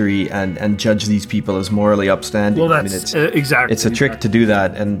history and judge these people as morally upstanding. Well, that's exactly. It's a trick to do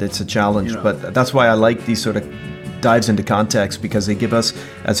that, and it's a challenge. But that's why I like these sort of dives into context, because they give us,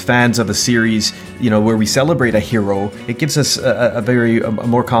 as fans of a series, where we celebrate a hero, it gives us a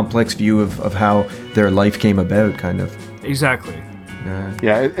more complex view of how their life came about, kind of. Exactly.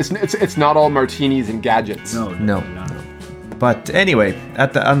 Yeah, it's not all martinis and gadgets. No. But anyway,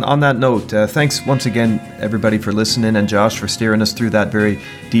 on that note, thanks once again, everybody, for listening, and Josh for steering us through that very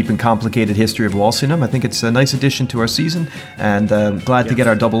deep and complicated history of Walsingham. I think it's a nice addition to our season, and glad to get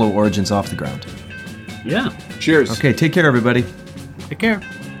our 00 Origins off the ground. Yeah. Cheers. Okay, take care, everybody. Take care.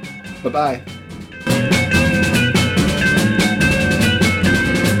 Bye-bye.